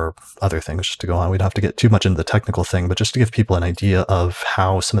 Or other things, just to go on. We'd have to get too much into the technical thing, but just to give people an idea of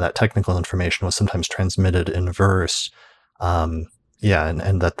how some of that technical information was sometimes transmitted in verse. And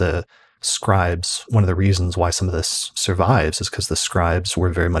that the scribes, one of the reasons why some of this survives is because the scribes were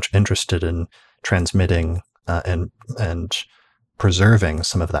very much interested in transmitting and preserving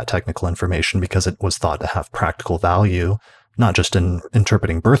some of that technical information, because it was thought to have practical value, not just in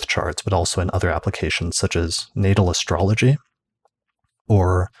interpreting birth charts, but also in other applications such as natal astrology.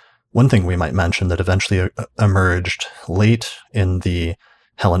 Or one thing we might mention that eventually emerged late in the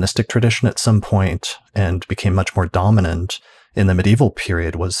Hellenistic tradition at some point and became much more dominant in the medieval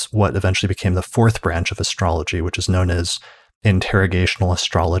period was what eventually became the fourth branch of astrology, which is known as interrogational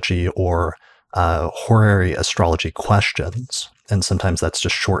astrology or horary astrology questions. And sometimes that's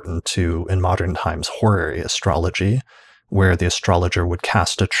just shortened to, in modern times, horary astrology, where the astrologer would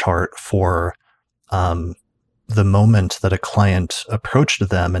cast a chart for the moment that a client approached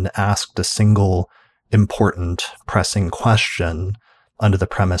them and asked a single important, pressing question, under the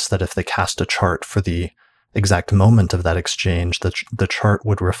premise that if they cast a chart for the exact moment of that exchange, the chart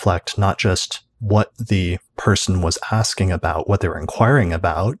would reflect not just what the person was asking about, what they were inquiring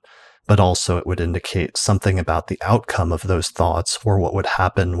about, but also it would indicate something about the outcome of those thoughts or what would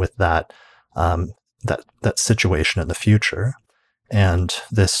happen with that situation in the future. And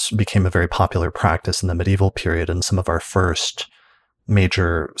this became a very popular practice in the medieval period, and some of our first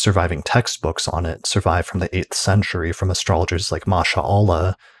major surviving textbooks on it survive from the 8th century from astrologers like Masha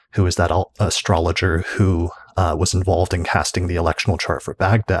Allah, who is that astrologer who was involved in casting the electional chart for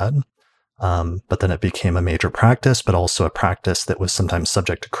Baghdad. But then it became a major practice, but also a practice that was sometimes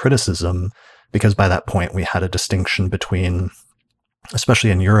subject to criticism, because by that point we had a distinction between,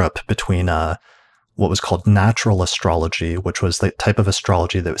 especially in Europe, between what was called natural astrology, which was the type of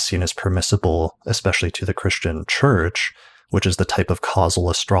astrology that was seen as permissible, especially to the Christian church, which is the type of causal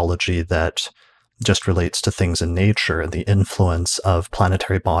astrology that just relates to things in nature and the influence of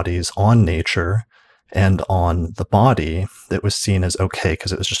planetary bodies on nature and on the body, that was seen as okay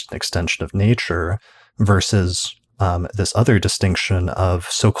because it was just an extension of nature, versus this other distinction of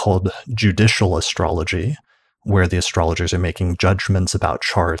so-called judicial astrology, where the astrologers are making judgments about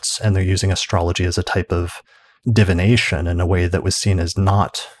charts and they're using astrology as a type of divination in a way that was seen as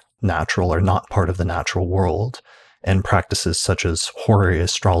not natural or not part of the natural world. And practices such as horary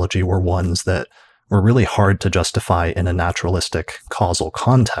astrology were ones that were really hard to justify in a naturalistic causal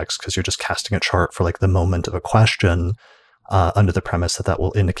context, because you're just casting a chart for like the moment of a question under the premise that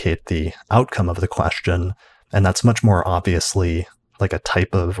will indicate the outcome of the question. And that's much more obviously like a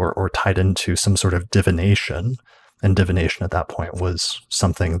type of or tied into some sort of divination. And divination at that point was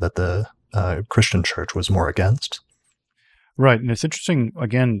something that the Christian church was more against. Right. And it's interesting,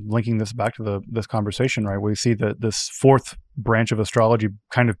 again, linking this back to this conversation, right? We see that this fourth branch of astrology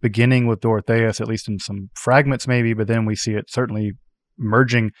kind of beginning with Dorotheus, at least in some fragments maybe, but then we see it certainly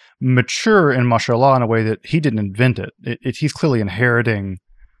merging, mature in Mashallah in a way that he didn't invent it. He's clearly inheriting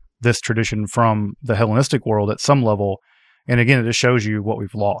this tradition from the Hellenistic world at some level. And again, it just shows you what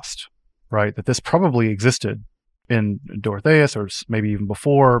we've lost, right? That this probably existed in Dorotheus, or maybe even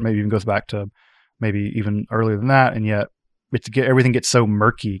before, maybe even goes back to maybe even earlier than that. And yet everything gets so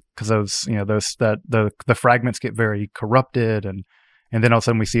murky because the fragments get very corrupted, and then all of a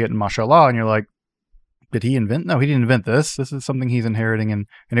sudden we see it in Mashallah, and you're like, did he invent? No, he didn't invent this. This is something he's inheriting, and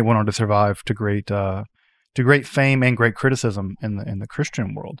it went on to survive to great fame and great criticism in the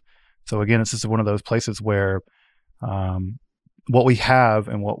Christian world. So again, it's just one of those places where what we have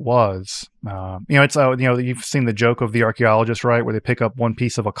and what was, it's you've seen the joke of the archaeologist, right, where they pick up one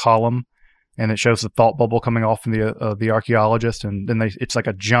piece of a column and it shows the thought bubble coming off from the archaeologist, and then it's like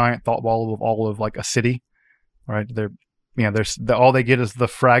a giant thought bubble of all of like a city, right? All they get is the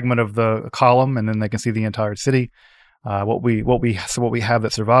fragment of the column, and then they can see the entire city. What we have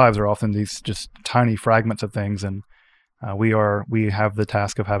that survives are often these just tiny fragments of things, and we have the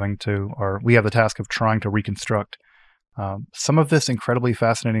task of trying to reconstruct some of this incredibly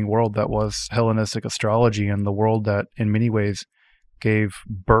fascinating world that was Hellenistic astrology, and the world that in many ways gave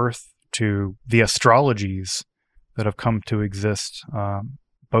birth to the astrologies that have come to exist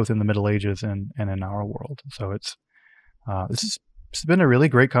both in the Middle Ages and in our world. So it's it's been a really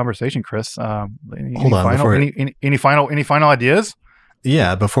great conversation, Chris. Hold on, any final ideas?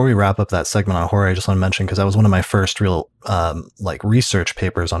 Yeah, before we wrap up that segment on horary, I just want to mention, because that was one of my first real research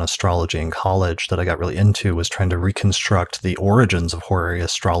papers on astrology in college that I got really into, was trying to reconstruct the origins of horary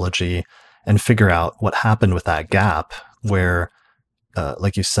astrology and figure out what happened with that gap where,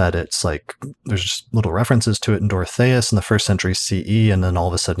 like you said, it's like there's just little references to it in Dorotheus in the 1st century CE, and then all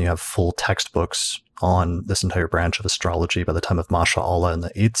of a sudden you have full textbooks on this entire branch of astrology by the time of Masha Allah in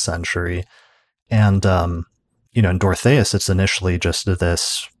the 8th century. And in Dorotheus, it's initially just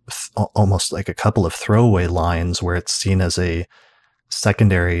this almost like a couple of throwaway lines where it's seen as a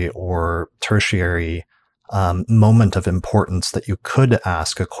secondary or tertiary moment of importance that you could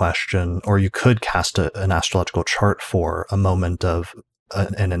ask a question, or you could cast an astrological chart for a moment of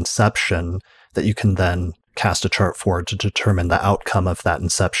an inception that you can then cast a chart for to determine the outcome of that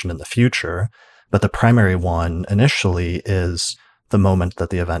inception in the future. But the primary one initially is the moment that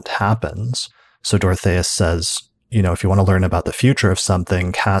the event happens. So Dorotheus says, if you want to learn about the future of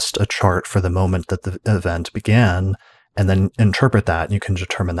something, cast a chart for the moment that the event began, and then interpret that, and you can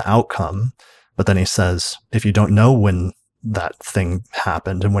determine the outcome. But then he says, if you don't know when that thing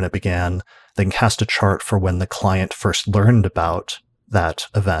happened and when it began, then cast a chart for when the client first learned about that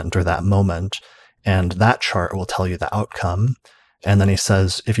event or that moment, and that chart will tell you the outcome. And then he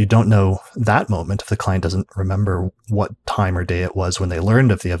says, if you don't know that moment, if the client doesn't remember what time or day it was when they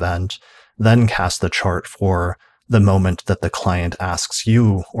learned of the event, then cast the chart for the moment that the client asks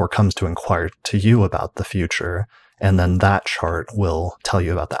you or comes to inquire to you about the future. And then that chart will tell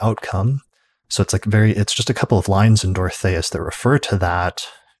you about the outcome. So it's just a couple of lines in Dorotheus that refer to that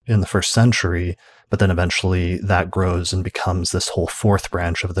in the 1st century, but then eventually that grows and becomes this whole 4th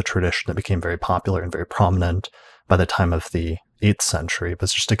branch of the tradition that became very popular and very prominent by the time of the 8th century. But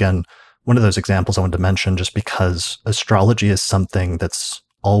it's just, again, one of those examples I wanted to mention, just because astrology is something that's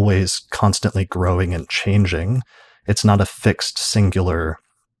always constantly growing and changing. It's not a fixed singular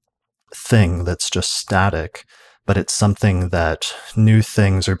thing that's just static, but it's something that new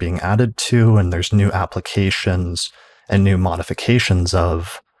things are being added to, and there's new applications and new modifications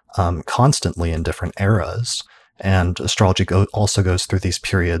of constantly in different eras. And astrology also goes through these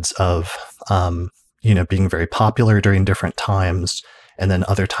periods of, being very popular during different times, and then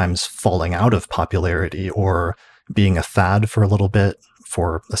other times falling out of popularity or being a fad for a little bit,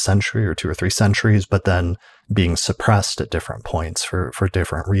 for a century or 2 or 3 centuries, but then being suppressed at different points for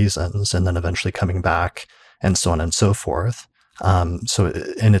different reasons, and then eventually coming back, and so on and so forth. And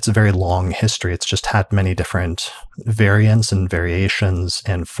it's a very long history. It's just had many different variants and variations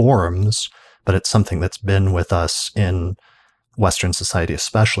and forms, but it's something that's been with us in Western society,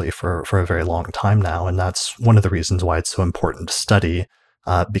 especially for a very long time now. And that's one of the reasons why it's so important to study,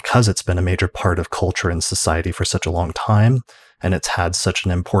 because it's been a major part of culture and society for such a long time. And it's had such an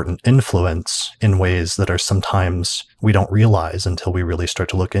important influence in ways that are sometimes we don't realize until we really start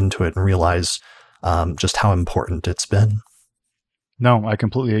to look into it and realize just how important it's been. No, I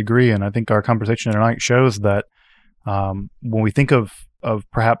completely agree. And I think our conversation tonight shows that when we think of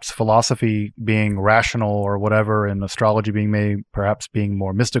perhaps philosophy being rational or whatever, and astrology being perhaps being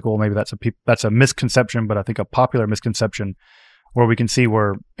more mystical, maybe that's a misconception, but I think a popular misconception, where we can see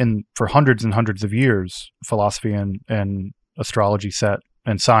where for hundreds and hundreds of years, philosophy and astrology set,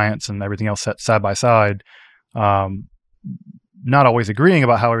 and science and everything else set side by side, not always agreeing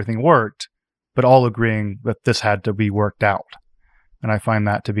about how everything worked, but all agreeing that this had to be worked out. And I find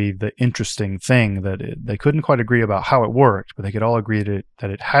that to be the interesting thing, that they couldn't quite agree about how it worked, but they could all agree that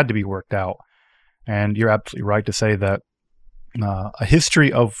it had to be worked out. And you're absolutely right to say that a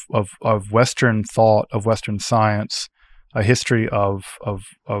history of Western thought, of Western science, a history of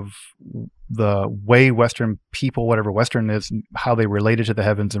the way Western people, whatever Western is, how they related to the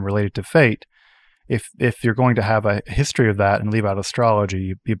heavens and related to fate. If you're going to have a history of that and leave out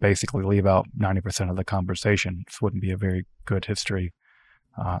astrology, you basically leave out 90% of the conversation. This wouldn't be a very good history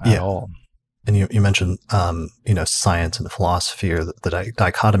at all. And you mentioned, science and philosophy, or the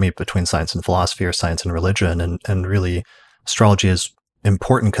dichotomy between science and philosophy, or science and religion. And really, astrology is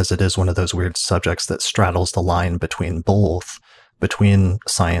important because it is one of those weird subjects that straddles the line between both, between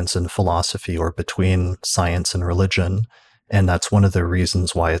science and philosophy, or between science and religion. And that's one of the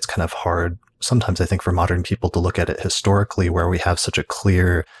reasons why it's kind of hard sometimes, I think, for modern people to look at it historically, where we have such a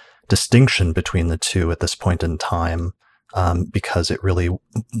clear distinction between the two at this point in time, because it really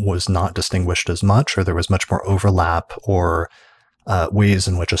was not distinguished as much, or there was much more overlap, or ways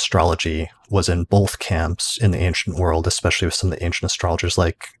in which astrology was in both camps in the ancient world, especially with some of the ancient astrologers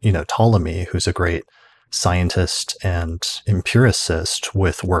like, Ptolemy, who's a great scientist and empiricist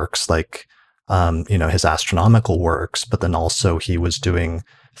with works like his astronomical works, but then also he was doing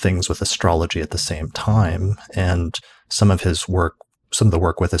things with astrology at the same time. And some of the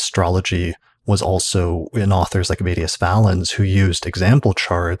work with astrology was also in authors like Vedius Valens, who used example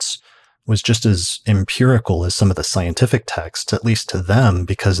charts, was just as empirical as some of the scientific texts, at least to them,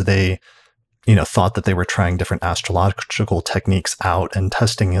 because they, thought that they were trying different astrological techniques out and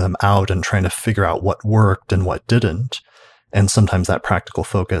testing them out and trying to figure out what worked and what didn't. And sometimes that practical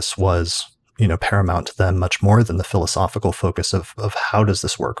focus was, paramount to them much more than the philosophical focus of how does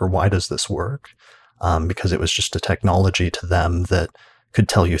this work or why does this work? Because it was just a technology to them that could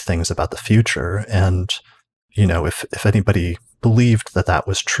tell you things about the future. And, if anybody believed that that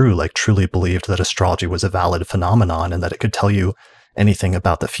was true, like truly believed that astrology was a valid phenomenon and that it could tell you anything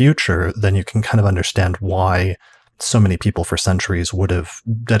about the future, then you can kind of understand why so many people for centuries would have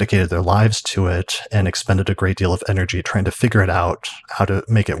dedicated their lives to it and expended a great deal of energy trying to figure it out, how to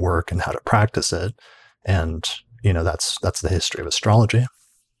make it work and how to practice it. And, that's the history of astrology.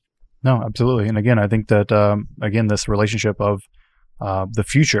 No, absolutely. And again, I think that, this relationship of the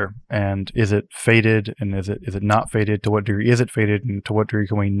future, and is it fated and is it not fated? To what degree is it fated, and to what degree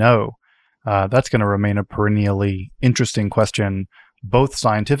can we know? That's going to remain a perennially interesting question, both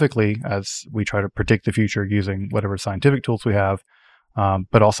scientifically as we try to predict the future using whatever scientific tools we have,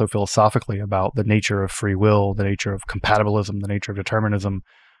 but also philosophically about the nature of free will, the nature of compatibilism, the nature of determinism.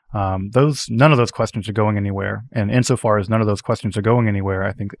 None of those questions are going anywhere. And insofar as none of those questions are going anywhere,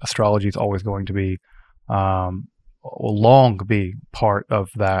 I think astrology is always going to be, will long be part of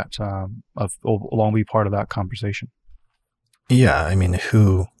that, conversation. Yeah. I mean,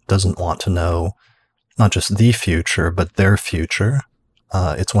 who doesn't want to know not just the future, but their future?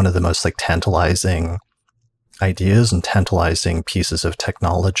 It's one of the most tantalizing ideas and tantalizing pieces of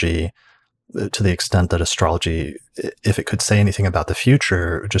technology, to the extent that astrology, if it could say anything about the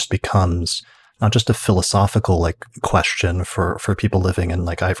future, just becomes not just a philosophical question for people living in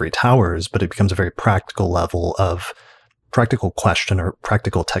ivory towers, but it becomes a very practical level of practical question or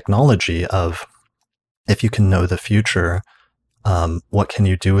practical technology of, if you can know the future, what can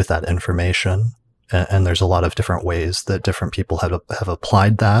you do with that information? And there's a lot of different ways that different people have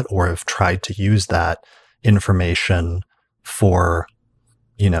applied that or have tried to use that information for,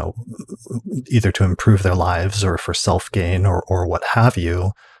 either to improve their lives or for self-gain or what have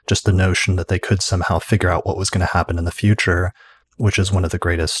you. Just the notion that they could somehow figure out what was going to happen in the future, which is one of the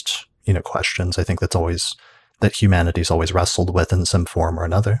greatest, questions I think that humanity's always wrestled with in some form or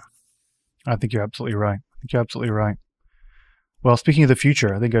another. I think you're absolutely right. Well, speaking of the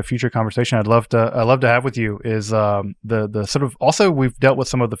future, I think a future conversation I'd love to have with you is the sort of, also we've dealt with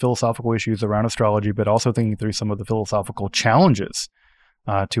some of the philosophical issues around astrology, but also thinking through some of the philosophical challenges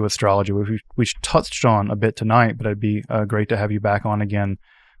to astrology, which we touched on a bit tonight. But it'd be great to have you back on again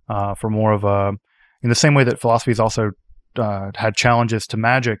for more of in the same way that philosophy has also had challenges to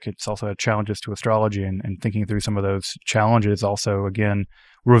magic, it's also had challenges to astrology, and thinking through some of those challenges also again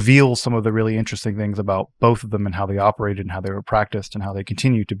reveals some of the really interesting things about both of them and how they operated and how they were practiced and how they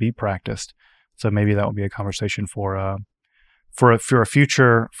continue to be practiced. So maybe that will be a conversation for a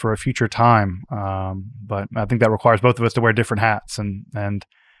future time. But I think that requires both of us to wear different hats, and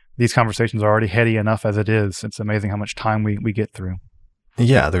these conversations are already heady enough as it is. It's amazing how much time we get through.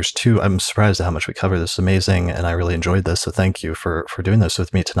 Yeah, I'm surprised at how much we cover. This is amazing, and I really enjoyed this. So thank you for doing this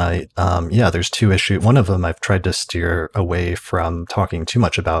with me tonight. There's two issues. One of them, I've tried to steer away from talking too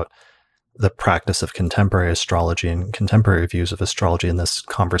much about the practice of contemporary astrology and contemporary views of astrology in this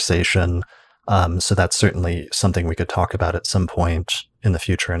conversation. So that's certainly something we could talk about at some point in the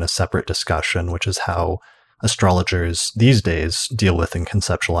future in a separate discussion, which is how astrologers these days deal with and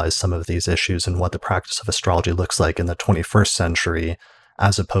conceptualize some of these issues and what the practice of astrology looks like in the 21st century,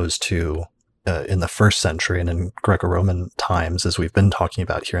 as opposed to in the first century and in Greco-Roman times, as we've been talking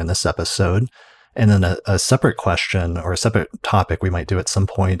about here in this episode. And then a separate question or a separate topic we might do at some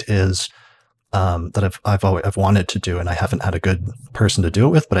point is that I've wanted to do, and I haven't had a good person to do it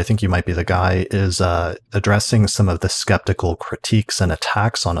with, but I think you might be the guy, is addressing some of the skeptical critiques and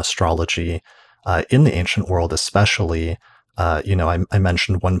attacks on astrology in the ancient world, especially. I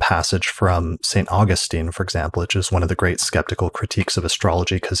mentioned one passage from St. Augustine, for example, which is one of the great skeptical critiques of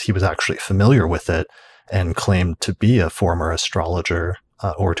astrology, because he was actually familiar with it and claimed to be a former astrologer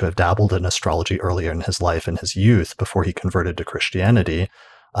or to have dabbled in astrology earlier in his life, in his youth, before he converted to Christianity,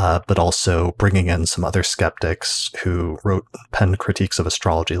 but also bringing in some other skeptics who penned critiques of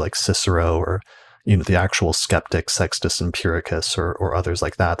astrology like Cicero or the actual skeptic Sextus Empiricus or others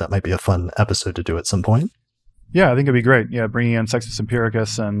like that. That might be a fun episode to do at some point. Yeah, I think it'd be great. Yeah, bringing in Sextus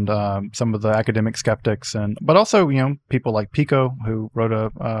Empiricus and some of the academic skeptics, but also people like Pico, who wrote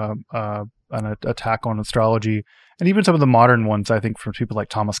a an attack on astrology, and even some of the modern ones, I think, from people like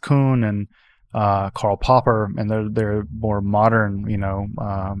Thomas Kuhn and Karl Popper, and they're more modern,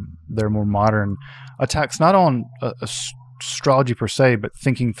 they're more modern attacks, not on astrology per se, but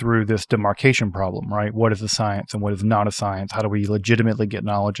thinking through this demarcation problem, right? What is a science and what is not a science? How do we legitimately get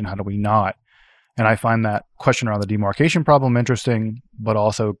knowledge and how do we not? And I find that question around the demarcation problem interesting, but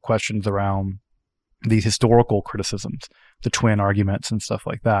also questions around these historical criticisms, the twin arguments and stuff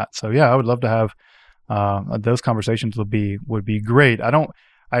like that. So yeah, I would love to have those conversations. Would be great.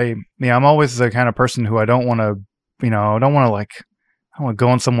 I'm always the kind of person who I don't want to go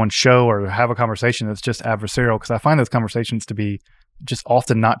on someone's show or have a conversation that's just adversarial, because I find those conversations to be just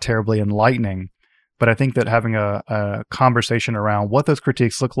often not terribly enlightening. But I think that having a conversation around what those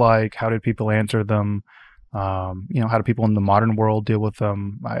critiques look like, how did people answer them, how do people in the modern world deal with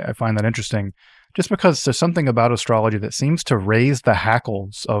them, I find that interesting, just because there's something about astrology that seems to raise the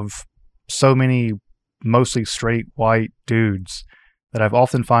hackles of so many mostly straight white dudes that I've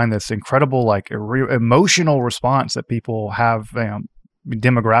often find this incredible emotional response that people have,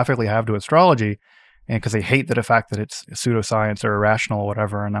 demographically have to astrology, and because they hate the fact that it's pseudoscience or irrational or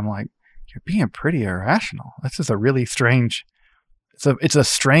whatever. And I'm like, you're being pretty irrational. This is a really strange. It's a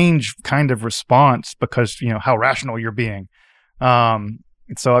strange kind of response because how rational you're being.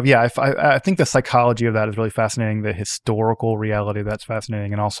 So yeah, I think the psychology of that is really fascinating. The historical reality that's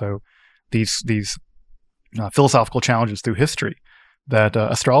fascinating, and also these philosophical challenges through history that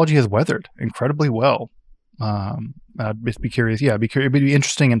astrology has weathered incredibly well. I'd be curious. Yeah, it'd be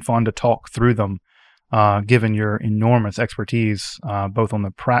interesting and fun to talk through them, given your enormous expertise, both on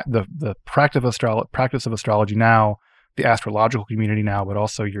the practice of astrology now, the astrological community now, but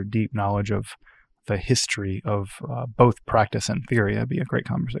also your deep knowledge of the history of both practice and theory. That'd be a great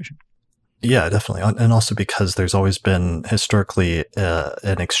conversation. Yeah, definitely. And also because there's always been historically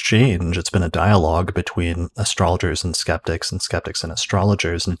an exchange. It's been a dialogue between astrologers and skeptics and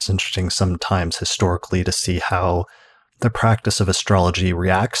astrologers. And it's interesting sometimes historically to see how the practice of astrology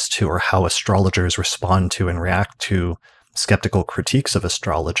reacts to, or how astrologers respond to and react to skeptical critiques of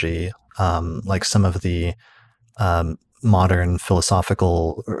astrology. Like some of the modern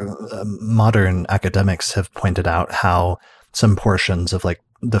academics have pointed out how some portions of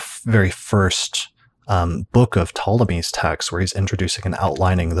the very first book of Ptolemy's text, where he's introducing and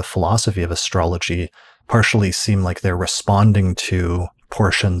outlining the philosophy of astrology, partially seem like they're responding to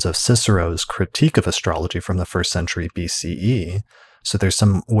portions of Cicero's critique of astrology from the 1st century BCE. So there's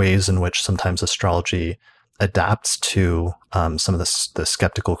some ways in which sometimes astrology adapts to some of the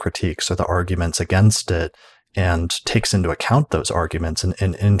skeptical critiques or the arguments against it, and takes into account those arguments in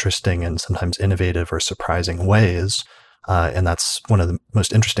interesting and sometimes innovative or surprising ways. And that's one of the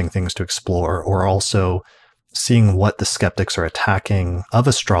most interesting things to explore, or also seeing what the skeptics are attacking of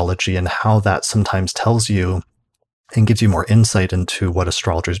astrology and how that sometimes tells you and gives you more insight into what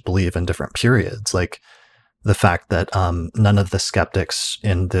astrologers believe in different periods. Like the fact that none of the skeptics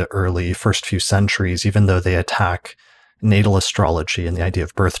in the early first few centuries, even though they attack natal astrology and the idea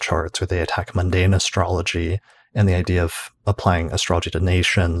of birth charts, or they attack mundane astrology and the idea of applying astrology to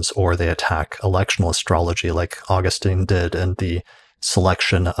nations, or they attack electional astrology like Augustine did and the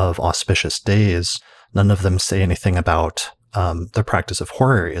selection of auspicious days, none of them say anything about the practice of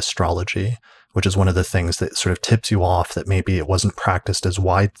horary astrology, which is one of the things that sort of tips you off that maybe it wasn't practiced as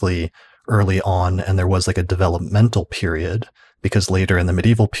widely early on, and there was like a developmental period, because later in the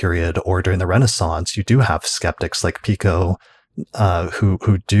medieval period or during the Renaissance, you do have skeptics like Pico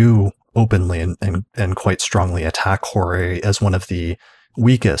who do openly and quite strongly attack horary as one of the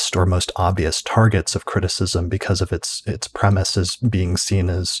weakest or most obvious targets of criticism because of its premise as being seen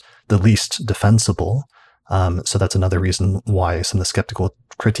as the least defensible. So that's another reason why some of the skeptical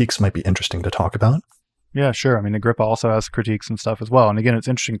critiques might be interesting to talk about. Yeah, sure. I mean, Agrippa also has critiques and stuff as well. And again, it's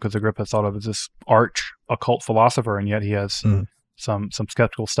interesting because Agrippa is thought of as this arch occult philosopher, and yet he has some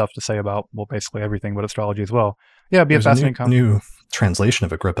skeptical stuff to say about, well, basically everything but astrology as well. Yeah, it'd be a fascinating new translation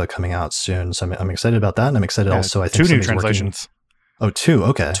of Agrippa coming out soon. So I'm excited about that. And I'm excited also, I think, 2 new translations. Oh, 2.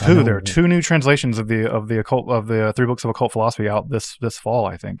 Okay. 2. There are 2 new translations of the occult, of the 3 books of occult philosophy out this fall,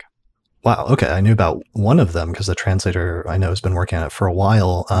 I think. Wow. Okay. I knew about one of them because the translator I know has been working on it for a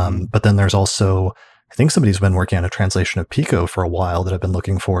while. But then there's also, I think somebody's been working on a translation of Pico for a while that I've been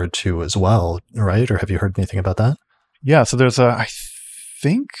looking forward to as well, right? Or have you heard anything about that? Yeah. So there's I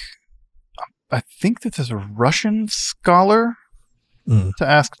think that there's a Russian scholar to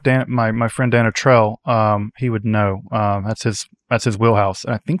ask my friend Dan Trell. He would know. That's his wheelhouse.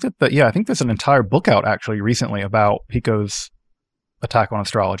 And I think I think there's an entire book out actually recently about Pico's attack on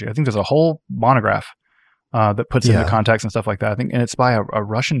astrology. I think there's a whole monograph that puts into context and stuff like that. I think, and it's by a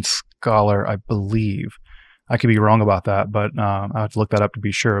Russian scholar, I believe. I could be wrong about that, but I have to look that up to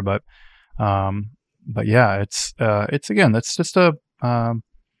be sure. But yeah, it's again, that's just the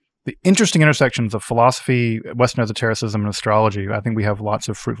interesting intersections of philosophy, Western esotericism, and astrology. I think we have lots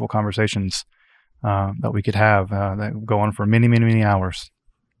of fruitful conversations that we could have that go on for many, many, many hours.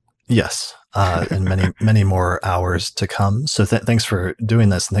 Yes, and many, many more hours to come. So thanks for doing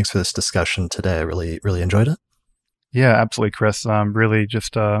this, and thanks for this discussion today. I really, really enjoyed it. Yeah, absolutely, Chris. Really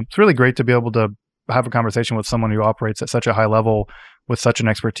just, it's really great to be able to have a conversation with someone who operates at such a high level with such an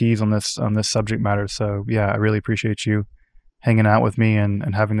expertise on this subject matter. So yeah, I really appreciate you hanging out with me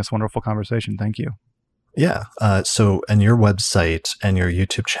and having this wonderful conversation. Thank you. Yeah. So, and your website and your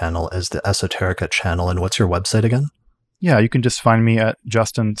YouTube channel is the Esoterica channel. And what's your website again? Yeah, you can just find me at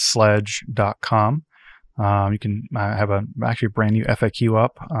justinsledge.com. You can have a actually brand new FAQ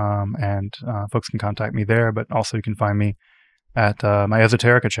up, and folks can contact me there. But also, you can find me at my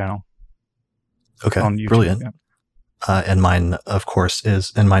Esoterica channel. Okay, on YouTube. Brilliant. Yeah. And mine, of course,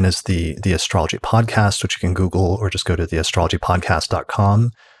 is the Astrology Podcast, which you can Google or just go to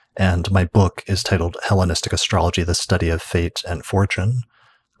theastrologypodcast.com. And my book is titled Hellenistic Astrology: The Study of Fate and Fortune.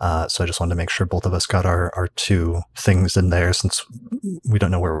 So I just wanted to make sure both of us got our two things in there, since we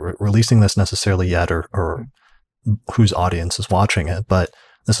don't know where we're releasing this necessarily yet or whose audience is watching it. But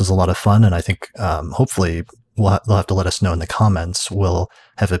this is a lot of fun, and I think hopefully they'll have to let us know in the comments. We'll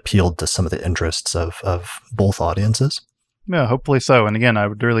have appealed to some of the interests of both audiences. Yeah, hopefully so. And again, I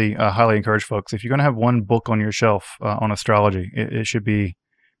would really highly encourage folks, if you're going to have one book on your shelf on astrology, it should be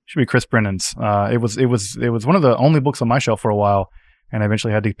Chris Brennan's. It was one of the only books on my shelf for a while, and I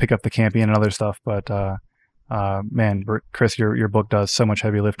eventually had to pick up the Campion and other stuff. But man, Chris, your book does so much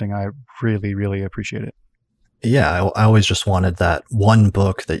heavy lifting. I really, really appreciate it. Yeah, I always just wanted that one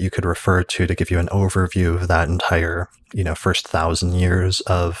book that you could refer to give you an overview of that entire, first 1,000 years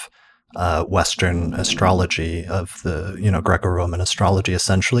of Western astrology, of the, Greco-Roman astrology,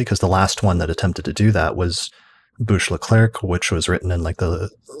 essentially, because the last one that attempted to do that was Bouche-Leclerc, which was written in like the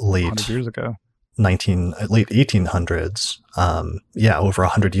late 100 years ago. late 1800s. Over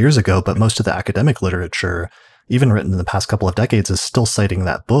 100 years ago, but most of the academic literature, even written in the past couple of decades, is still citing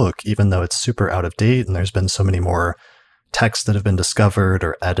that book, even though it's super out of date. And there's been so many more texts that have been discovered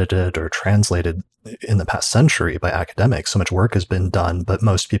or edited or translated in the past century by academics. So much work has been done, but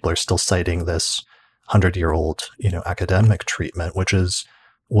most people are still citing this 100-year-old, academic treatment, which was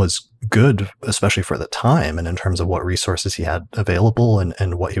good, especially for the time and in terms of what resources he had available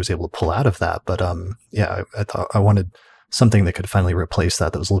and what he was able to pull out of that. But I thought I wanted something that could finally replace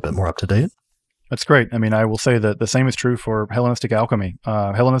that was a little bit more up to date. That's great. I mean, I will say that the same is true for Hellenistic alchemy.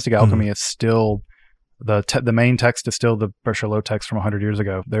 Hellenistic alchemy is still the main text is still the Berchelot text from 100 years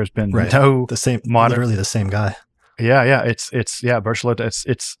ago. There's been no the same, literally the same guy. Yeah. It's Berchelot.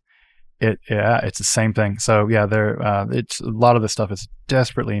 It's the same thing. So yeah, it's a lot of this stuff is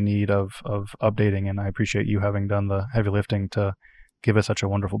desperately in need of updating, and I appreciate you having done the heavy lifting to give us such a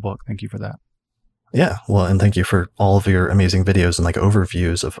wonderful book. Thank you for that. Yeah, well, and thank you for all of your amazing videos and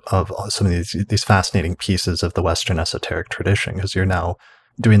overviews of some of these fascinating pieces of the Western esoteric tradition, because you're now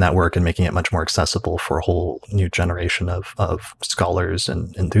doing that work and making it much more accessible for a whole new generation of scholars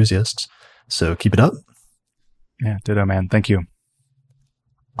and enthusiasts. So keep it up. Yeah, ditto, man. Thank you.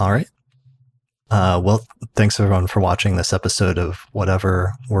 All right. Well, thanks everyone for watching this episode of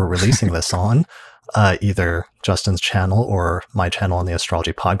whatever we're releasing this on. Either Justin's channel or my channel on the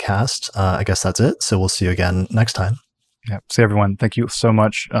Astrology Podcast. I guess that's it. So we'll see you again next time. Yeah. See everyone. Thank you so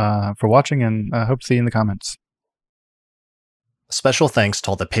much for watching, and I hope to see you in the comments. Special thanks to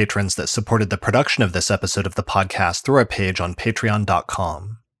all the patrons that supported the production of this episode of the podcast through our page on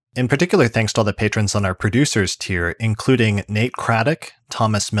patreon.com. In particular, thanks to all the patrons on our producers tier, including Nate Craddock,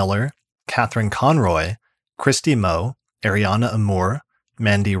 Thomas Miller, Catherine Conroy, Christy Moe, Ariana Amour,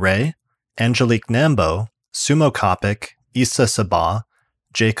 Mandy Ray, Angelique Nambo, Sumo Kopic, Issa Sabah,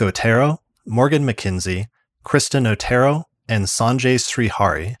 Jake Otero, Morgan McKinsey, Kristen Otero, and Sanjay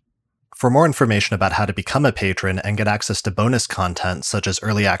Srihari. For more information about how to become a patron and get access to bonus content such as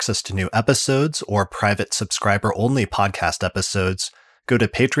early access to new episodes or private subscriber-only podcast episodes, go to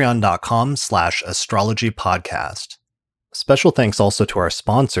patreon.com/astrologypodcast. Special thanks also to our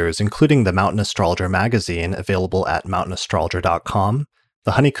sponsors, including the Mountain Astrologer magazine, available at mountainastrologer.com,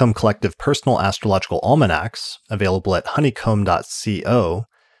 the Honeycomb Collective Personal Astrological Almanacs, available at honeycomb.co,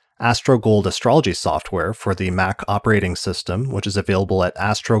 AstroGold astrology software for the Mac operating system, which is available at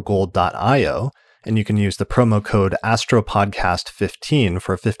astrogold.io, and you can use the promo code ASTROPODCAST15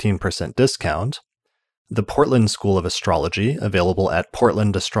 for a 15% discount, the Portland School of Astrology, available at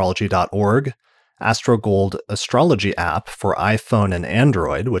portlandastrology.org, AstroGold Astrology app for iPhone and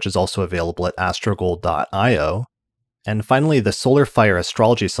Android, which is also available at astrogold.io. And finally, the SolarFire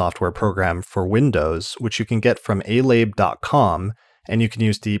astrology software program for Windows, which you can get from alabe.com, and you can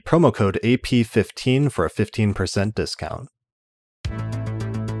use the promo code AP15 for a 15% discount.